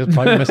not say anything. It was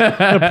private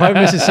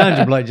message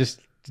Sandra, like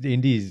just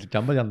Indy's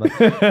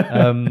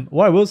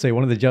what I will say,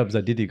 one of the jobs I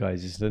did, you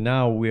guys, is that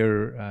now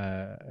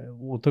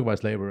we'll talk about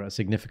this later, we're at a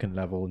significant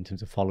level in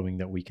terms of following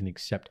that we can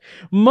accept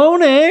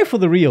money for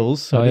the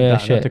reels. So I did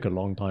that, and that took a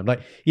long time.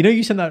 Like,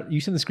 you sent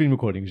the screen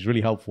recording, which was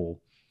really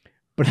helpful.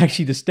 But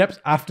actually the steps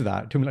after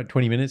that took me like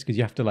 20 minutes because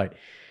you have to like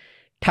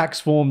tax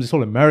forms, it's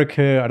all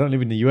America. I don't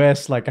live in the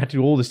US. Like I had to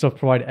do all this stuff,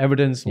 provide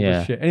evidence, all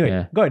this shit.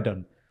 Anyway, got it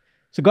done.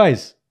 So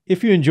guys,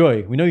 if you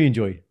enjoy, we know you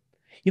enjoy.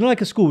 You know,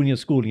 like at school, when you're at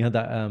school and you had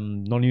that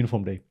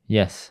non-uniform day.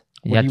 Yes.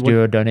 You had to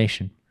do a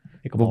donation.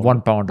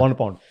 £1.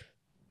 £1.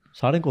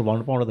 सारे को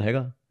 £1 ਦਾ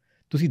ਹੈਗਾ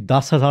ਤੁਸੀਂ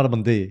 10,000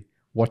 ਬੰਦੇ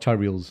watch our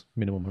reels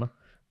minimum है ना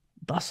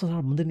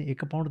 10,000 ਬੰਦੇ ਨੇ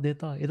 £1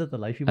 देता ਇਹਦਾ ਤਾਂ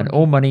life he and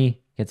all money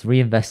gets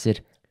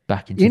reinvested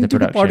back into the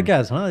production. The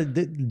podcast, huh?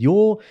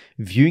 Your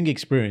viewing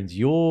experience,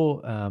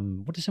 your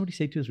what did somebody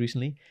say to us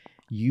recently?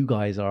 You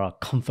guys are a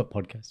comfort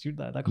podcast.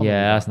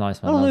 That's nice,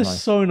 man. Oh, that's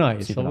so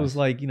nice. So it was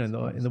like, you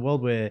know, in the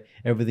world where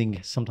everything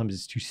sometimes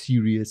is too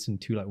serious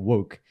and too like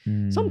woke.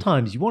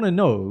 Sometimes you want to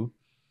know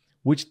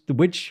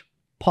which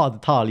part of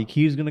the tali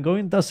key is going to go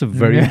in. That's a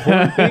very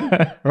important thing,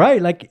 right?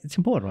 Like it's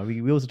important,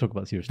 right? We also talk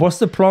about serious stuff. What's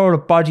the plural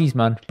of budgies,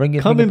 man?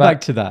 Coming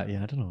back to that.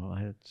 Yeah, I don't know.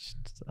 I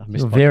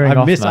missed.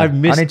 I've missed. I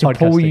need to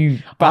pull you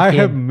back in.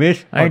 I have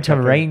missed. I need to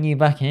rein you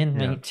back in,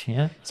 mate.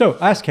 Yeah. So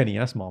ask Kenny,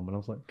 ask Mom, and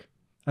I was like,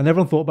 and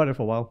everyone thought about it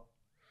for a while.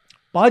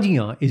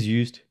 Bajiya is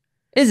used.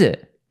 Is it?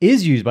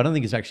 Is used, but I don't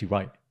think it's actually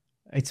right.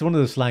 It's one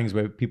of those slangs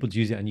where people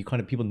use it and you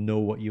kind of people know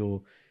what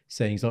you're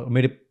saying. So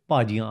mere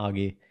bajiya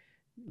aage,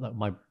 like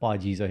my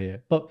bajis are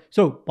here. But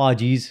so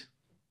bajis,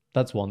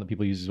 that's one that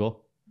people use as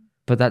well.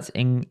 But that's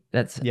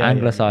anglicized.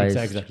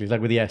 Yeah, exactly. It's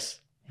like with the S.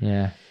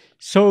 Yeah.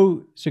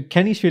 So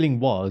Kenny's feeling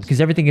was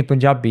because everything in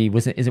Punjabi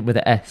isn't with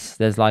an S.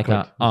 There's like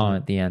correct. a R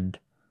at the end.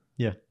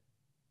 Yeah.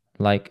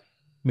 Like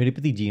mere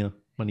batijiyan.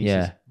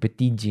 Yeah,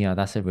 Petunia,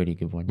 that's a really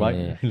good one. Right?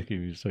 Yeah. Look at you,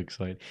 you're so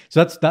excited.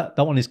 So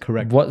that one is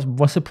correct.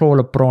 What's the plural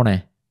of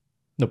prone?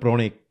 No,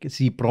 prone.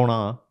 See,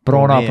 prona.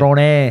 Prone.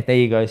 There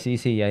you go. See.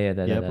 Yeah.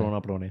 There.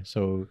 Prone.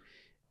 So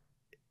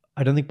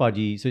I don't think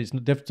paji. So it's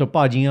not so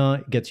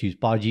pajiya gets used.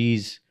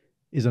 Pajis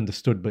is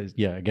understood, but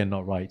again,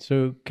 not right.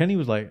 So Kenny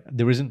was like,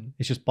 there isn't.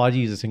 It's just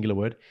paji is a singular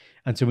word,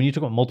 and so when you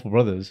talk about multiple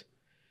brothers,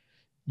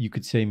 you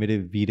could say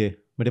mere vire,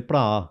 mere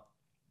pra.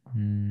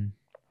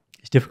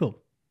 It's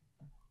difficult,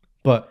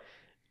 but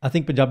I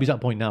think Punjabi's at a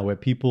point now where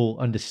people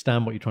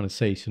understand what you're trying to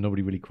say, so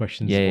nobody really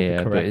questions.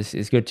 Yeah. But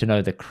it's good to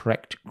know the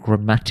correct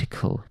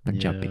grammatical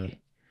Punjabi. Yeah.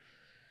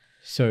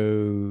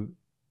 So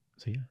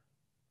yeah.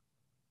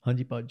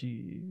 Hanji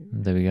Paji.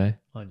 There we go.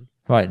 Hanji.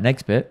 Right,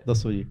 next bit.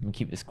 That's all you. Can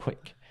keep this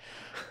quick.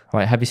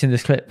 Right, have you seen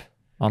this clip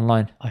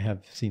online? I have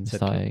seen.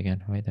 Start it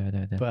again. Wait, there.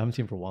 But I haven't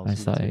seen it for a while.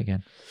 Let's start it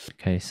again.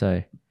 Okay,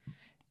 so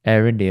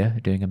Air India are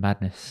doing a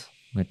madness.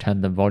 I'm going to turn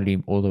the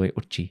volume all the way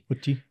uchi.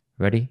 Uchi.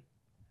 Ready?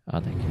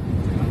 I think.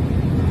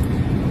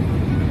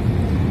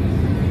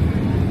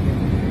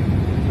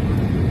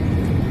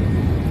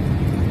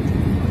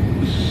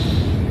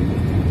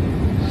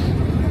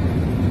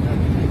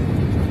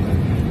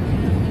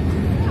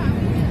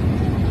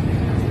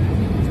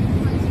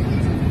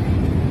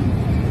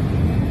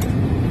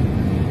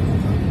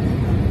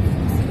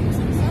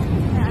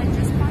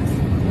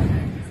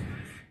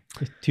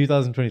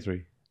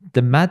 2023.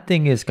 The mad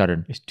thing is,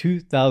 Karan, It's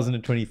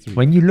 2023.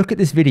 when you look at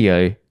this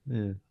video,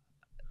 Yeah.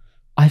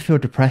 I feel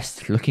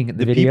depressed looking at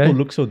the video. People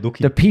look so dukhi.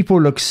 The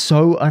people look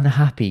so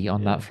unhappy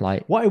on that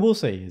flight. What I will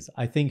say is,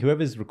 I think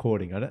whoever's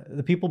recording,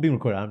 the people being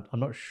recorded, I'm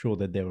not sure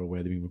that they're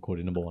aware they're being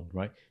recorded, number one,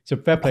 right? So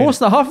fair play. Of course,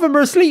 half of them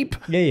are asleep.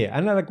 Yeah.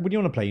 And like, when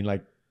you're on a plane,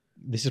 like,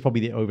 this is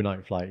probably the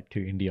overnight flight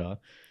to India.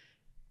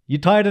 You're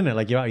tired, innit?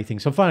 Like, you're out eating.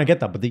 So fine, I get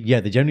that. But they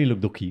generally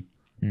look dukhi.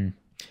 Mm.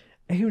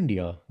 Air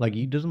India, like,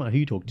 it doesn't matter who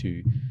you talk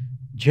to.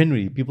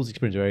 Generally, people's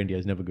experience of Air India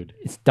is never good.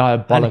 It's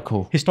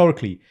diabolical. And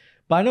historically.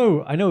 But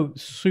I know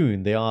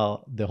soon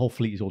the whole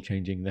fleet is all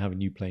changing. They're having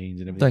new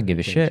planes and everything. Don't give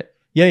a shit.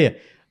 Yeah.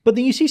 But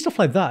then you see stuff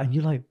like that and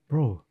you're like,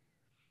 bro,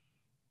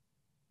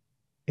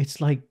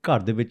 it's like,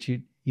 God, the which,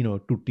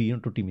 tutti,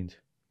 tutti means?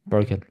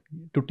 Broken.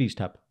 Tutti's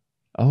tap.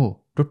 Oh,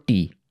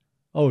 tutti.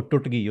 Oh,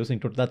 tuttigi, you're saying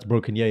tutti, that's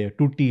broken. Yeah.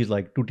 Tutti is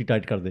like, tutti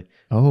tight kar de.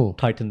 Oh.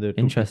 Tighten the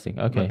tutti, interesting.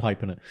 Okay.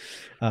 Pipe in it.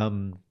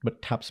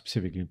 But tap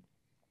specifically.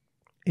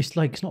 It's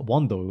like, it's not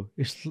one though.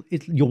 It's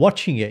you're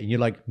watching it and you're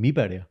like, me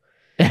better.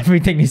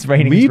 Everything is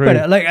raining Me through.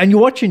 better. Like, and you're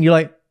watching, you're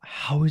like,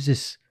 how is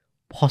this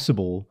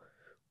possible?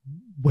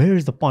 Where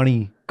is the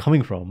pani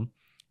coming from?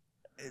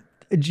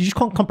 You just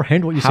can't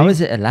comprehend what you're saying. How is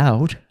it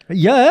allowed?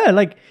 Yeah,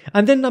 like,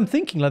 and then I'm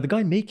thinking, like, the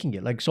guy making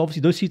it, like, so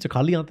obviously those seats are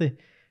khali, aren't they?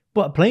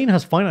 But a plane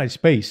has finite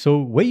space,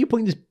 so where are you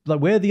putting this? Like,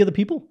 where are the other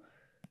people?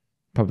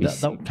 Probably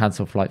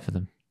cancel flight for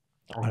them.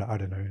 I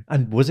don't know.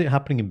 And was it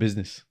happening in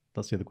business?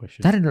 That's the other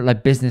question. That didn't look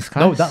like business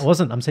class. No, that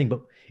wasn't. I'm saying,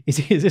 but is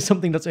this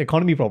something that's an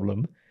economy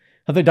problem?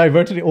 Have they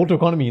diverted it all to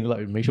economy and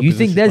like make sure? You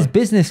think there's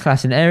business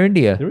class in Air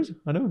India? There is.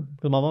 I know.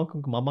 Because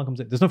my mom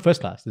comes in. There's no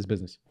first class. There's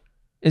business.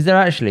 Is there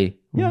actually?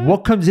 Yeah.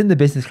 What comes in the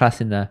business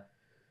class in there?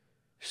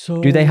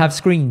 So do they have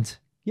screens?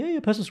 Yeah.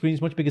 Personal screens,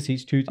 much bigger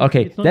seats too.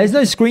 Okay. There's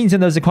no screens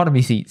in those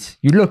economy seats.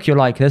 You're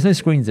like, there's no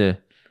screens there.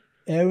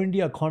 Air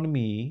India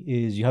economy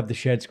is you have the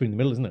shared screen in the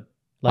middle, isn't it?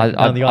 Like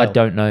I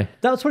don't know.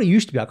 That's what it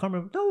used to be. I can't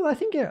remember. No, I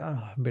think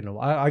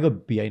I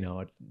got BA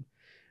now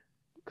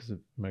because of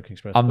American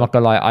Express. I'm not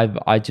gonna lie.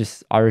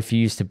 I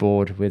refuse to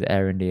board with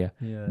Air India.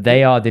 Yeah.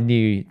 They are the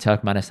new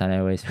Turkmenistan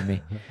Airways for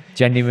me.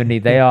 Genuinely,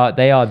 they are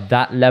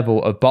that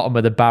level of bottom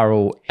of the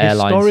barrel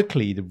airlines.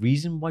 Historically, the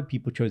reason why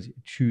people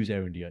choose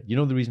Air India, you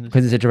know the reason?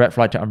 Because it's a direct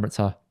flight to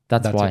Amritsar.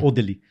 That's why. Or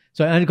Delhi.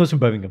 So, and it goes from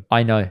Birmingham.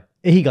 I know.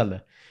 He got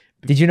there.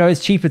 Did you know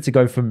it's cheaper to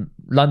go from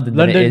London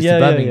than it is to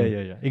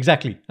Birmingham? Yeah.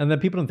 Exactly. And then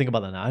people don't think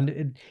about that now.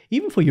 And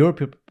even for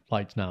Europe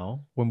flights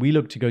now, when we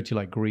look to go to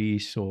like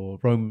Greece or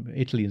Rome,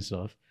 Italy and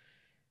stuff,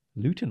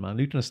 Luton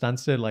a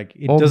standstill. Like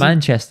or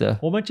Manchester.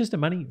 Or Manchester,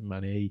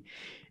 money.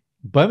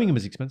 Birmingham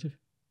is expensive.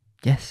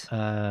 Yes.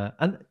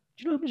 And do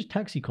you know how much a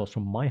taxi costs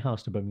from my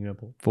house to Birmingham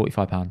Airport?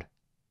 £45.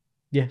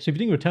 Yeah. So if you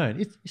think return,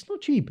 it's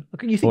not cheap.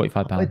 Okay, you think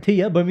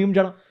 £45. Birmingham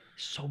jana.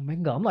 So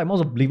menga. I'm like, I might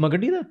as well leave my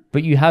gaddi there.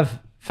 But you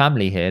have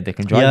family here that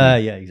can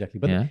drive you. Yeah, exactly.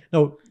 But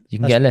no, you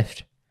can get a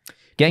lift.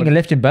 Getting a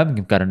lift in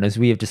Birmingham, Karan, as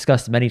we have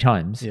discussed many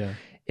times,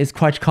 is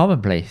quite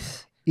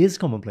commonplace. Is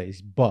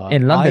commonplace, but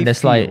in London,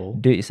 it's like,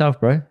 do it yourself,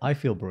 bro. I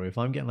feel, bro, if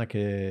I'm getting like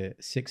a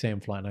 6 a.m.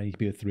 flight and I need to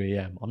be at 3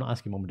 a.m., I'm not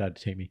asking mom and dad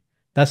to take me.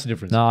 That's the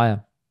difference. No, I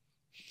am.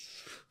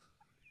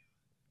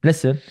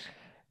 Listen,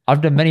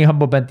 I've done many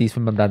humble benties for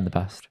mum and dad in the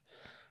past.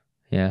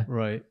 Yeah.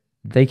 Right.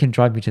 They can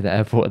drive me to the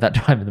airport at that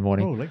time in the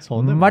morning. Oh, let's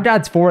hold them. My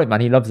dad's for it,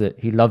 man. He loves it.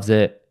 He loves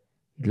it.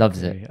 He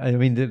loves it. I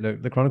mean,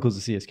 the Chronicles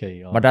of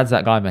CSK. My dad's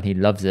that guy, man. He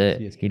loves it.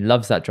 CSK. He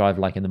loves that drive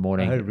like in the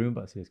morning. I heard a rumor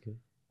about CSK.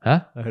 Huh?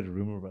 I heard a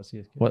rumor about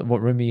CSK.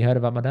 What rumor you heard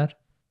about my dad?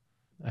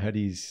 I heard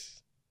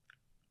he's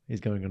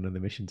going on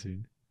another mission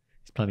soon.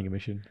 He's planning a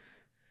mission.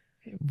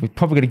 We're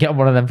probably going to get on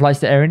one of them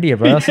flights to Air India,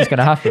 bro. That's what's going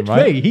to happen,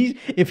 right? Wait,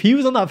 if he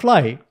was on that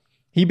flight,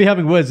 he'd be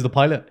having words with the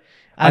pilot.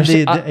 And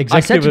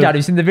I said to Dad,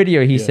 who's in the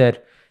video, he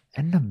said,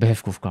 I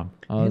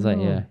was like,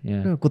 yeah.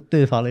 Yeah,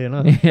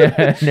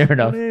 near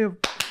enough.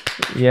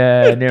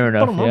 Yeah, near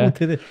enough.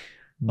 Yeah.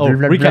 Oh,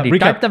 recap.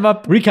 Type them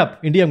up. Recap.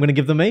 Indy, I'm going to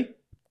give them a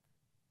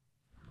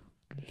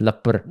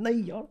Lappar.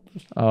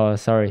 Oh,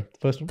 sorry.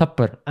 First one.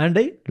 Tappar. And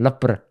a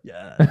Lappar.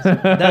 Yeah.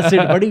 That's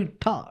it, buddy.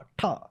 Ta.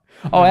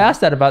 Oh, I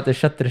asked that about the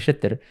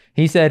shattar.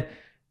 He said,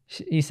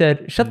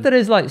 shattar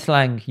is like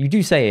slang. You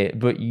do say it,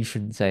 but you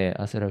shouldn't say it.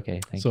 I said, okay,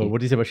 thank you. So what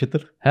do you say about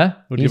shattar? Huh?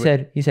 He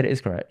said it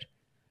is correct.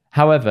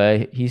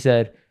 However, he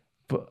said,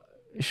 but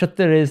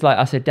shattar is like,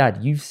 I said, Dad,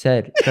 you've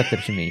said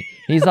shattar to me.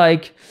 He's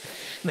like,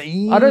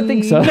 I don't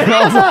think so. I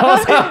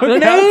was like, okay,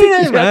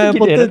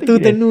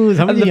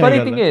 and the funny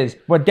thing is,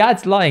 when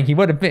Dad's lying, he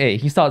won't admit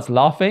it. He starts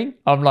laughing.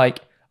 I'm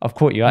like, I've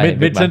caught you out here.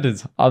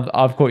 Mid-sentence.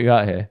 I've caught you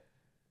out here.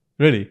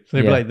 Really? So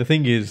they'd be like, the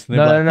thing is...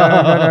 No.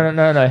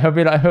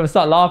 He'll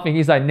start laughing.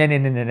 He's like, no. And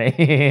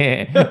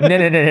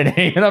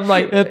I'm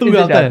like, yeah,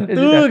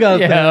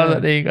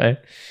 there you go.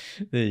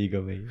 There you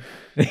go, mate.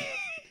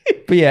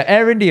 But yeah,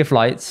 Air India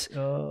flights.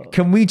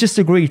 Can we just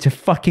agree to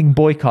fucking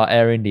boycott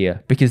Air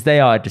India? Because they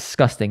are a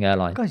disgusting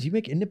airline. Guys, you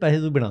make India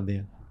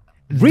there.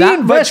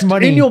 Reinvest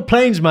money in your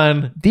planes,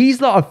 man. These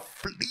lot are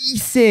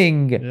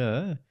fleecing.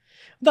 Yeah.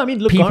 I mean,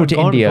 look, people to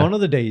India. Gone are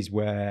the days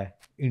where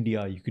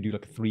India, you could do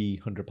like a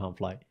 £300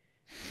 flight.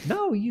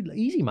 No,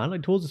 easy, man.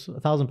 Like towards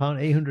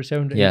 £1,000, 800,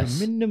 700, yes.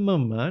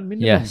 Minimum, man.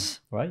 Minimum. Yes.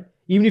 Right?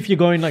 Even if you're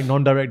going like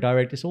non-direct,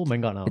 direct, it's all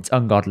menga now. It's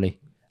ungodly.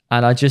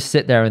 And I just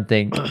sit there and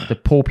think the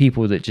poor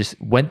people that just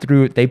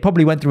they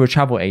probably went through a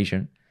travel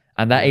agent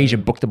and that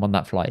agent booked them on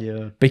that flight.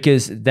 Yeah.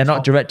 Because they're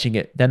not directing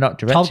it. They're not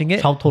directing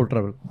it.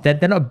 Travel.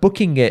 They're not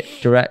booking it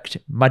direct.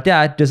 My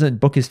dad doesn't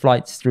book his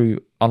flights through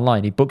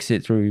online. He books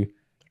it through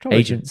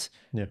agents.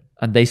 Yeah.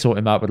 And they sort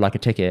him out with like a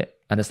ticket.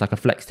 And it's like a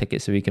flex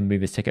ticket so he can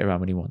move his ticket around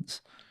when he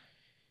wants.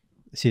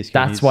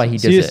 That's why he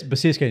does it. But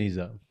CSK needs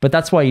that. But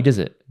that's why he does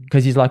it.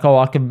 Because he's like, oh,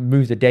 I can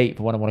move the date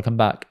for when I want to come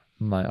back.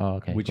 I'm like, oh,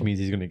 okay. Which means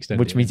he's going to extend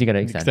Which means he's going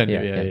to extend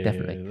it. Yeah,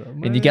 definitely.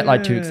 Yeah. And you get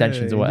like 2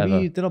 extensions or whatever.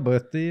 Yes.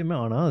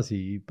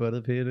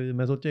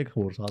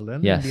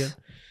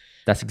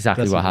 That's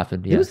exactly what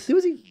happened. Yes.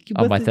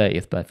 On my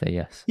 30th birthday,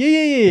 yes.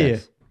 Yeah.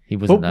 He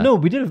wasn't there. No,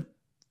 we did a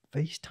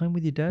FaceTime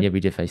with your dad? Yeah, we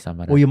did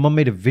FaceTime. Or your mum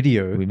made a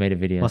video. We made a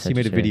video. Massi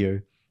made a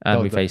video.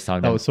 And we FaceTimed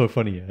him. That was so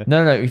funny, yeah.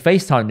 No, we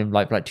FaceTimed him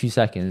like 2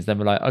 seconds. Then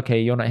we're like,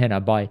 okay, you're not here now,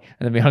 bye. And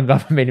then we hung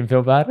up and made him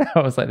feel bad.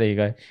 I was like, there you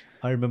go.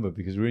 I remember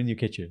because we were in your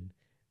kitchen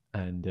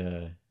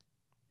and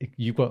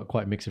you've got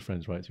quite a mix of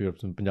friends, right? So we have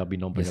some Punjabi,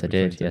 non-Punjabi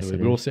friends. Yes, I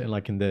did. We're all sitting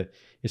like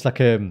it's like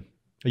a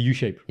U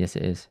shape. Yes,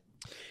 it is.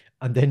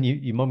 And then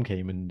your mum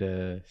came and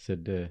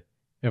said,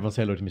 everyone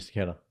say hello to Mr.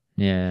 Kera.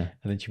 Yeah.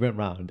 And then she went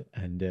round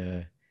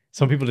and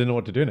some people didn't know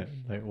what to do in it,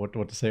 like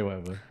what to say,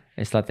 whatever.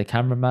 It's like the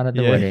cameraman at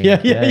the wedding. Yeah.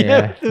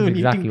 That's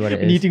exactly what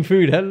it is. Eating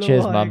food. Hello.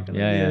 Cheers, mum.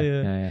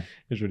 Yeah.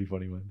 It's really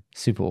funny, man.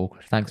 Super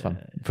awkward. Thanks, mum.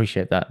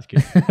 Appreciate that. It's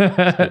good.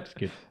 It's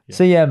good. Yeah.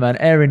 So yeah, man,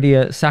 Air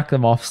India, sack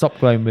them off, stop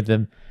going with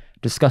them.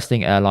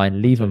 Disgusting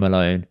airline, leave them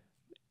alone.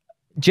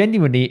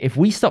 Genuinely, if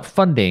we stop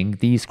funding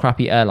these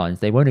crappy airlines,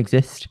 they won't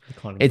exist.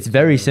 It's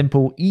very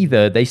simple.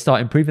 Either they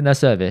start improving their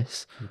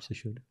service, which they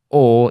should,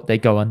 or they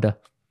go under.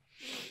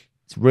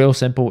 It's real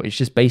simple. It's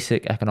just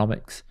basic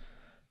economics.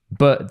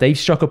 But they've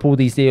struck up all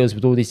these deals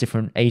with all these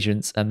different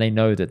agents and they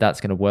know that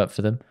that's going to work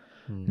for them.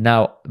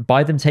 Now,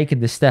 by them taking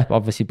this step,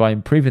 obviously by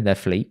improving their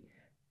fleet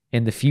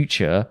in the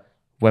future,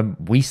 when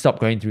we stop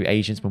going through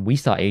agents, when we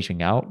start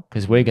aging out,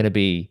 because we're going to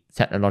be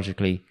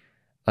technologically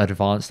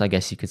advanced, I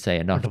guess you could say,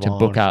 enough to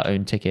book our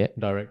own ticket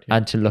direct,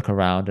 and to look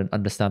around and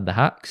understand the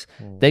hacks.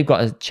 They've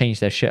got to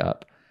change their shit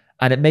up.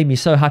 And it made me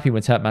so happy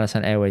when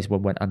Turkmenistan Airways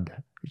went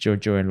under.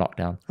 during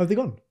lockdown. Have they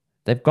gone?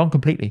 They've gone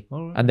completely.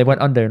 Right. And they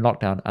went under in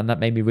lockdown. And that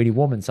made me really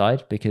warm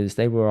inside because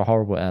they were a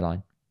horrible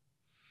airline.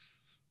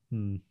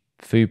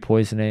 Food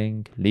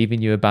poisoning,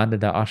 leaving you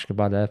abandoned at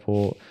Ashgabat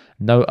airport,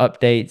 no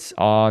updates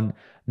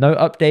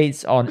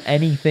on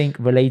anything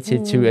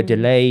related to a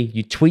delay.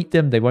 You tweet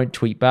them, they won't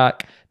tweet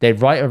back. They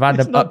write a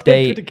random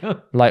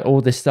update, like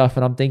all this stuff.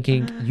 And I'm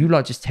thinking, you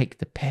lot just take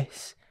the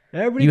piss.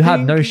 You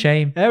have no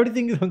shame.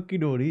 Everything is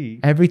hunky-dory.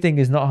 Everything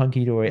is not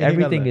hunky-dory.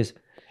 Everything is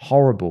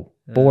horrible.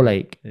 Ball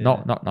ache.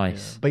 Not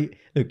nice. But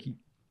look,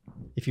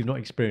 if you've not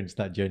experienced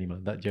that journey,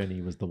 man, that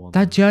journey was the one.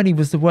 That journey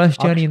was the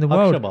worst journey in the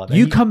world.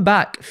 You come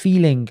back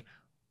feeling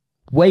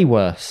way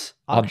worse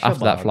after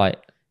that flight.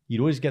 You'd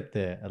always get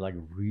there at like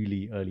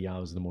really early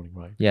hours in the morning,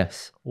 right?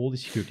 Yes. All the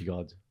security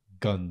guards,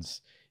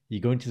 guns. You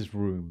go into this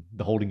room,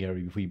 the holding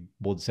area before you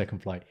board the second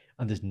flight,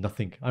 and there's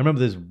nothing. I remember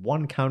there's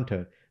one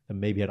counter that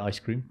maybe had ice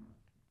cream.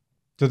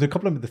 So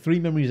the three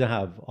memories I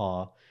have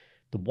are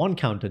the one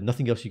counter,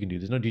 nothing else you can do.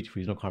 There's no duty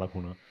free, there's no khana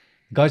khuna.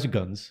 Guys with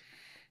guns.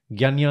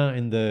 Ganya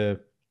in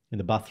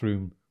the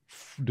bathroom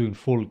doing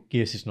full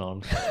KSC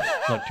snan.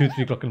 Like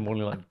 2-3 o'clock in the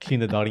morning, like clean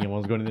the dari and I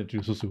was going in there to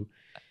do susu.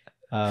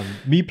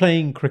 Me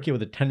playing cricket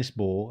with a tennis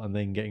ball and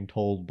then getting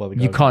told by the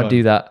guy. You can't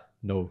do that.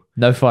 No.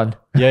 No fun.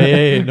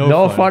 Yeah.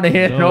 No fun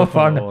here. No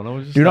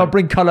fun. Do not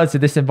bring color to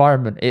this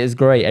environment. It is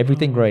grey.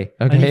 Everything grey.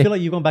 Okay. And you feel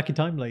like you've gone back in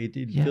time. Like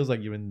it feels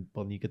like you're in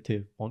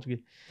Balnika onto it.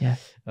 Yeah.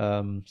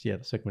 So yeah,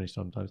 the second one is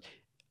sometimes.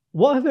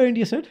 What have Air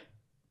India said?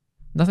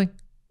 Nothing.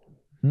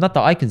 Not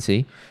that I can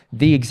see.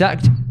 The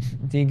exact.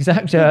 Go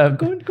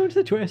into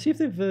the Twitter, see if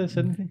they've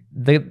said anything.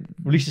 They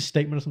released a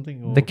statement or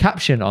something. Or... The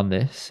caption on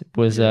this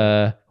was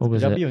what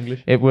was it?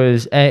 English? It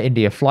was Air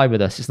India, fly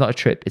with us. It's not a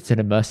trip. It's an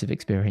immersive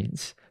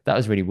experience. That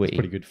was really witty.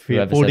 It's pretty good.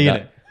 Whoever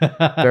said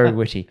that. Very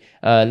witty.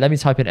 Let me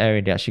type in Air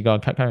India. Actually, go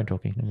on. Carry on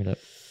talking. Let me look.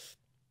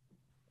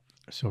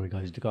 Sorry,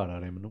 guys.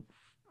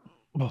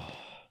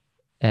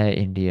 Air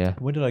India.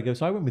 When did I go?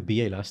 So I went with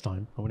BA last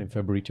time. I went in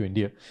February to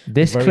India.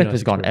 This clip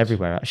has gone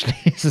everywhere, actually.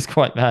 This is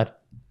quite bad.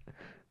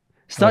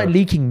 Started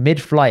leaking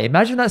mid-flight.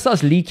 Imagine that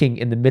starts leaking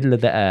in the middle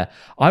of the air.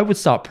 I would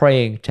start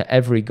praying to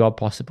every god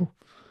possible.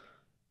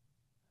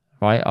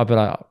 Right? I'll be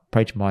like,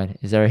 pray to mine.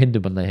 Is there a Hindu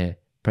banda here?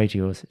 Pray to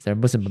yours. Is there a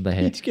Muslim banda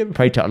here?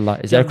 Pray to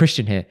Allah. Is there a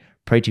Christian here?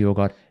 Pray to your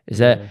God. Is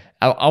there...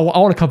 I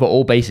want to cover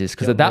all bases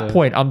because at that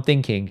point, I'm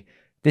thinking,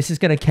 this is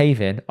going to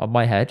cave in on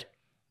my head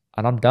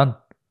and I'm done.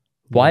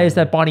 Why is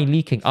there Barney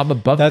leaking? I'm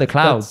above the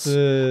clouds.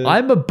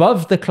 I'm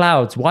above the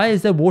clouds. Why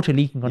is there water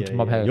leaking onto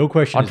my head? Your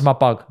question onto my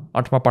bug,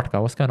 onto my patka.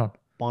 What's going on?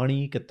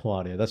 Barney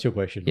Katwaria. That's your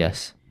question.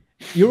 Yes.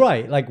 You're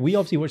right. Like we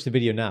obviously watched the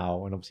video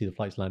now and obviously the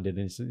flight's landed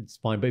and it's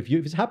fine. But if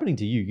it's happening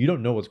to you, you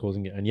don't know what's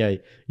causing it. And yeah,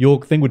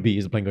 your thing would be,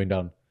 is the plane going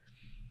down?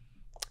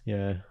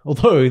 Yeah.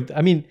 Although,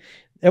 I mean,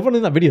 everyone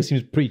in that video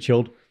seems pretty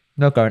chilled.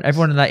 No, Garen.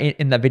 Everyone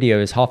in that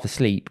video is half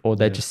asleep or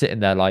they're just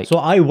sitting there like... So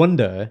I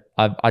wonder...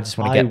 I just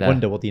want to get there. I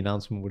wonder what the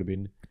announcement would have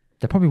been.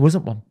 There probably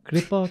wasn't one.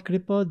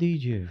 Kripa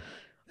DJ.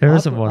 There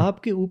isn't one.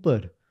 Aapke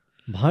upar.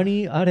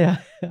 Bhani aa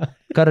raha.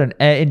 Karan,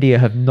 Air India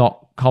have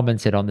not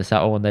commented on this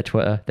at all on their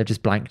Twitter. They've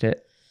just blanked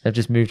it. They've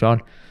just moved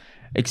on.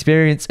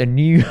 Experience a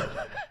new...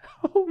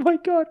 oh my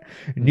God.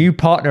 New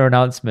partner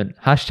announcement.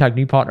 #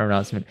 new partner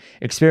announcement.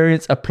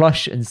 Experience a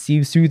plush and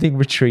soothing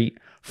retreat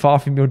far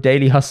from your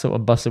daily hustle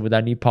and bustle with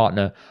our new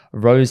partner,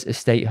 Rose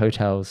Estate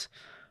Hotels.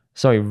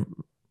 Sorry.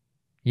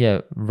 Yeah,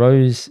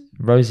 Rose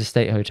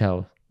Estate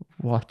Hotel.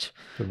 What?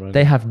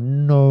 They have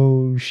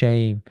no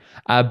shame.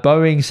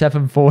 Boeing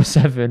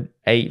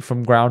 747-8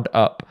 from ground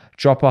up.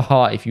 Drop a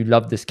heart if you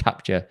love this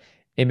capture.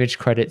 Image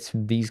credits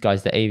from these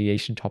guys, the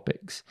aviation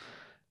topics.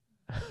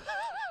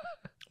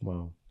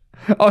 Wow.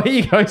 Oh, here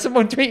you go.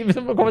 Someone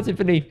commented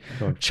beneath.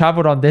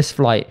 Traveled on this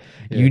flight.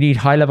 Yeah. You need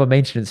high-level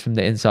maintenance from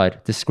the inside.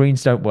 The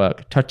screens don't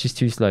work. Touch is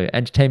too slow.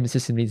 Entertainment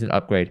system needs an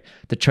upgrade.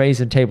 The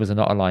trays and tables are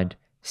not aligned.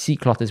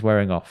 Seat cloth is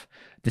wearing off.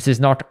 This is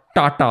not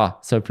Tata,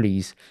 so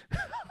please.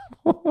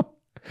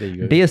 There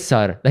you go. Dear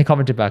sir, they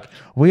commented back,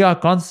 we are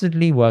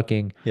constantly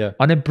working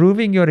on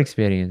improving your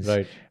experience.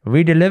 Right.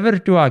 We deliver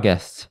to our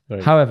guests.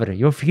 Right. However,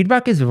 your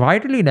feedback is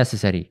vitally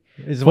necessary.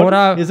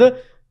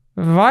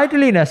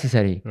 Vitally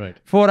necessary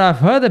for our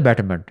further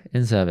betterment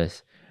in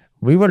service.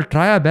 We will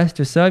try our best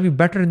to serve you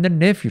better in the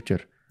near future.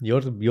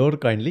 Your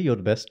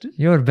best.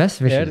 Your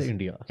best wishes. Air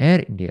India.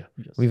 Air India.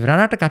 Yes. We've run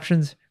out of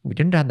captions. We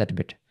didn't have that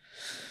bit.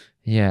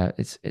 Yeah,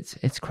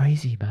 it's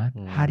crazy,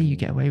 man. How do you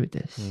get away with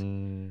this?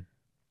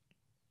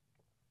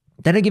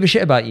 They don't give a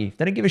shit about you.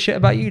 They don't give a shit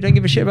about you. Don't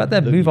give a shit about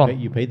them. Look, Move on.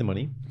 You pay the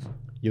money.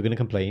 You're going to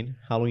complain.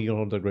 How long are you going to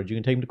hold that grudge? You're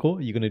going to take them to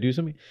court? You're going to do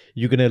something?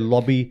 You're going to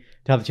lobby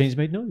to have the changes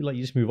made? No,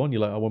 you just move on.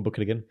 You're like, I won't book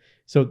it again.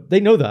 So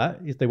they know that.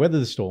 If they weather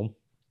the storm,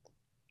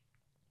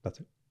 that's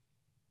it.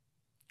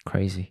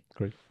 Crazy.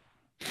 Great.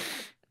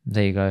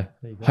 There you go.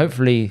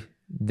 Hopefully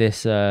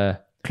this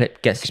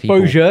clip gets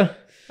exposure. People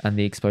and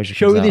the exposure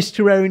show this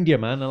to Air India,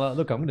 man. I'm like,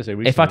 look, I'm going to say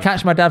recently. If I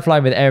catch my dad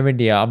flying with Air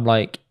India, I'm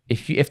like,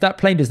 if that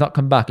plane does not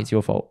come back, it's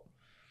your fault.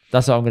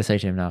 That's what I'm going to say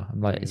to him now.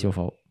 I'm like, it's your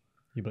fault.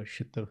 You're like,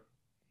 shit though.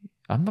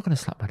 I'm not going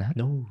to slap my dad.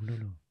 No.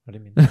 I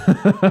didn't mean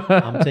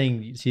that. I'm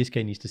saying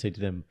CSK needs to say to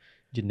them,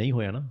 "Je nahi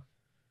hoya na."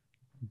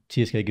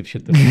 CSK gives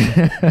shit to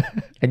them.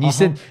 And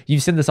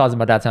you've seen the size of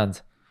my dad's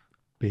hands.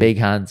 Big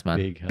hands, man.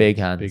 Big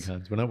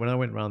hands. When I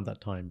went round that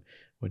time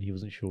when he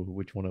wasn't sure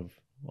which one of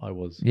I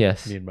was.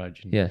 Yes. Me and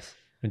Raj.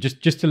 And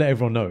just to let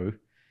everyone know,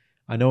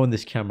 I know on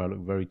this camera I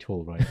look very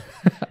tall, right?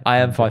 I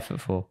am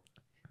 5'4".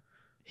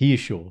 He is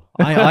sure.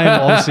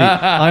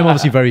 I'm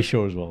obviously very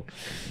sure as well.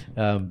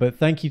 But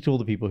thank you to all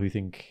the people who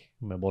think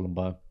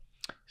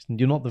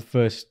you're not the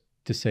first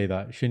to say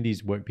that.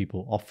 Shindy's work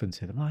people often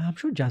say that. I'm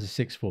sure Jazz is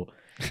 6 foot.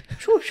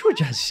 I'm sure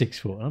Jazz is 6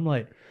 foot. And I'm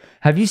like,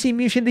 have you seen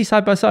me and Shindy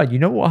side by side? You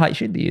know what height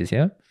Shindy is,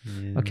 yeah?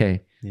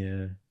 Okay.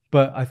 Yeah.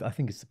 But I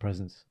think it's the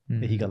presence.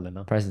 He got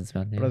now. Presence,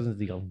 man. Yeah. Presence,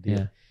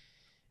 yeah.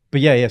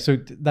 But yeah. So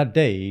that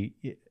day,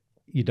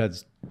 your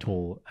dad's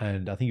tall,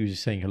 and I think he was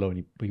just saying hello,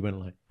 and he went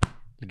like,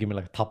 give me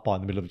like a tapa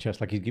in the middle of the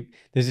chest. Like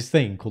there's this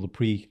thing called the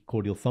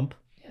precordial thump,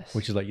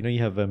 which is like,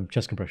 you have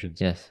chest compressions.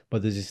 Yes.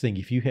 But there's this thing,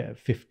 if you hit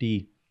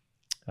 50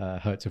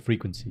 hertz of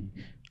frequency,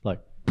 like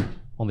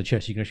on the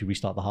chest, you can actually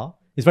restart the heart.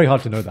 It's very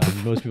hard to know that. I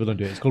mean, most people don't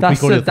do it. It's called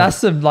precordial thump. That's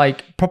some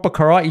like proper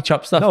karate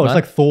chop stuff. No, man. It's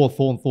like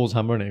Thor's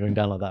hammer and it going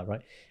down like that,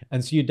 right?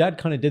 And so your dad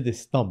kind of did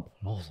this thump.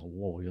 And I was like,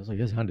 whoa. He was like,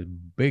 his hand is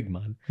big,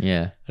 man.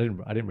 Yeah.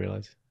 I didn't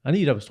realize. I knew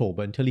your dad was tall,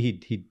 but until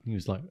he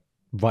was like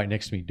right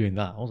next to me doing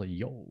that, I was like,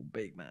 yo,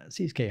 big man.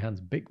 CSK hands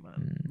big,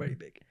 man. Very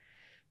big.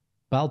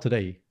 Bal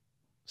today,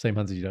 same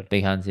hands as your dad.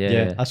 Big hands,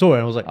 yeah. I saw it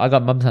and I was like, I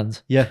got mum's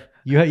hands. Yeah.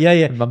 They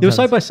were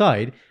side by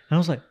side. And I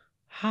was like,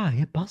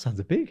 Bal's hands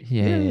are big.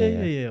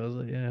 Yeah. I was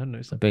like, I hadn't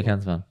noticed that. Big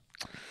hands, man.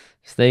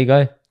 So there you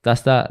go.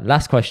 That's that.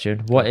 Last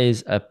question. What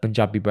is a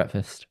Punjabi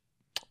breakfast?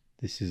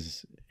 This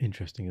is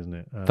interesting, isn't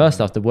it?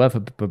 First off, the word for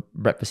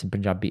breakfast in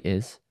Punjabi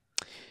is...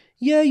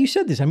 Yeah, you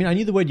said this. I mean, I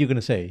knew the word you were going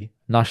to say.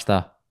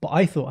 Nashta. But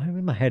I thought,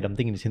 in my head, I'm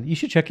thinking it's Hindi. You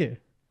should check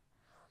it.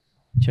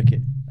 Check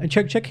it. And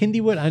check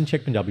Hindi word and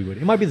check Punjabi word.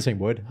 It might be the same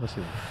word. Let's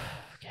see.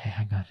 Okay,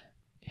 hang on.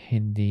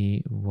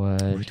 Hindi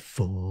word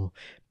for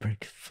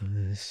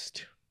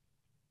breakfast.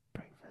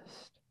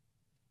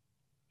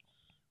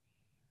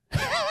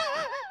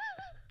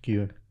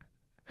 Q.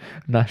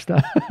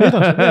 Nashta.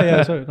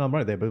 Yeah. So no, I'm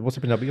right there. But what's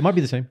the Punjabi? It might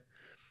be the same.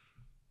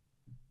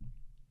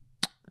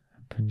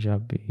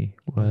 Punjabi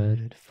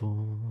word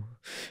for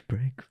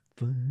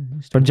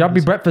breakfast.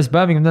 Punjabi breakfast,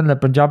 Birmingham. Then the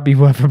Punjabi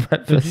word for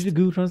breakfast. Did you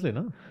Google Translate?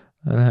 No.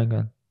 Hang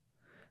on.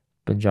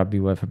 Punjabi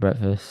word for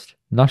breakfast.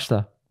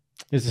 Nashta.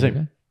 It's the same.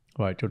 Okay.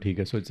 Right,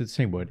 Chotiga. So it's the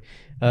same word.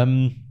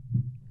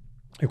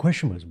 The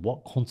question was,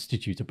 what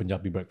constitutes a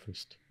Punjabi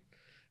breakfast?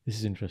 This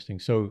is interesting.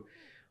 So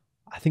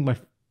I think my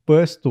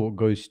first thought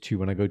goes to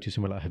when I go to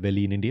somewhere like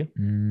Haveli in India.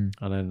 And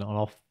then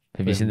off.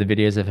 Have you seen the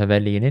videos of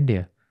Haveli in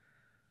India?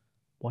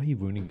 Why are you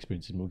ruining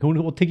experiences?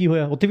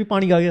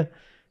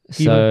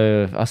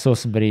 So I saw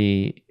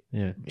somebody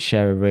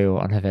share a reel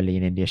on Haveli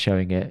in India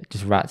showing it.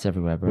 Just rats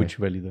everywhere, bro. Which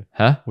Haveli though?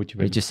 Huh? Which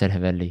Haveli? It just said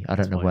Haveli. I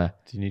don't know where.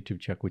 Do you need to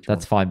check which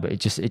That's fine, but it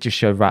just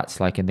showed rats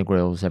like in the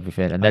grills,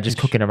 everything. And they're just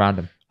cooking around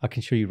them. I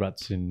can show you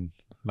rats in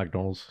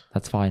McDonald's.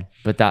 That's fine.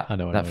 But that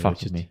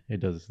fucked with me.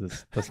 It does.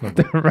 That's not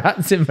the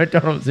rats in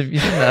McDonald's. Have you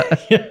seen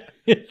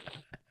that?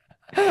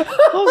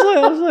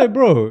 I was like,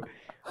 bro,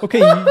 okay,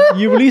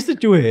 you released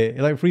it to it,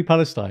 like Free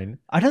Palestine.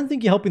 I don't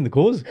think you're helping the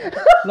cause.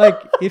 Like,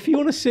 if you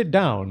want to sit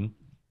down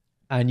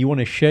and you want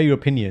to share your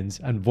opinions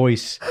and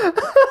voice,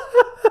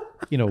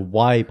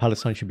 why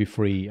Palestine should be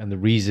free and the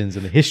reasons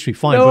and the history,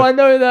 fine. No, I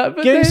know that.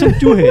 But getting some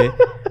juhe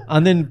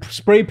and then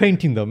spray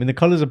painting them in the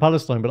colors of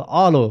Palestine, but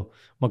Alo,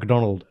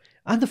 McDonald.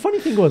 And the funny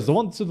thing was, the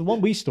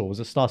one we saw was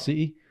at Star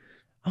City.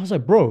 I was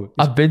like, bro,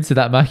 I've been to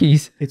that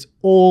Mackey's. It's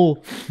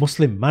all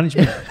Muslim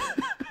management.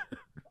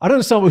 I don't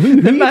understand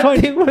who the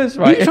mad thing was,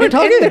 right? In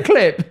the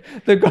clip,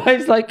 the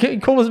guy's like, he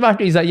calls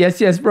Mackey. He's like,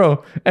 yes,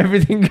 bro,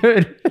 everything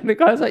good. And the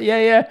guy's like,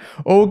 yeah,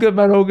 all good,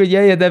 man, all good.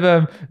 Yeah,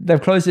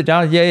 they've closed it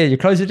down. Yeah, you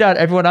closed it down.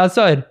 Everyone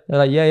outside. They're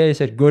like, yeah. He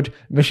said, good,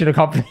 mission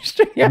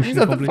accomplished. He's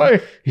on the phone.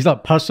 He's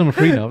like, Palestine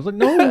free now. I was like,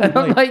 no.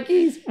 I'm like,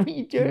 what are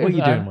you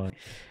doing,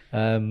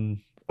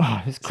 man?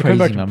 It's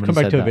crazy, man. Come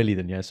back to Haveli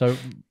then, yeah. So,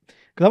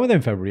 because I went there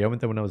in February. I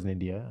went there when I was in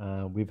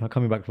India. We've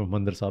coming back from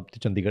Mandar Sahib to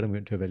Chandigarh, and we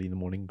went to Haveli in the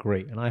morning.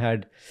 Great.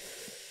 And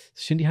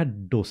Shindy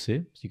had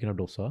dosa, so you can have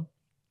dosa.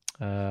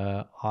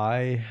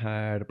 I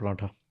had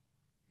parantha.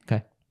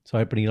 Okay. So I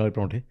had paneer oil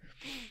paranthe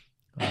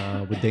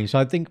with dahi. So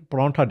I think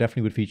parantha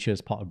definitely would feature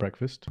as part of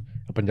breakfast,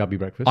 a Punjabi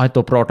breakfast. I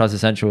thought parantha is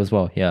essential as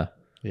well. Yeah.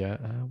 Yeah.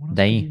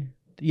 Dahi.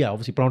 Yeah,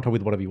 obviously parantha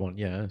with whatever you want.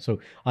 Yeah. So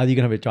either you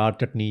can have a chaat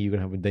chutney, you can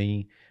have with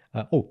dahi.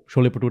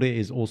 Chole bhature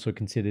is also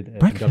considered a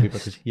Punjabi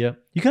breakfast. Yeah.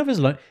 You can have as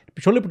lunch.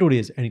 Chole bhature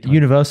is anytime.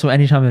 Universal,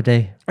 any time of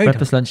day.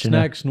 Breakfast, lunch,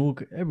 snack,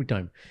 snook, every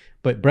time.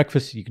 But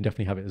breakfast, you can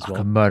definitely have it as well. I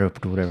can murder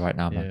bhature right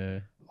now, man. Yeah.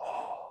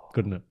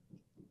 Good enough.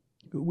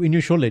 In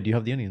your chole, do you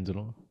have the onions or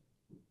not?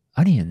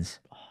 Onions?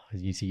 Oh,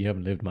 you see, you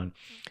haven't lived, man.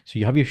 So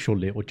you have your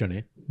chole or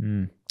chane,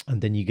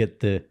 and then you get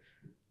the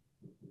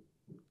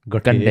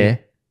gande.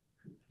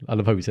 I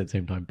love how we said at the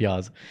same time,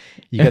 pyaz.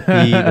 You get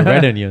the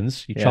red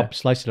onions, you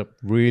slice it up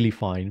really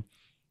fine,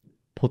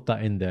 put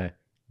that in there,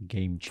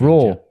 game changer.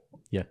 Raw?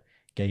 Yeah.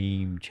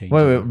 Game changer.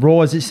 Wait,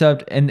 raw, is it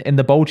served in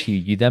the bowl to you?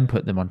 You then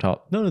put them on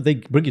top? No, they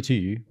bring it to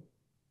you.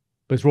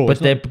 But it's raw. But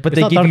they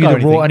give you the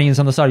raw onions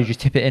on the side. You just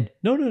tip it in.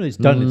 No, it's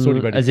done. It's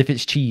already ready. As if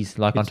it's cheese,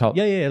 like on top.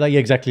 Yeah, like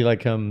exactly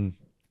like what do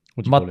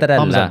you call it? Mozzarella.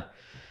 Parmesan.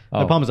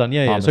 Oh, Parmesan.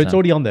 Yeah. Parmesan. So it's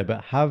already on there.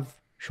 But have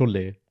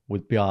chole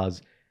with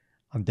pyaz,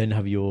 and then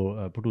have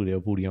your Petunia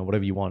or Budha,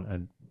 whatever you want,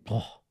 and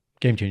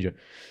game changer.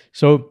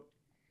 So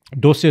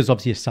dosa is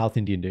obviously a South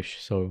Indian dish,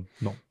 so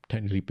not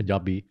technically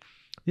Punjabi.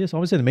 Yes,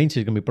 obviously the main dish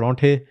is gonna be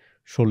paranthe,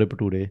 chole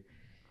bhature.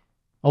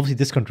 Obviously,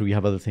 this country we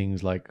have other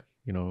things like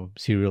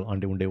cereal,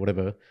 ande unde,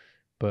 whatever.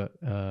 But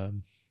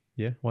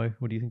yeah, why?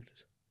 What do you think it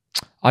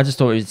is? I just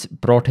thought it's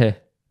paranthe.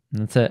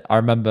 That's it. I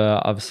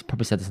remember I've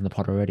probably said this in the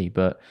pod already,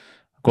 but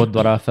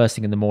Gurudwara first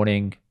thing in the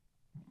morning,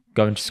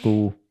 going to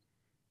school,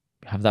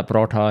 have that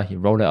parantha, you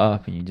roll it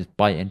up and you just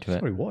bite into it.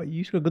 Sorry, what? You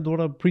used to go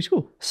Gurudwara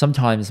preschool?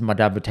 Sometimes my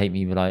dad would take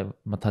me, be like,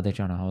 "Mata de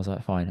jana." I was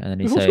like, "Fine," and then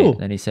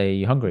he'd say,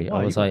 "You hungry?"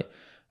 Why? I was like,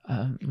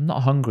 "I'm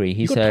not hungry."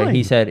 He got said, time?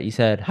 "He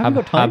said, have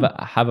a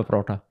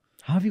parantha."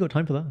 How have you got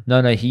time for that?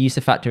 No, he used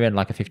to factor in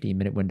like a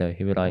 15-minute window.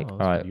 He would like, all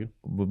right,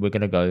 we're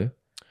gonna go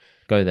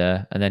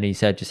there, and then he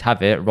said, just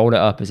have it, roll it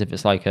up as if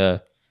it's like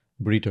a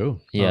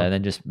burrito. Yeah, and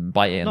then just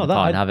bite it in the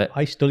car and have it.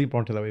 I still eat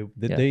paranthe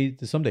that way.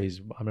 Some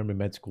days, I remember in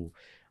med school,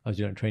 I was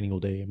doing training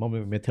all day. Mom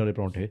made methele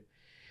paranthe.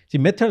 See,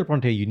 methele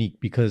paranthe are unique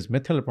because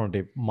methele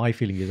paranthe, my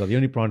feeling is, are the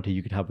only paranthe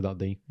you can have without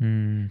dahi.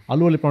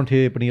 Aloo wale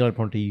paranthe, paneer wale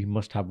paranthe, you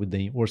must have with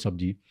dahi or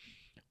sabji.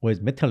 Whereas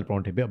methele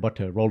paranthe, bit of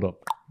butter, rolled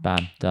up.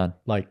 Bam, done.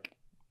 Like,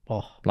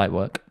 light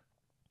work.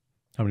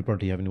 How many paranthe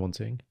do you have in one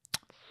sitting?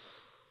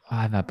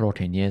 I haven't had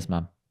paranthe in years,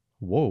 man.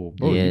 Whoa,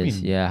 bro.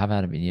 Years, I haven't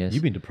had it in years.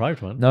 You've been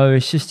deprived, man. No,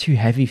 it's just too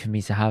heavy for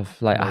me to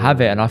have. Like, I have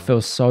it and I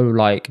feel so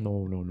like...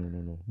 No.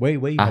 Where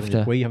you having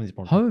this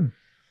paranthe? Home.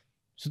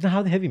 So then how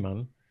are they heavy,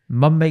 man?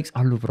 Mum makes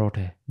aloo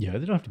paranthe. Yeah,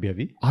 they don't have to be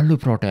heavy. Aloo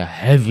paranthe are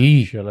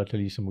heavy. Shall I tell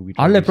you some movie?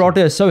 Aloo paranthe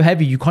is so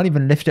heavy, you can't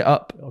even lift it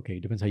up. Okay,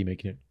 depends how you're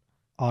making it.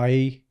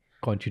 I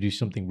got introduced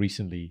something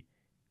recently.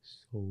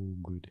 So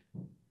good.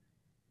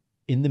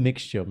 In the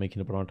mixture of making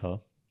a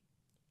parantha,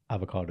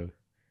 avocado.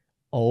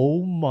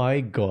 Oh my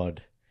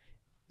God.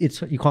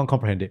 You can't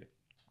comprehend it.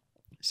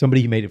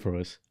 Somebody made it for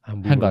us.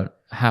 And Hang on,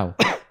 how?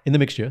 In the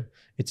mixture.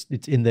 It's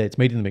in there. It's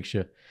made in the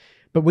mixture.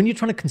 But when you're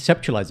trying to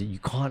conceptualize it, you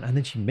can't. And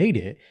then she made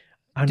it.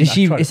 And did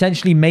she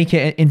essentially make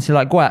it into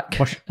like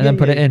guac and then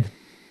put it in?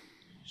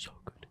 So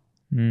good.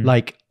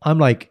 Like, I'm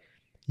like,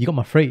 you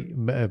got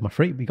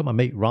you got my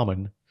mate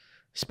Raman,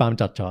 spam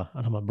Chacha.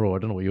 And I'm like, bro, I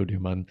don't know what you're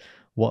doing, man.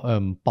 What,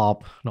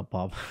 not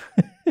pop.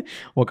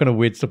 What kind of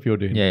weird stuff you're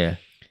doing? Yeah.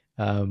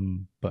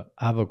 But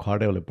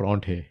avocado le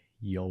paranthe,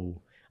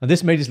 yo. And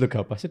this made us look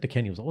up. I said to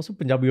Kenny, I was like, what's a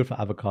Punjabi word for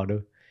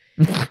avocado?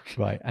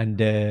 Right. And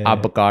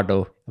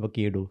Avocado.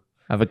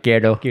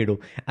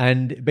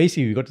 And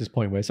basically we got to this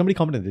point where somebody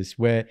commented this,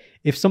 where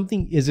if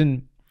something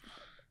isn't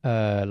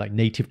like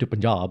native to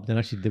Punjab, then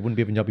actually there wouldn't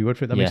be a Punjabi word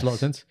for it. That makes a lot of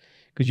sense.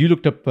 Because you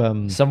looked up...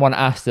 someone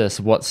asked us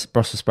what's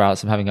Brussels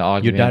sprouts. I'm having an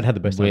argument. Your dad had the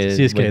best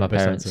answer. With my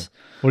parents. Answer.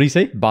 What do you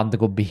say? Band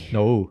gobi.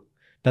 No.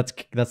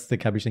 That's the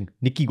cabbage thing.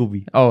 Nikki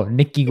gobi. Oh,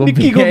 Nikki gobi.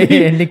 Nikki gobi.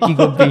 Yeah, Nikki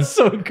gobi. That's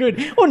so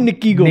good. Oh,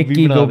 Nikki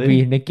gobi.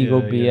 Nikki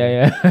gobi.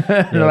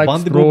 Yeah. Like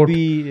Band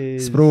gobi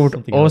is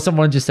sprawled. Or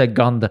someone just said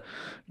ganda.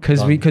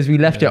 Because we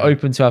left it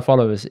open to our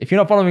followers. If you're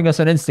not following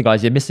us on Insta,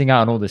 guys, you're missing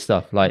out on all this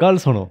stuff. Like,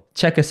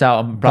 check us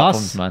out on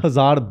platforms, man.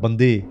 10,000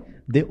 bande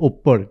de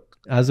uppar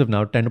as of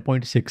now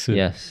 10.6.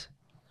 Yes.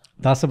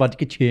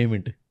 10:06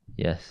 minute.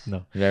 Yes.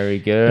 No. Very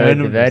good.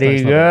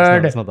 Very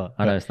good. It's not that.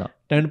 I know it's not.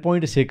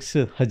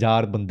 10.6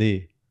 हजार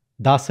bande.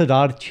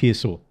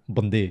 10,600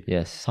 bande.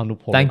 Yes.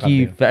 Thank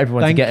you for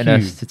everyone for getting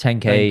us to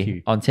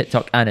 10K on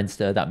TikTok and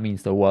Insta. That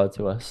means the world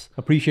to us.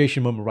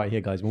 Appreciation moment right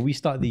here, guys. When we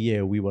started the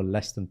year, we were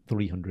less than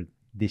 300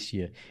 this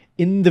year.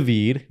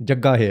 Indaveer,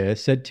 Jagga here,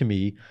 said to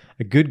me,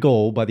 a good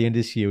goal by the end of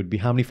this year would be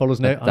how many followers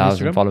now on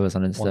Instagram? 1,000 followers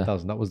on Insta.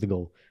 1,000. That was the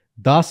goal.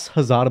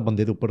 10,000 bande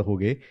de uppar ho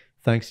gaye.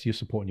 Thanks to your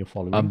support and your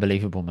following.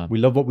 Unbelievable, man. We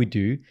love what we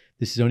do.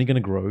 This is only going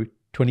to grow.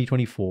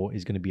 2024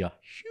 is going to be a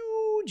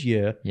huge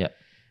year. Yeah.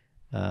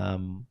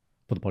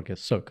 For the podcast.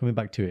 So coming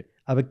back to it,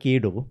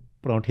 avocado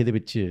paranthe de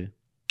vich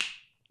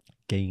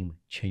game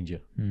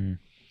changer.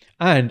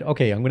 And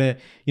okay, I'm gonna.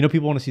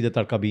 People want to see the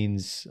tarka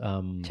beans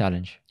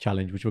challenge,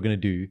 which we're gonna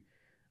do.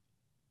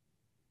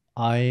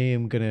 I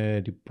am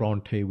gonna do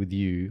paranthe with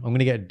you. I'm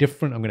gonna get a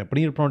different. I'm gonna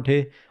paneer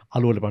paranthe,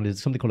 aloo wale paranthe.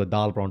 There's something called a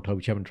dal paranthe,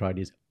 which you haven't tried.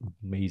 Is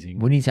amazing.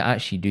 We need to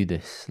actually do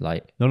this.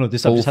 Like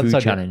This full food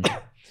challenge.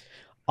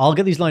 I'll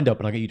get these lined up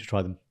and I'll get you to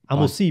try them, and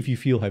we'll see if you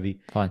feel heavy.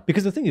 Fine.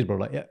 Because the thing is, bro,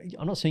 like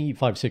I'm not saying eat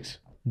 5, 6.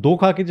 Do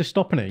kha ke just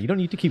stop in it. You don't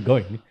need to keep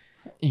going.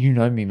 You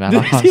know me, man.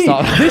 I can't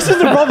stop. This is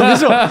the problem.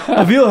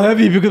 I feel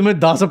heavy because my 10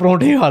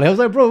 paranthe kha liya. I was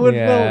like, bro,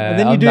 and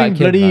then you're doing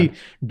bloody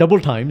double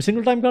time,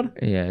 single time card.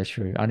 Yeah, it's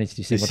true. I need to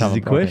do single time. This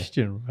is the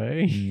question,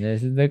 right?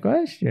 This is the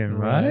question,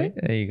 right?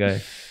 There you go.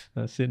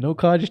 That's it. No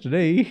cards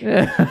today.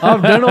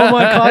 I've done all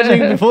my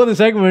carding before the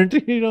segment.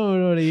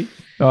 Already.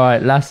 All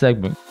right, last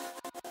segment.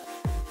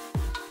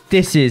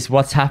 This is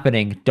what's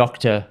happening,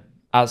 doctor,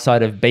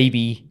 outside of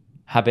baby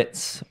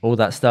habits, all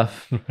that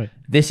stuff. Right.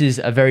 This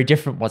is a very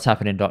different what's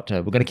happening,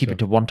 Doctor. We're going to keep it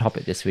to one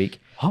topic this week.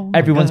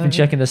 Everyone's been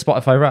checking the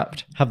Spotify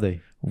Wrapped. Have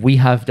they? We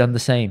have done the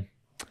same.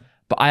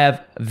 But I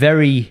have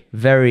very,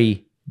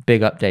 very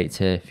big updates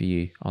here for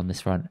you on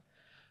this front.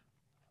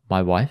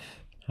 My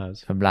wife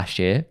from last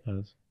year.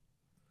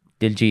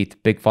 Diljit,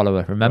 big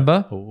follower.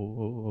 Remember?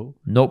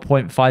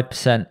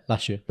 0.5%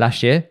 last year.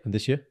 And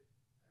this year?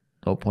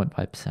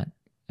 0.5%.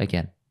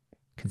 Again,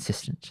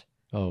 consistent.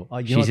 Oh,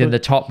 she's in the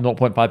top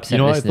 0.5%. You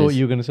know what I thought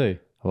you were going to say?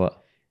 What?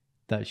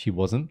 That she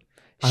wasn't.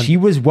 And she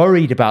was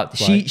worried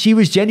about. Right. She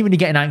was genuinely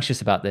getting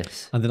anxious about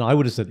this. And then I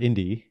would have said,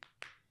 Indy,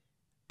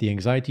 the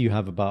anxiety you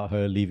have about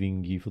her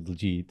leaving you for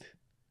Diljit,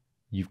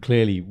 you've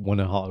clearly won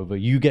her heart over.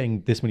 You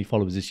getting this many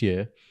followers this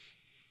year.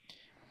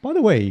 By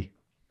the way,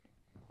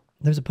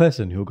 there's a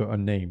person who got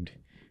unnamed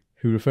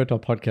who referred to our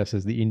podcast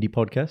as the Indy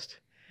podcast.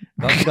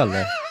 You're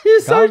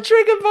so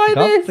triggered by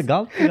this.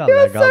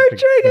 You're so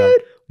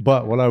triggered.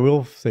 But what I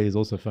will say is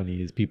also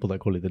funny is people that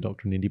call it the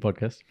Doctor and Indy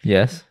podcast.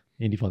 Yes.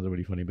 Indie fans are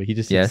really funny, but he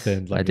just sits there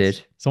and I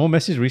did. Someone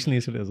messaged recently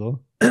and said it as well.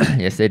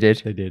 Yes, they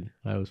did. They did.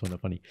 I always find that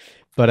funny.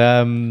 But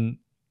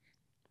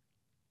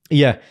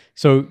yeah.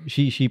 So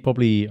she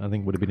probably, I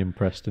think, would have been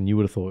impressed, and you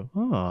would have thought,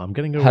 I'm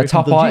getting away her from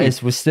top Diljit.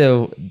 artist was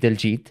still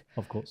Diljit,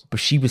 of course, but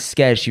she was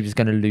scared she was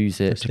going to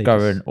lose it to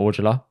Gurudwara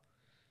Aujla.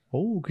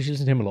 Oh, because she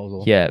listened to him a lot as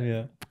well.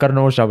 Yeah.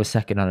 Gurudwara Aujla was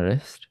second on the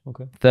list.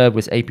 Okay. Third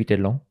was AP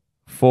Dillon.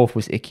 Fourth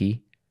was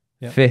Icky.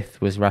 Yeah.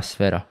 Fifth was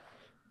Rasfera.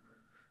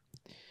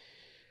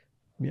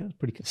 Yeah,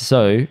 pretty good.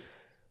 So,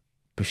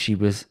 but she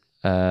was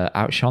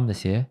outshone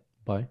this year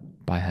by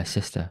her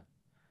sister.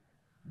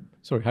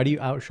 Sorry, how do you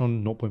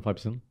outshone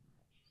 0.5%?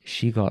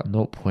 She got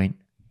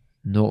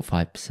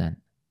 0.05%.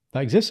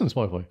 That exists on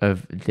Spotify?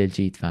 Of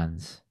Diljit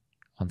fans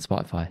on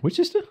Spotify. Which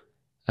sister?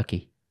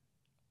 Aki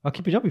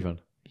Punjabi fan?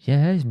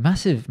 Yeah, he's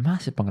massive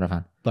Bhangra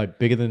fan. Like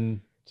bigger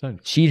than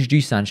Sanj? She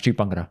introduced Sanj to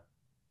Bhangra.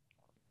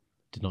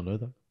 Did not know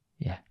that.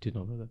 Yeah. Did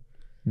not know that.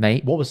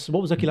 Mate. What was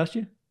Aki last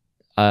year?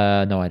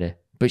 No idea.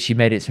 But she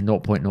made it to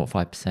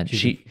 0.05%.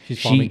 She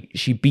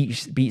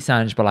beat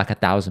Sanj by like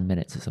 1,000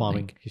 minutes or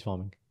something. She's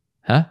farming.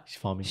 Huh? She's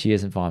farming. She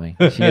isn't farming.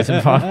 She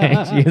isn't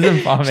farming. She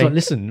isn't farming. So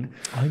listen,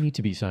 I need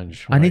to beat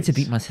Sanj. Right? I need to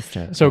beat my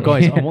sister. So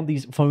guys, I want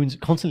these phones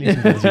constantly.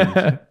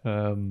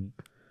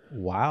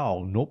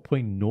 Wow,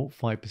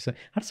 0.05%.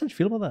 How does Sanj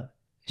feel about that?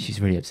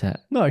 She's really upset.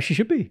 No, she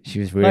should be. She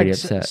was really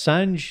upset.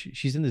 Sanj,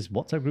 she's in this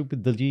WhatsApp group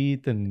with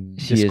Diljit and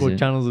Discord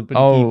channels.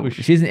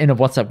 She isn't in a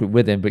WhatsApp group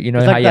with him, but you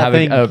know how you have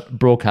a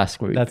broadcast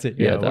group. That's it.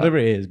 Yeah, whatever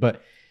it is.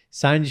 But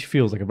Sanj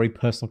feels like a very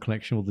personal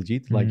connection with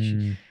Diljit. Like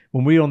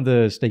when we were on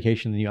the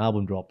staycation, the new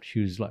album dropped. She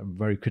was like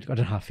very critical. I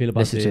don't know how I feel about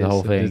this. Listen to the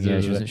whole thing. Yeah,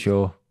 she wasn't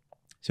sure.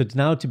 So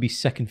now to be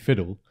second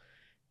fiddle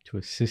to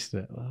a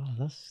sister,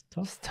 that's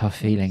tough. It's a tough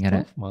feeling, isn't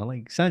it? Man,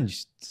 like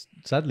Sanj,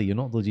 sadly, you're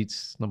not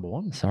Diljit's number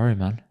one. Sorry,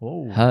 man.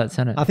 Oh, hurts,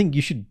 innit? I think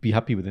you should be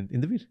happy with the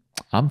interview.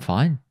 I'm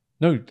fine.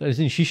 No, I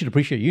think she should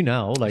appreciate you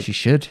now. Like she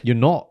should. You're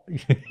not.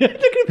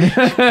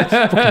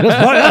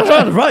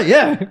 That's right.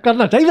 Yeah, God,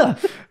 no, take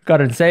that. God,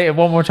 and say it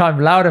one more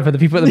time louder for the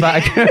people at the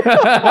back.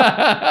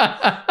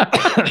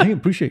 I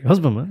appreciate your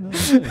husband, man.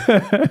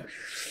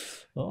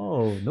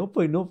 Oh,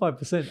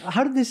 0.05%.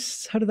 How did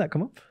that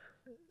come up?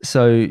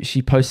 So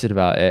she posted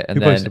about it, and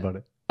Who posted about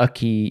it?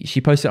 Aki,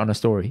 she posted it on a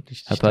story,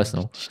 her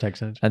personal.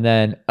 Sanj. And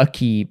then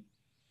Aki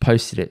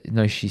posted it.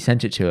 No, she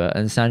sent it to her,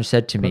 and Sanj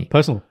said to me,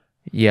 personal.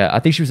 Yeah, I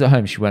think she was at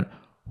home. She went,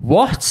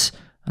 "What?"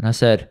 And I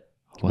said,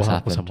 "What's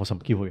happened?" What's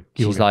up?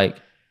 She's like,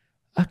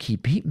 "Aki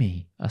beat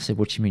me." I said,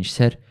 "What do you mean?" She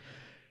said,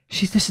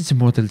 "She's listened to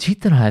more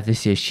Diljit than I have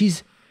this year.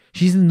 She's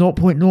in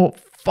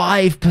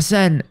 0.05%."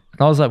 And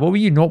I was like, "What were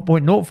you,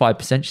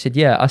 0.05%?" She said,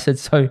 "Yeah." I said,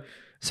 "So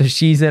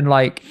she's in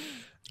like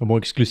a more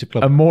exclusive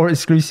club." A more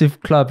exclusive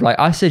club. Like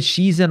I said,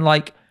 she's in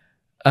like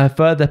a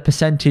further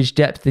percentage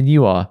depth than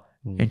you are.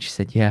 And she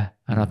said, "Yeah."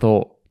 And I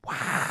thought,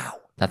 wow,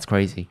 that's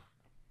crazy.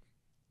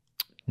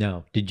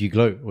 Now, did you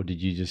gloat or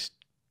did you just...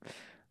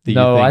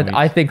 No,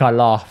 I think I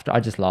laughed. I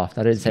just laughed.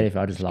 I didn't say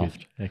anything. I just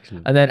laughed.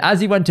 Excellent. And then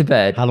as he went to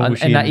bed, how long was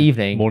she in that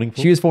evening, morning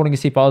for? She was falling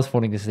asleep. I was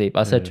falling asleep.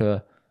 I said to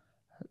her,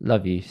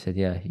 "Love you." She said,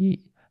 "Yeah, I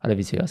love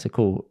you too." I said,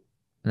 "Cool."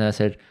 And then I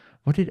said,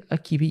 "What did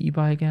Aki beat you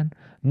by again?"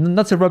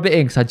 Not to rub it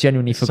in because I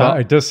genuinely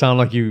forgot. It does sound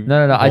like you...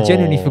 No. I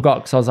genuinely forgot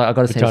because I was like, I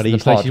got to say this in the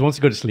pod. Like she wants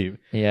to go to sleep.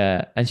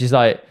 Yeah. And she's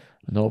like,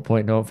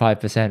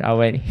 0.05%. I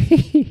went,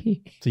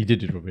 So you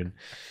did rub in.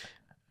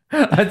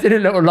 I did a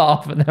little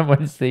laugh and then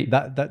went to sleep.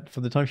 That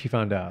for the time she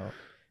found out,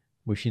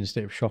 was she in a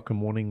state of shock and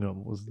mourning?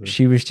 Or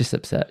She was just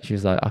upset. She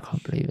was like, "I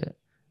can't believe it."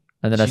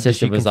 And then her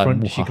sister was like,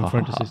 did she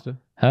confront her sister?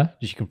 Huh?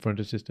 Did she confront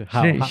her sister?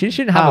 She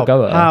shouldn't have a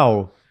go at her.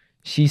 How?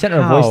 She sent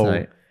her a voice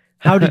note.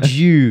 How did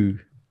you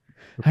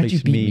How'd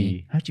you beat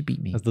me? How'd you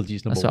beat me? That's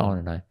Diljit's number That's what one. I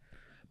want to know.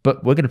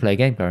 But we're going to play a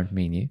game, Baron,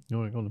 me and you.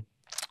 All right, go on.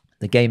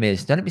 The game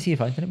is, don't let me see your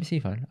phone. I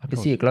can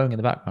see it glowing in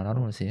the background. I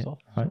don't want to see it.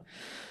 Right.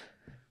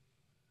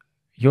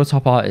 Your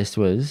top artist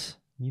was...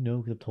 You know,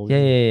 because I've told you.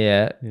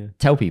 Yeah.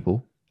 Tell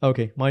people.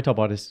 Okay, my top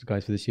artist,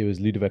 guys, for this year was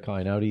Ludovico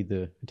Einaudi,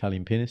 the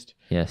Italian pianist.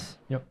 Yes.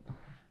 Yep.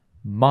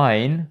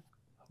 Mine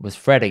was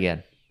Fred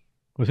again.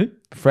 Was it?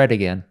 Fred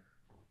Again.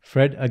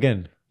 Fred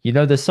Again. You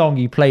know the song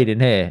you played in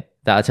here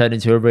that I turned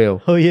into a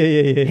reel? Oh,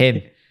 yeah.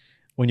 Him.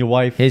 When your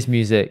wife... His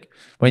music.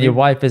 When your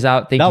wife is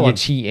out thinking you're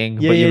cheating,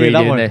 but you're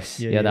really doing this.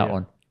 Yeah, that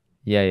one.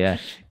 Yeah.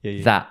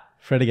 That.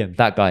 Fred Again.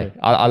 That guy. Okay.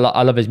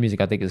 I love his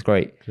music. I think it's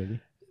great. Clearly.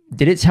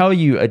 Did it tell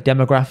you a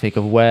demographic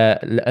of where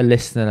a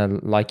listener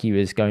like you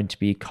is going to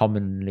be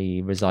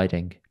commonly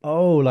residing?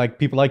 Oh, like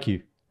people like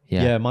you.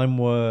 Yeah. Mine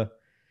were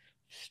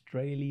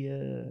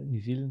Australia, New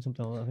Zealand,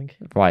 something like that, I think.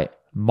 Right.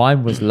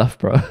 Mine was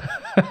Loughborough.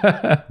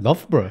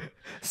 Loughborough?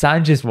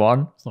 Sanjay's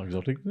one. It's not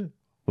exotic, is it?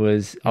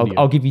 Was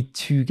I'll give you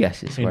 2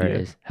 guesses where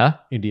it is. Huh?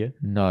 India.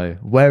 No.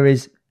 Where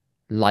is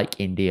like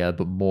India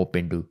but more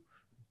Bindu?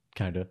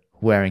 Canada.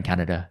 Where in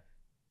Canada?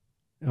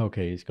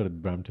 Okay, it's got to be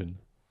Brampton.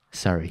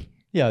 Surrey.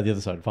 Yeah, the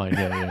other side. Fine.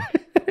 Yeah.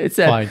 It's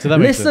fine. So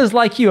listeners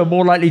like you are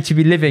more likely to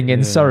be living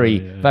in Surrey,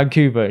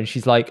 Vancouver, and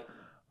she's like,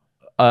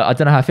 I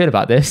don't know how I feel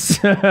about this.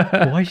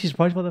 Why is she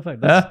surprised by the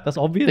fact? That's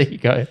obvious. There you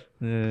go.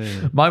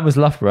 Yeah. Mine was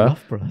Loughborough.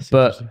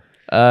 But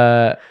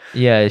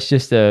it's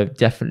just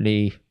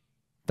definitely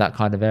that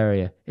kind of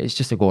area. It's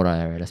just a Gurudwara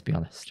area, let's be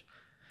honest.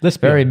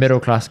 Very middle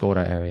class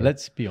Gurudwara area.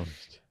 Let's be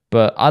honest.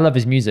 But I love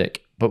his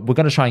music. But we're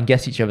going to try and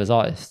guess each other's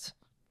artists.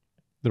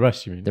 The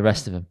rest, you mean? The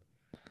rest of them.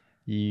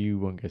 You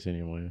won't guess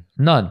any of mine.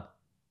 None.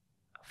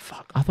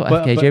 Fuck. I thought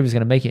FKJ was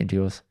going to make it into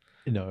yours.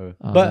 No.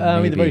 But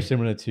I mean, they're very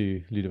similar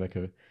to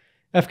Ludovico.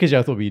 FKJ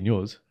I thought would be in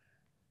yours.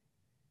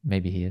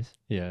 Maybe he is.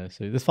 Yeah.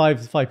 So there's five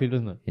people,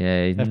 isn't it?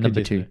 Yeah, he's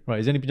number 2. Right.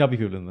 Is there any Punjabi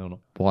people in there or not?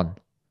 1.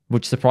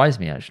 Which surprised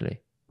me, actually.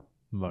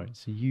 Right.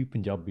 So you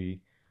Punjabi.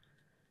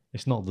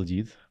 It's not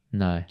Diljit.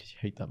 No. You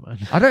hate that man.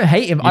 I don't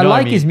hate him. I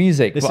like his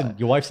music. Listen,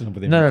 your wife's in love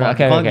with him. No.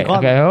 Okay.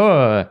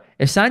 Oh,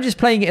 if Sanjay's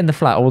playing it in the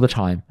flat all the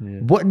time,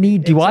 what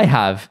need do I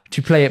have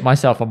to play it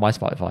myself on my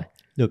Spotify?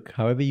 Look,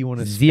 however you want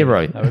to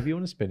Zero. However you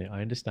want to spin it,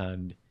 I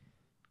understand.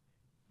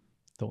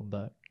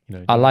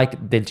 I like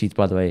Diljit,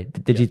 by the way.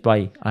 Diljit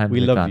Bhai, I'm a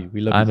big fan.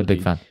 We love you. I'm a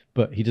big fan.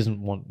 But he doesn't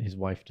want his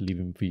wife to leave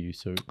him for you,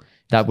 so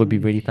that would be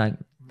really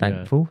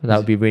thankful. That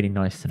would be really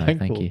nice to know.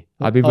 Thankful. Thank you.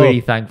 I'd be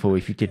really thankful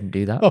if you didn't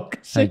do that.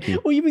 Thank you.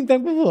 What are you being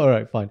thankful for? All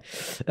right, fine.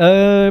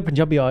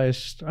 Punjabi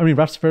artist. I mean,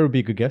 Rastafari would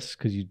be a good guess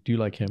because you do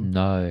like him.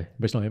 No.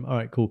 But it's not him. All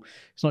right, cool.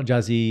 It's not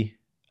Jazzy.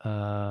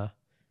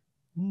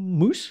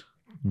 Moose?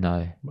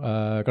 No.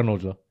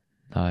 Garnojla?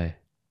 No.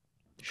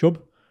 Shub?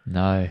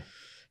 No.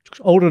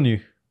 Old or new?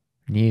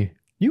 New.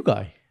 New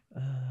guy?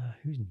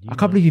 Who's new? I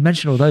can't believe you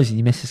mentioned all those and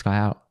you missed this guy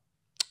out.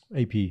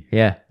 AP.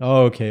 Yeah.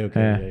 Oh, okay.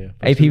 Yeah.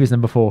 AP was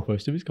number 4.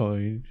 First of his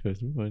kind.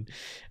 Okay.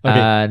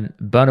 And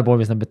Burna Boy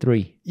was number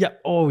 3. Yeah.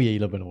 Oh, yeah. You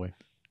love Burna Boy.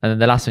 And then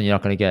the last one you're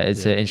not going to get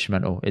is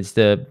instrumental. It's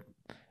the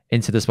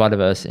Into the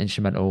Spider-Verse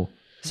instrumental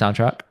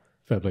soundtrack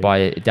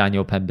by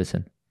Daniel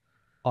Pemberton.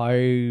 I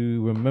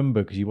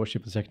remember because you watched it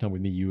for the second time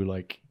with me. You were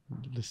like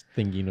just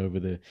thinking over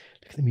look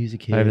at the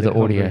music here, over the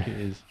audio. It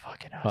is.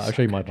 Fucking hell. I'll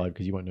show you my vibe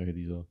because you won't know who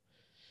these are.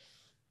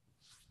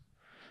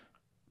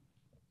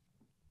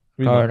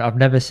 I've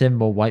never seen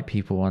more white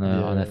people on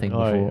a thing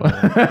before.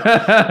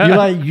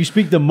 You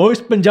speak the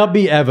most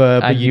Punjabi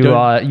ever, but and you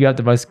have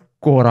the most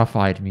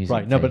glorified music.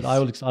 Right? No, but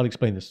I'll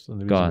explain this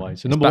and the reason why.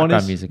 So number one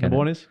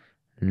is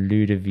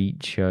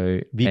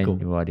Ludovico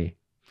Einaudi.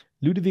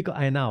 Ludovico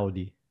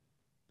Einaudi,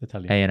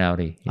 Italian.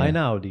 Einaudi.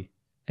 Einaudi.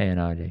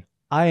 Einaudi.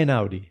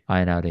 Einaudi.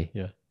 Einaudi.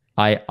 Yeah.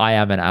 I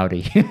am an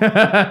Audi.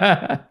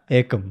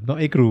 Ekam, not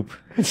Ekroop.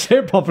 Say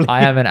it properly.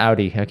 I am an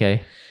Audi.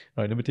 Okay.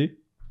 Right. Number 2.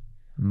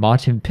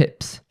 Martin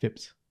Phipps.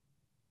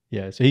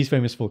 Yeah, so he's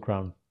famous for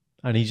Crown.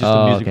 And he's just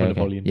a music for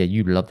Napoleon. Yeah,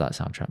 you love that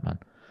soundtrack, man.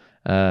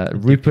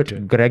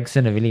 Rupert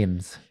Gregson of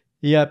Williams.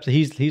 Yeah, so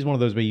he's one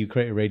of those where you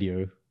create a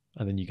radio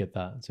and then you get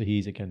that. So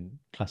he's, again,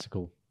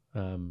 classical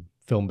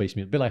film-based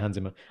music. A bit like Hans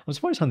Zimmer. I'm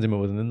surprised Hans Zimmer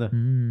wasn't in there.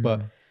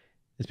 But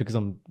it's because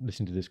I'm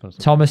listening to this kind of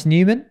stuff. Thomas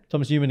Newman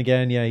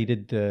again. Yeah, he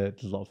did a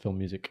lot of film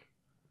music.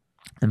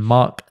 And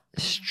Mark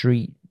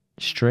Streetenfeld.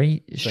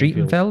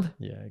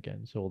 Yeah,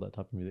 again, so all that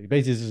type of music.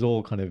 Basically, this is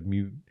all kind of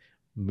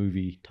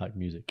movie type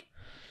music.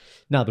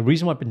 Now, the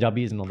reason why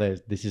Punjabi isn't on there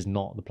is this is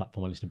not the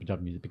platform I listen to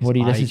Punjabi music because what do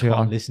you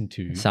listen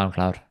to?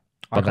 SoundCloud.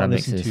 I can't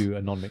listen to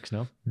a non-mix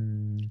now.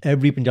 Mm.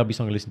 Every Punjabi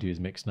song I listen to is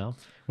mixed now.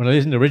 When I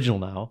listen to original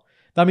now,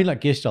 I mean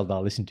like Gish Jalda I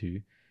listen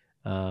to,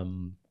 but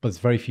there's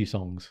very few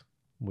songs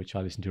which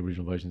I listen to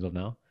original versions of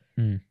now.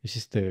 It's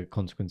just the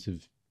consequence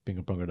of being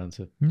a Bronco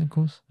dancer. Of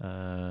course.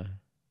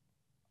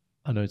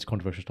 I know it's a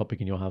controversial topic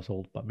in your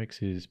household about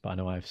mixes, but I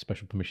know I have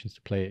special permissions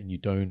to play it and you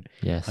don't.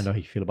 Yes. I know how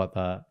you feel about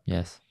that.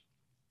 Yes.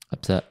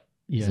 Upset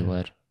is the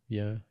word.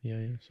 Yeah.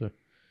 So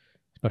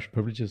special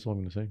privileges is what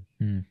I'm going to say.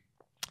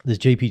 There's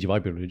JP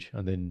Javai privilege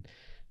and then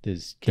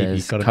there's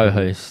KB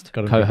co-host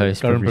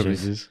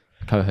privileges.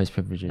 Co-host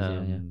privileges,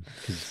 yeah.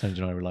 Because Sanjay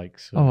and I were like...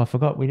 So. Oh, I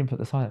forgot we didn't put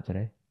the sign up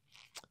today.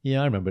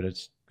 Yeah, I remember it. I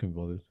just couldn't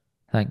be bothered.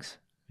 Thanks.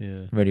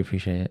 Yeah. Really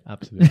appreciate it.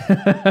 Absolutely.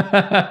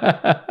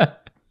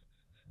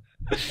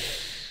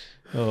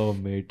 Oh,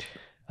 mate.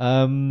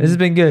 This has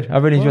been good.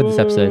 I've really enjoyed this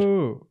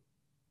episode.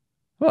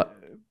 What?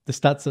 The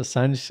stats that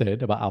Sanj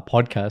said about our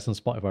podcast on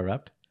Spotify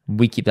Wrapped.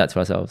 We keep that to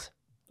ourselves.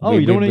 Oh,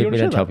 you don't want to We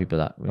don't tell people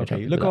that.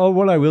 Okay. Look,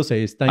 what I will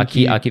say is thank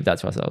you. I keep that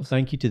to ourselves.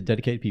 Thank you to the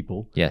dedicated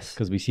people. Yes.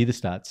 Because we see the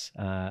stats.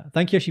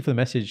 Thank you actually for the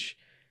message.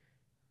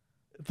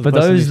 For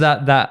those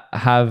that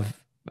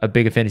have a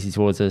big affinity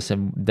towards us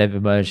and we've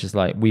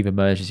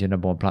emerged as your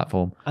number one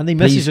platform. And they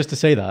message us to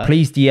say that.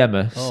 Please DM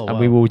us and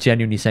we will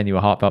genuinely send you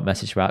a heartfelt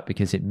message for that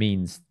because it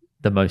means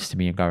the most to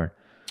me and Garen.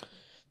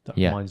 That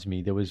reminds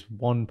me, there was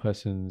one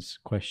person's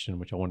question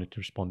which I wanted to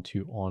respond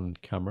to on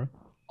camera.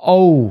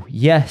 Oh,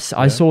 yes.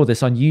 I saw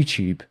this on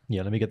YouTube.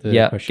 Yeah, let me get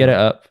the question. Get it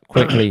up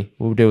quickly.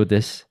 We'll deal with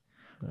this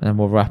and then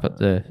we'll wrap up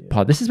the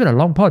pod. This has been a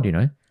long pod, you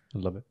know. I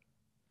love it.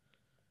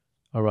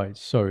 All right.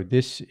 So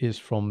this is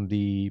from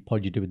the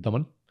pod you did with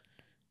Daman.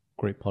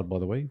 Great pod, by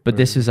the way. But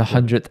this was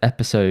 100th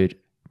episode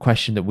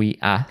question that we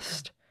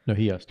asked. No,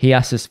 he asked. He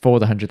asked us for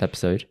the 100th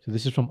episode. So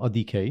this is from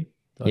Adi K.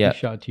 Adi,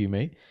 shout out to you,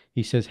 mate.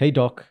 He says, hey,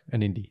 Doc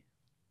and Indy.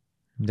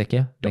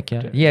 Yeah,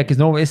 because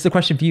normally it's the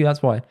question for you.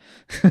 That's why.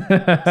 It's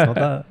not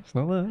that.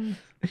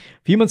 A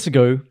few months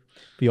ago,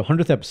 for your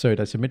 100th episode,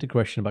 I submitted a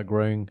question about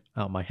growing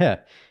out my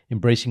hair,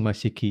 embracing my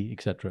Sikhi,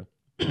 etc.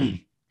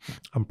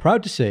 I'm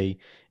proud to say,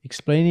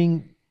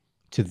 explaining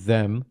to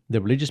them the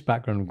religious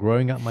background of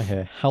growing out my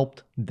hair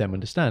helped them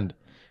understand.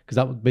 Because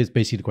that was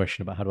basically the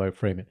question about how do I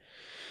frame it.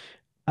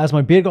 As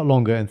my beard got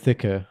longer and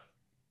thicker,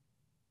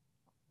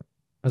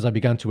 as I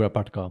began to wear a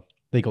patka,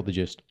 they got the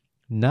gist.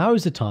 Now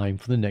is the time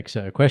for the next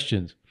set of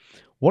questions.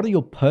 What are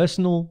your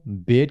personal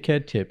beard care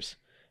tips?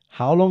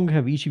 How long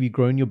have each of you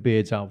grown your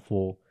beards out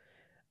for?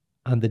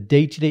 And the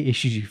day-to-day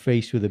issues you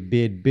face with a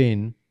beard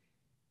bin.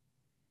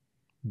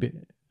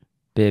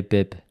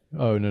 Bib.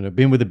 Oh, no.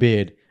 Bin with a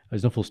beard.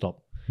 There's no full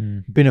stop.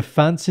 Been a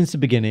fan since the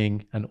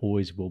beginning and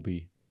always will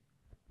be.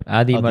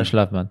 Adi, much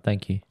love, man.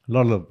 Thank you. A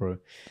lot of love, bro.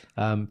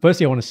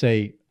 Firstly, I want to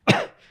say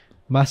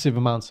massive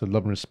amounts of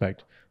love and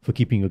respect for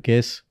keeping your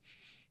kiss.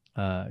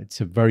 It's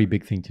a very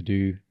big thing to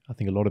do. I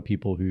think a lot of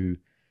people who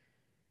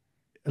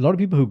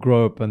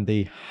grow up and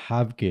they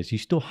have kiss, you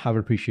still have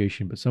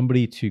appreciation, but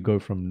somebody to go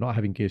from not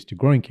having kiss to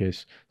growing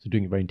kiss, so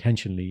doing it very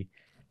intentionally,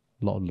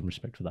 a lot of love and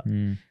respect for that.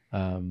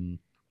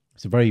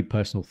 It's a very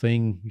personal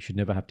thing. You should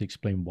never have to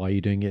explain why you're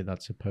doing it.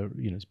 That's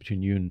it's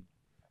between you and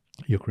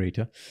your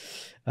creator.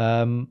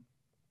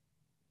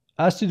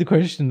 As to the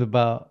question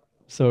about,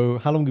 so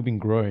how long have we been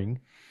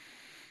growing?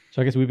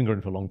 So I guess we've been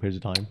growing for long periods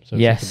of time. So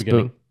yes, the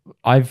beginning.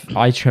 But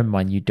I trim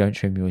mine. You don't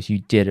trim yours. You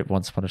did it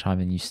once upon a time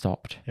and you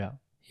stopped.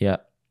 Yeah.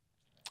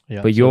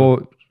 But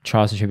your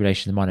trials and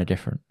tribulations and mine are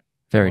different.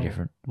 Very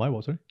different. My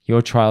what, sorry?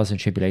 Your trials and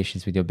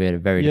tribulations with your beard are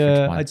very different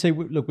to mine. I'd say,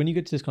 look, when you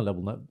get to this kind of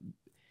level,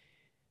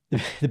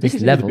 the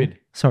biggest level?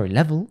 Sorry,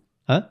 level?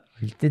 Huh?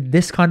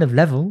 This kind of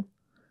level?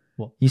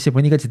 What? You said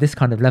when you get to this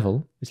kind of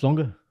level? It's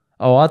longer.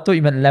 Oh, I thought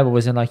you meant level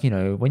was in like,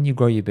 when you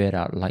grow your beard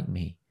out like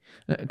me.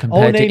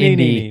 Compared to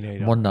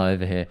Indy, one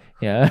over here.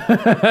 Yeah.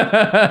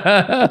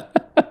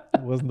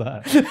 It wasn't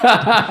that.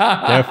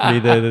 Definitely,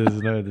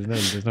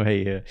 there's no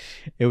hate here.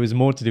 It was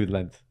more to do with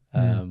length.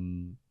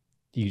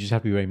 You just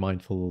have to be very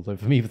mindful. So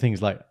for me, for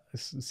things like, a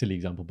silly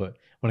example, but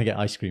when I get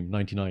ice cream,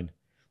 99,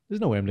 there's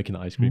no way I'm looking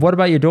at ice cream. What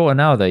about your daughter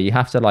now, though? You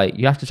have to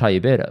tie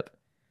your beard up.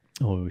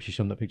 Oh, she's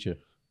shown that picture.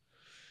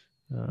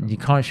 You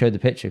can't show the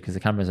picture because the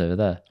camera's over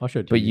there. I'll show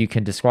it to but you. You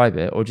can describe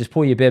it, or just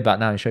pull your beard back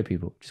now and show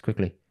people, just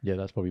quickly. Yeah,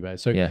 that's probably better.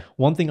 So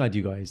one thing I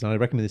do, guys, and I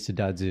recommend this to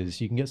dads, is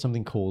you can get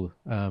something called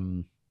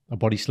a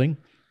body sling.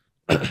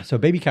 So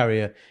baby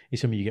carrier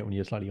is something you get when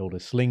you're slightly older.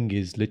 Sling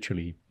is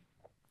literally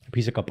a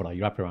piece of kapara.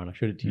 You wrap it around. I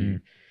showed it to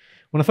you.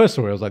 When I first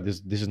saw it, I was like,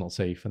 this is not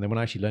safe. And then when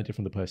I actually learned it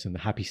from the person, the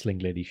happy sling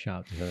lady, shout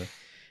out to her,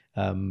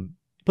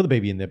 put the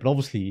baby in there. But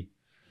obviously,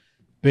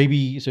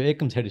 so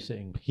Akam's head is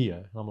sitting here.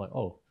 And I'm like,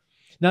 oh.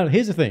 Now,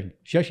 here's the thing.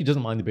 She actually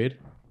doesn't mind the beard.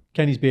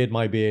 Kenny's beard,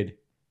 my beard,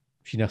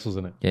 she nestles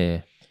in it.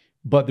 Yeah.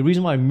 But the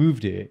reason why I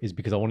moved it is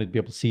because I wanted to be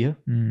able to see her.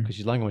 Because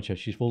she's lying on my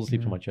chest. She falls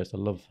asleep on my chest. I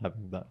love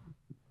having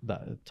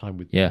that time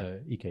with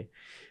EK.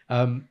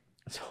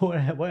 So what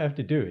I have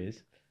to do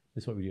is,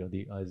 this is what we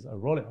do. I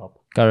roll it up.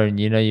 Karen,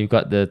 you've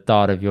got the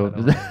thought of your...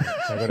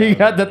 you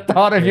got the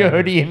thought of your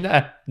hoodie in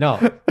there. No,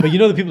 but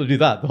the people that do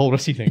that, the whole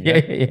Rusty thing.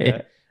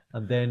 Yeah.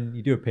 And then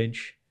you do a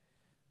pinch.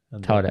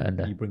 And tie it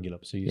under. You bring it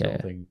up. So you sort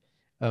of thing.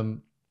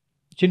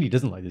 Chindy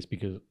doesn't like this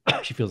because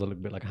she feels a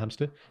little bit like a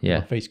hamster. Yeah.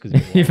 My face goes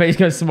your face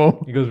goes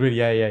small. It goes really,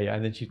 yeah.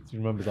 And then she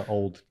remembers that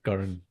old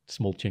Gurren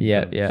small chin.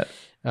 Yeah.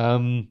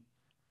 But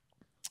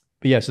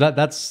yeah, so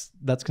that's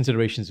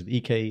considerations with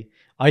EK.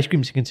 Ice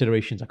cream's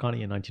considerations. I can't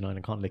eat a 99. I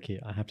can't lick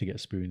it. I have to get a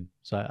spoon.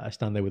 So I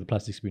stand there with a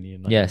plastic spoon.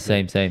 Yeah,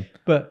 same.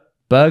 But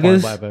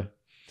burgers, fine, whatever.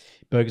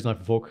 Burgers, knife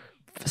and fork.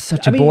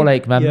 Such a ball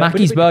ache, man.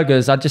 Mackey's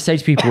Burgers. I'd just say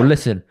to people,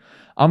 listen,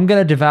 I'm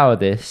gonna devour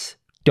this.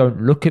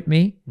 Don't look at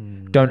me.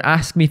 Don't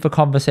ask me for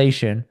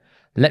conversation.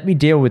 Let me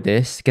deal with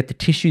this. Get the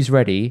tissues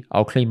ready.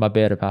 I'll clean my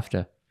beard up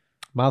after.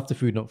 Mouth to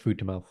food, not food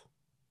to mouth.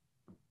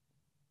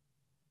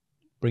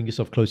 Bring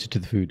yourself closer to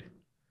the food.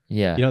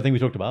 Yeah. I think we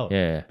talked about.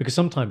 Yeah. Because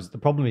sometimes the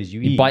problem is you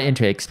eat. bite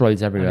into it,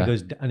 explodes everywhere.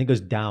 And it goes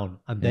down.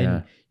 And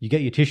then you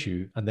get your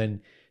tissue. And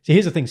then, see,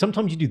 here's the thing.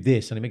 Sometimes you do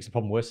this and it makes the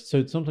problem worse.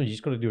 So sometimes you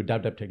just got to do a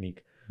dab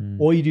technique.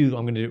 Or you do,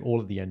 I'm going to do it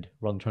all at the end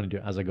rather than trying to do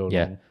it as I go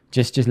along.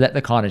 Just let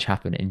the carnage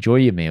happen. Enjoy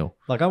your meal.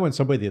 Like I went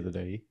Subway the other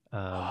day,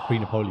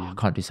 pre-Napoleon. I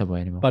can't do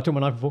Subway anymore. But I took my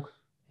knife and fork.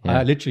 Yeah.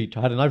 I literally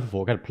had a knife and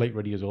fork. I had a plate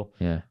ready as well.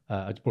 Yeah.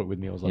 I just brought it with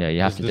me. I was like,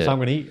 you have to do this I'm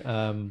going to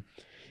eat.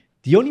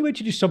 The only way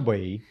to do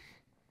Subway,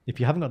 if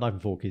you haven't got a knife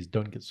and fork, is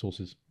don't get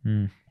sauces.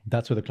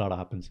 That's where the clatter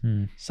happens.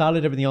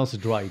 Salad, everything else is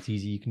dry. It's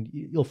easy.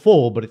 You'll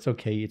fall, but it's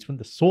okay. It's when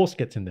the sauce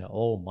gets in there.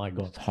 Oh my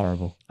God. It's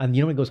horrible. And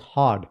you know, it goes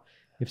hard.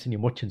 You've seen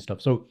your much and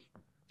stuff. So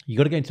you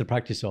got to get into the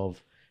practice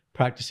of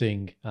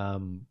practicing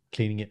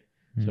cleaning it.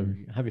 So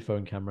have your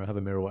phone camera, have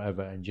a mirror,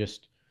 whatever, and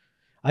just.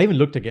 I even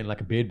looked at getting like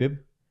a beard bib.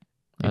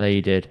 I know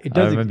you did. It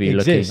does I remember you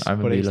exist,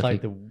 looking. But it's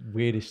like the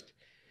weirdest.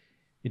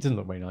 It doesn't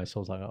look very nice. So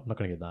I was like, I'm not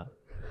going to get that.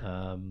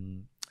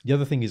 The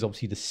other thing is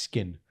obviously the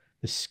skin.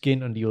 The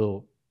skin under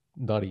your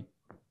daddy.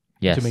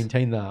 Yes. To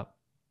maintain that.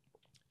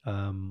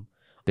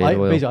 Beard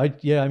oil.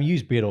 I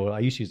use beard oil. I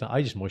used to use that.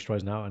 I just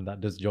moisturize now, and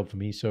that does the job for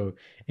me. So,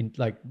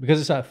 because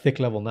it's at a thick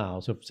level now.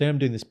 So, say I'm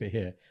doing this bit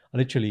here,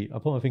 I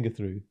put my finger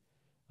through,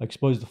 I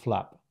expose the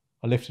flap,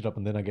 I lift it up,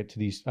 and then I get to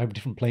these. I have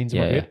different planes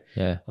in my beard,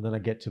 and then I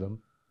get to them.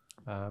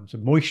 So,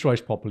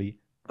 moisturize properly.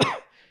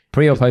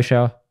 Pre or post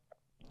shower?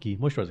 Key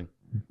moisturizing.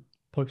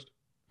 Post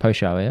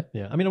shower, yeah.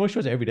 Yeah, I mean, I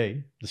moisturize it every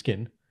day. The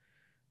skin.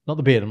 Not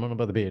the beard. I'm not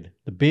about the beard.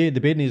 The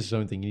beard needs its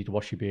own thing. You need to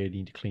wash your beard. You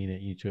need to clean it.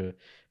 You need to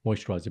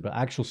moisturize it. But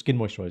actual skin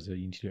moisturizer,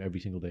 you need to do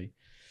every single day.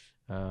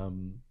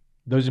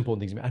 Those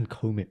important things. And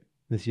comb it.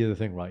 This is the other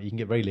thing, right? You can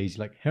get very lazy.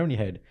 Like hair on your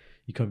head,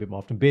 you comb a bit more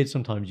often. Beard,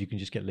 sometimes you can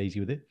just get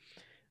lazy with it.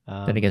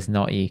 Then it gets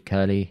knotty,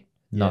 curly,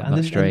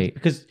 not straight.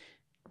 Because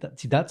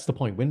that's the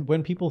point.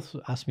 When people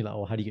ask me like,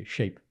 oh, how do you get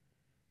shape?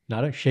 Now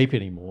I don't shape it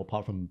anymore,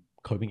 apart from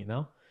combing it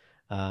now.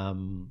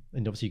 And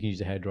obviously you can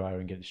use a hairdryer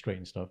and get it straight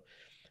and stuff.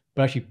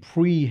 But actually,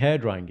 pre-hair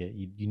drying it,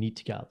 you need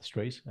to get out the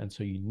strays. And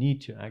so you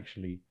need to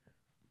actually,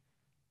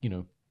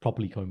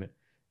 properly comb it.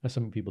 That's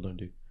something people don't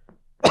do.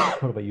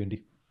 What about you,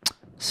 Indy?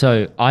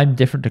 So I'm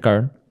different to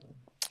Karan.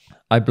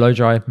 I blow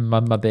dry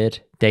my beard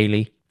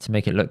daily to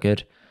make it look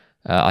good.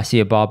 I see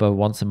a barber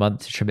once a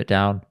month to trim it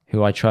down,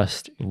 who I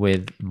trust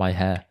with my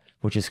hair,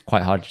 which is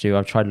quite hard to do.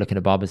 I've tried looking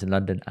at barbers in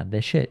London and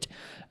they're shit.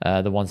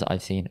 The ones that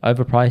I've seen,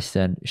 overpriced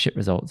and shit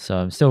results. So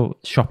I'm still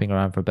shopping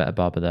around for a better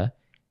barber there.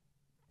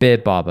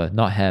 Beard barber,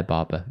 not hair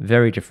barber.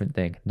 Very different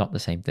thing, not the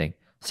same thing.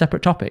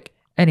 Separate topic.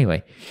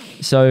 Anyway,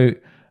 so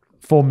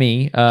for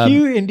me,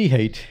 Cue Indy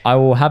hate. I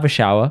will have a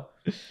shower.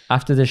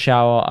 After the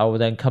shower, I will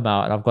then come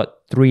out and I've got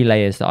 3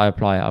 layers that I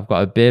apply. I've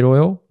got a beard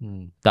oil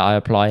that I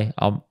apply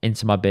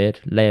into my beard,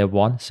 layer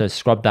 1. So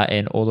scrub that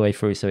in all the way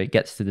through so it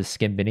gets to the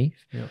skin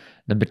beneath. Yep.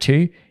 Number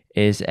 2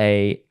 is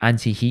a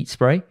anti-heat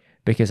spray,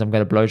 because I'm going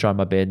to blow dry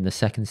my beard in the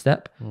second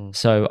step.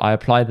 So I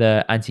apply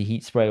the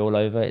anti-heat spray all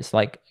over. It's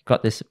like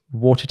got this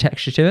water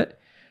texture to it.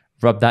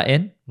 Rub that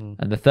in.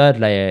 And the third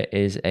layer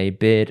is a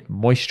beard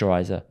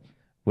moisturizer,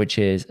 which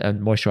is a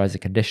moisturizer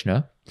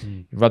conditioner.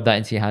 You rub that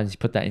into your hands, you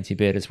put that into your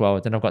beard as well.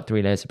 Then I've got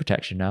 3 layers of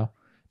protection now.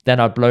 Then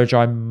I blow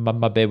dry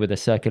my beard with a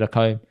circular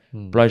comb,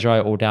 blow dry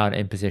it all down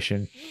in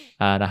position,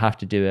 and I have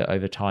to do it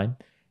over time.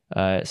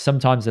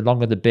 Sometimes the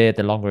longer the beard,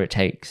 the longer it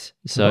takes.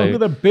 So the longer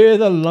the beard,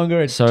 the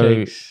longer it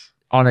takes.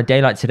 On a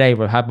day like today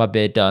where I've had my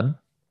beard done,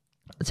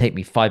 it'll take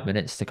me 5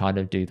 minutes to kind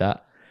of do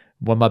that.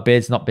 When my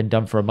beard's not been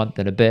done for a month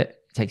and a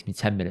bit, it takes me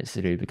 10 minutes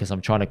to do, because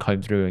I'm trying to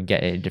comb through and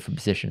get it in different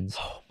positions.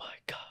 Oh my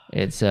God.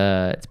 It's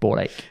ball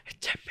ache.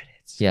 10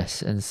 minutes.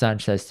 Yes. And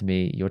Sanj says to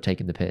me, you're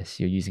taking the piss.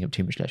 You're using up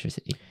too much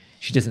electricity.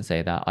 She doesn't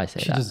say that. I say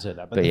that. She doesn't say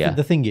that. But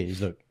the thing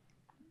is, look,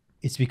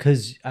 it's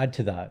because add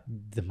to that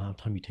the amount of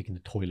time you take in the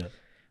toilet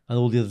and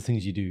all the other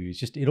things you do. It's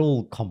just, it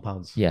all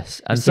compounds.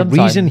 Yes. And it's the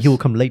reason he will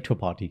come late to a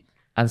party.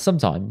 And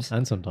sometimes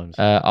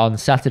on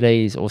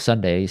Saturdays or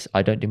Sundays,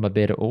 I don't do my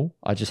beard at all.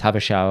 I just have a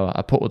shower.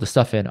 I put all the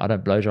stuff in. I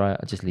don't blow dry it.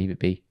 I just leave it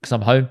be, because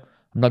I'm home.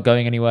 I'm not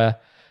going anywhere.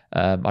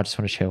 I just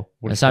want to chill.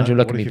 And Sandra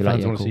look at me and be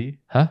like, yeah, cool.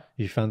 Huh?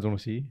 Your fans want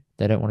to see you?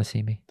 They don't want to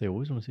see me. They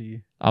always want to see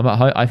you. I'm at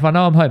home. If I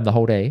know I'm home the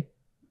whole day,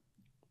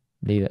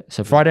 leave it.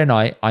 So Friday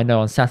night, I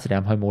know on Saturday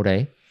I'm home all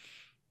day.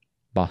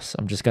 Bus.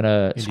 I'm just going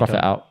to scruff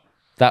it out.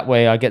 That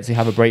way I get to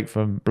have a break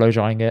from blow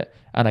drying it,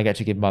 and I get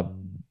to give my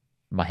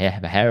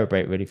hair a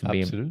break, really, from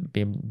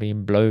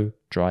being blow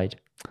dried.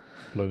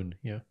 Blown,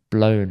 yeah.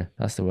 Blown,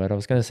 that's the word. I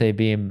was going to say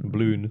being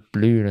blown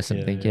or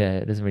something. Yeah,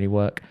 it doesn't really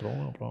work.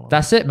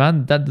 That's it,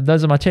 man.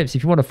 Those are my tips.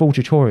 If you want a full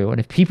tutorial, and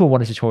if people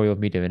want a tutorial of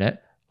me doing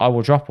it, I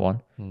will drop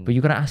one. But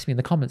you're going to ask me in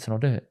the comments and I'll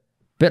do it.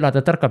 Bit like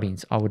the tarka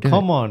beans, I will do it.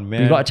 Come on,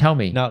 man. You got to tell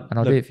me, now, and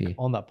I'll do it for you.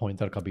 On that point,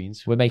 tarka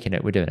beans. We're making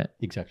it. We're doing it.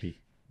 Exactly.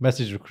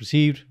 Message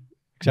received.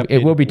 Accepted.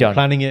 It will be done.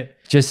 Planning it.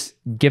 Just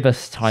give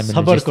us time and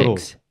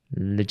logistics.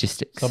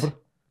 Logistics. Sabr.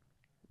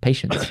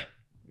 Patience.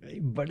 Hey,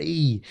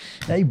 buddy,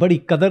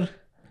 Qadar.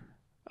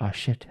 Oh,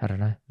 shit. I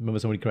don't know. Remember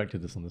somebody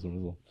corrected this on this one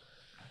as well.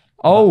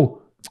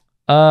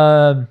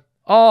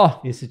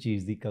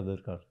 Is the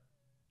Qadar ka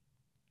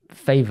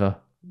favor.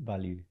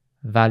 Value.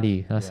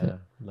 That's it.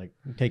 Like,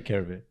 take care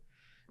of it.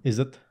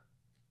 Izzat.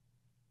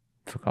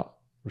 Forgot.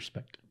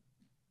 Respect.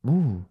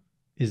 Ooh.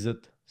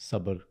 Izzat,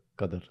 sabr,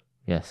 qadar.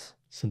 Yes.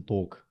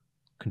 Santok.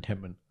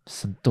 Contentment.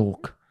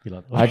 Santok.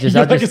 I just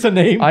it's a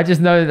name. I just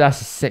know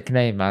that's a sick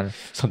name, man.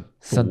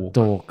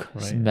 Santok.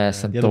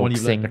 Santok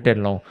Singh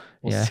Diddlong.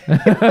 Yeah.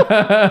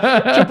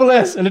 Triple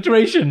S,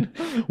 alliteration.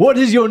 What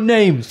is your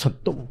name?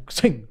 Santok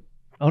Singh.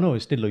 Oh no,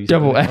 it's Diddlo.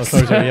 Double S.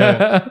 Oh, sorry,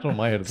 yeah. It's not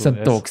my head.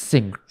 Santok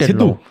Singh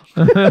Diddlong.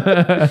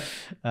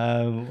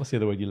 What's the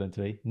other word you learned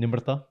today?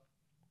 Nimrata.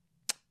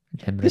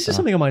 This is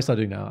something I might start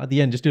doing now. At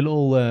the end, just do a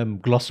little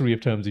glossary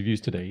of terms you've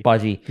used today.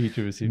 Baji. For you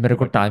to receive. Mere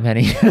ko time hai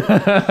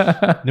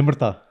nahi.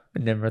 Nimrata.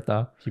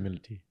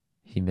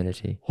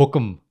 Humility.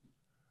 Hukum.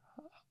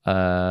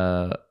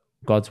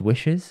 God's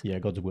wishes. Yeah,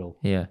 God's will.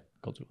 Yeah.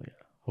 God's will, yeah.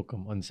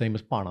 Hukum. And same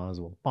as Pana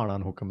as well. Pana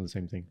and Hukum are the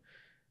same thing.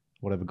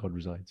 Whatever God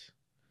resides.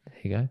 There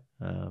you go.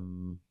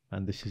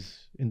 And this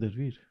is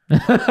Indy.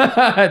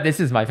 This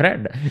is my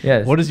friend.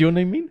 Yes. What does your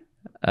name mean?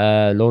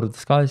 Lord of the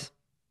Skies.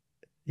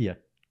 Yeah.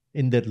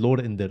 Lord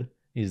Indir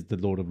is the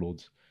Lord of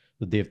Lords.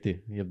 The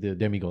Devte. You have the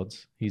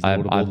demigods. He's the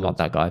Lord of Lords. I'm not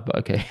that guy, but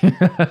okay.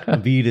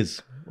 Veer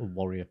is a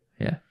warrior.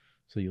 Yeah.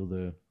 So you're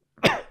the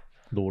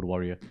Lord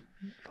Warrior.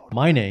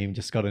 My name,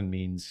 Jaskaran,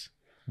 means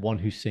one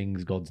who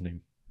sings God's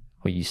name.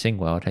 Well, you sing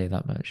well, I'll tell you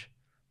that much.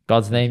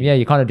 God's name, yeah,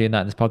 you're kind of doing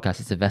that in this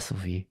podcast. It's a vessel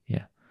for you.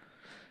 Yeah.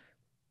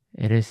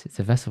 It is. It's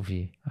a vessel for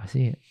you. I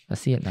see it. I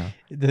see it now.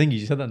 The thing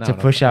is, you said that now. To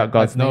push out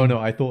God's name. No,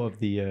 I thought of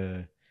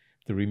the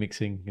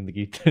remixing in the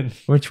Gita.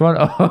 Which one?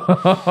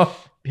 Oh.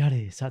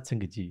 Pyare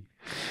satsang ji.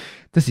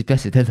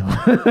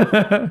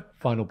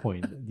 Final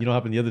point. You know what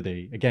happened the other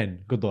day?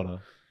 Again,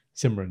 Gurudwara,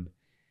 Simran.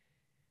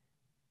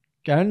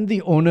 Can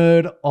the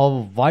owner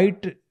of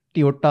white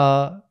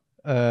Toyota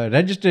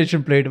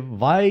registration plate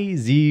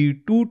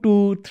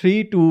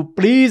YZ2232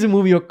 please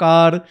move your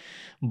car?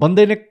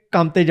 Bande ne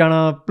काम te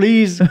jana,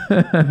 please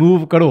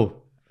move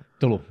karo.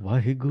 Chalo,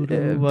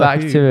 Vaheguru, back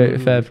to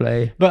it, fair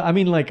play. But I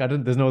mean, like,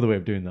 there's no other way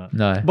of doing that.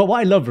 No. But what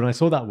I loved when I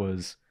saw that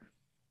was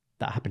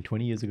that happened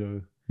 20 years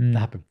ago. That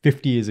happened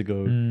 50 years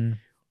ago.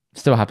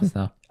 Still happens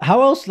now.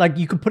 How else? Like,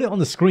 you could put it on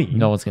the screen.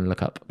 No one's going to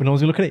look up. But no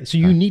one's going to look at it. So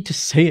you need to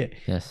say it.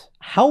 Yes.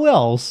 How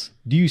else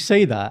do you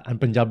say that and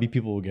Punjabi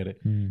people will get it?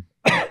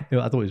 I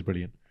thought it was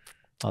brilliant.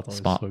 I thought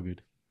it was so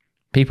good.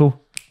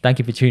 People, thank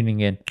you for tuning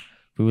in.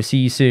 We will see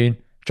you soon.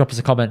 Drop us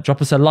a comment.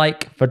 Drop us a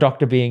like for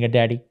Doctor being a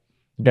daddy.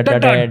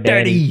 Dadda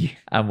Daddy.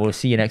 And we'll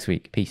see you next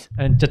week. Peace.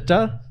 And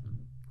Chacha.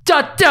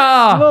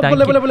 Chacha! Thank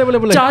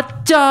you.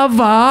 Chacha,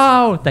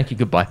 wow! Thank you.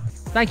 Goodbye.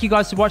 Thank you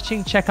guys for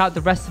watching. Check out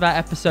the rest of our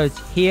episodes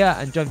here.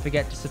 And don't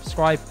forget to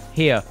subscribe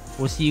here.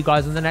 We'll see you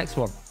guys on the next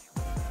one.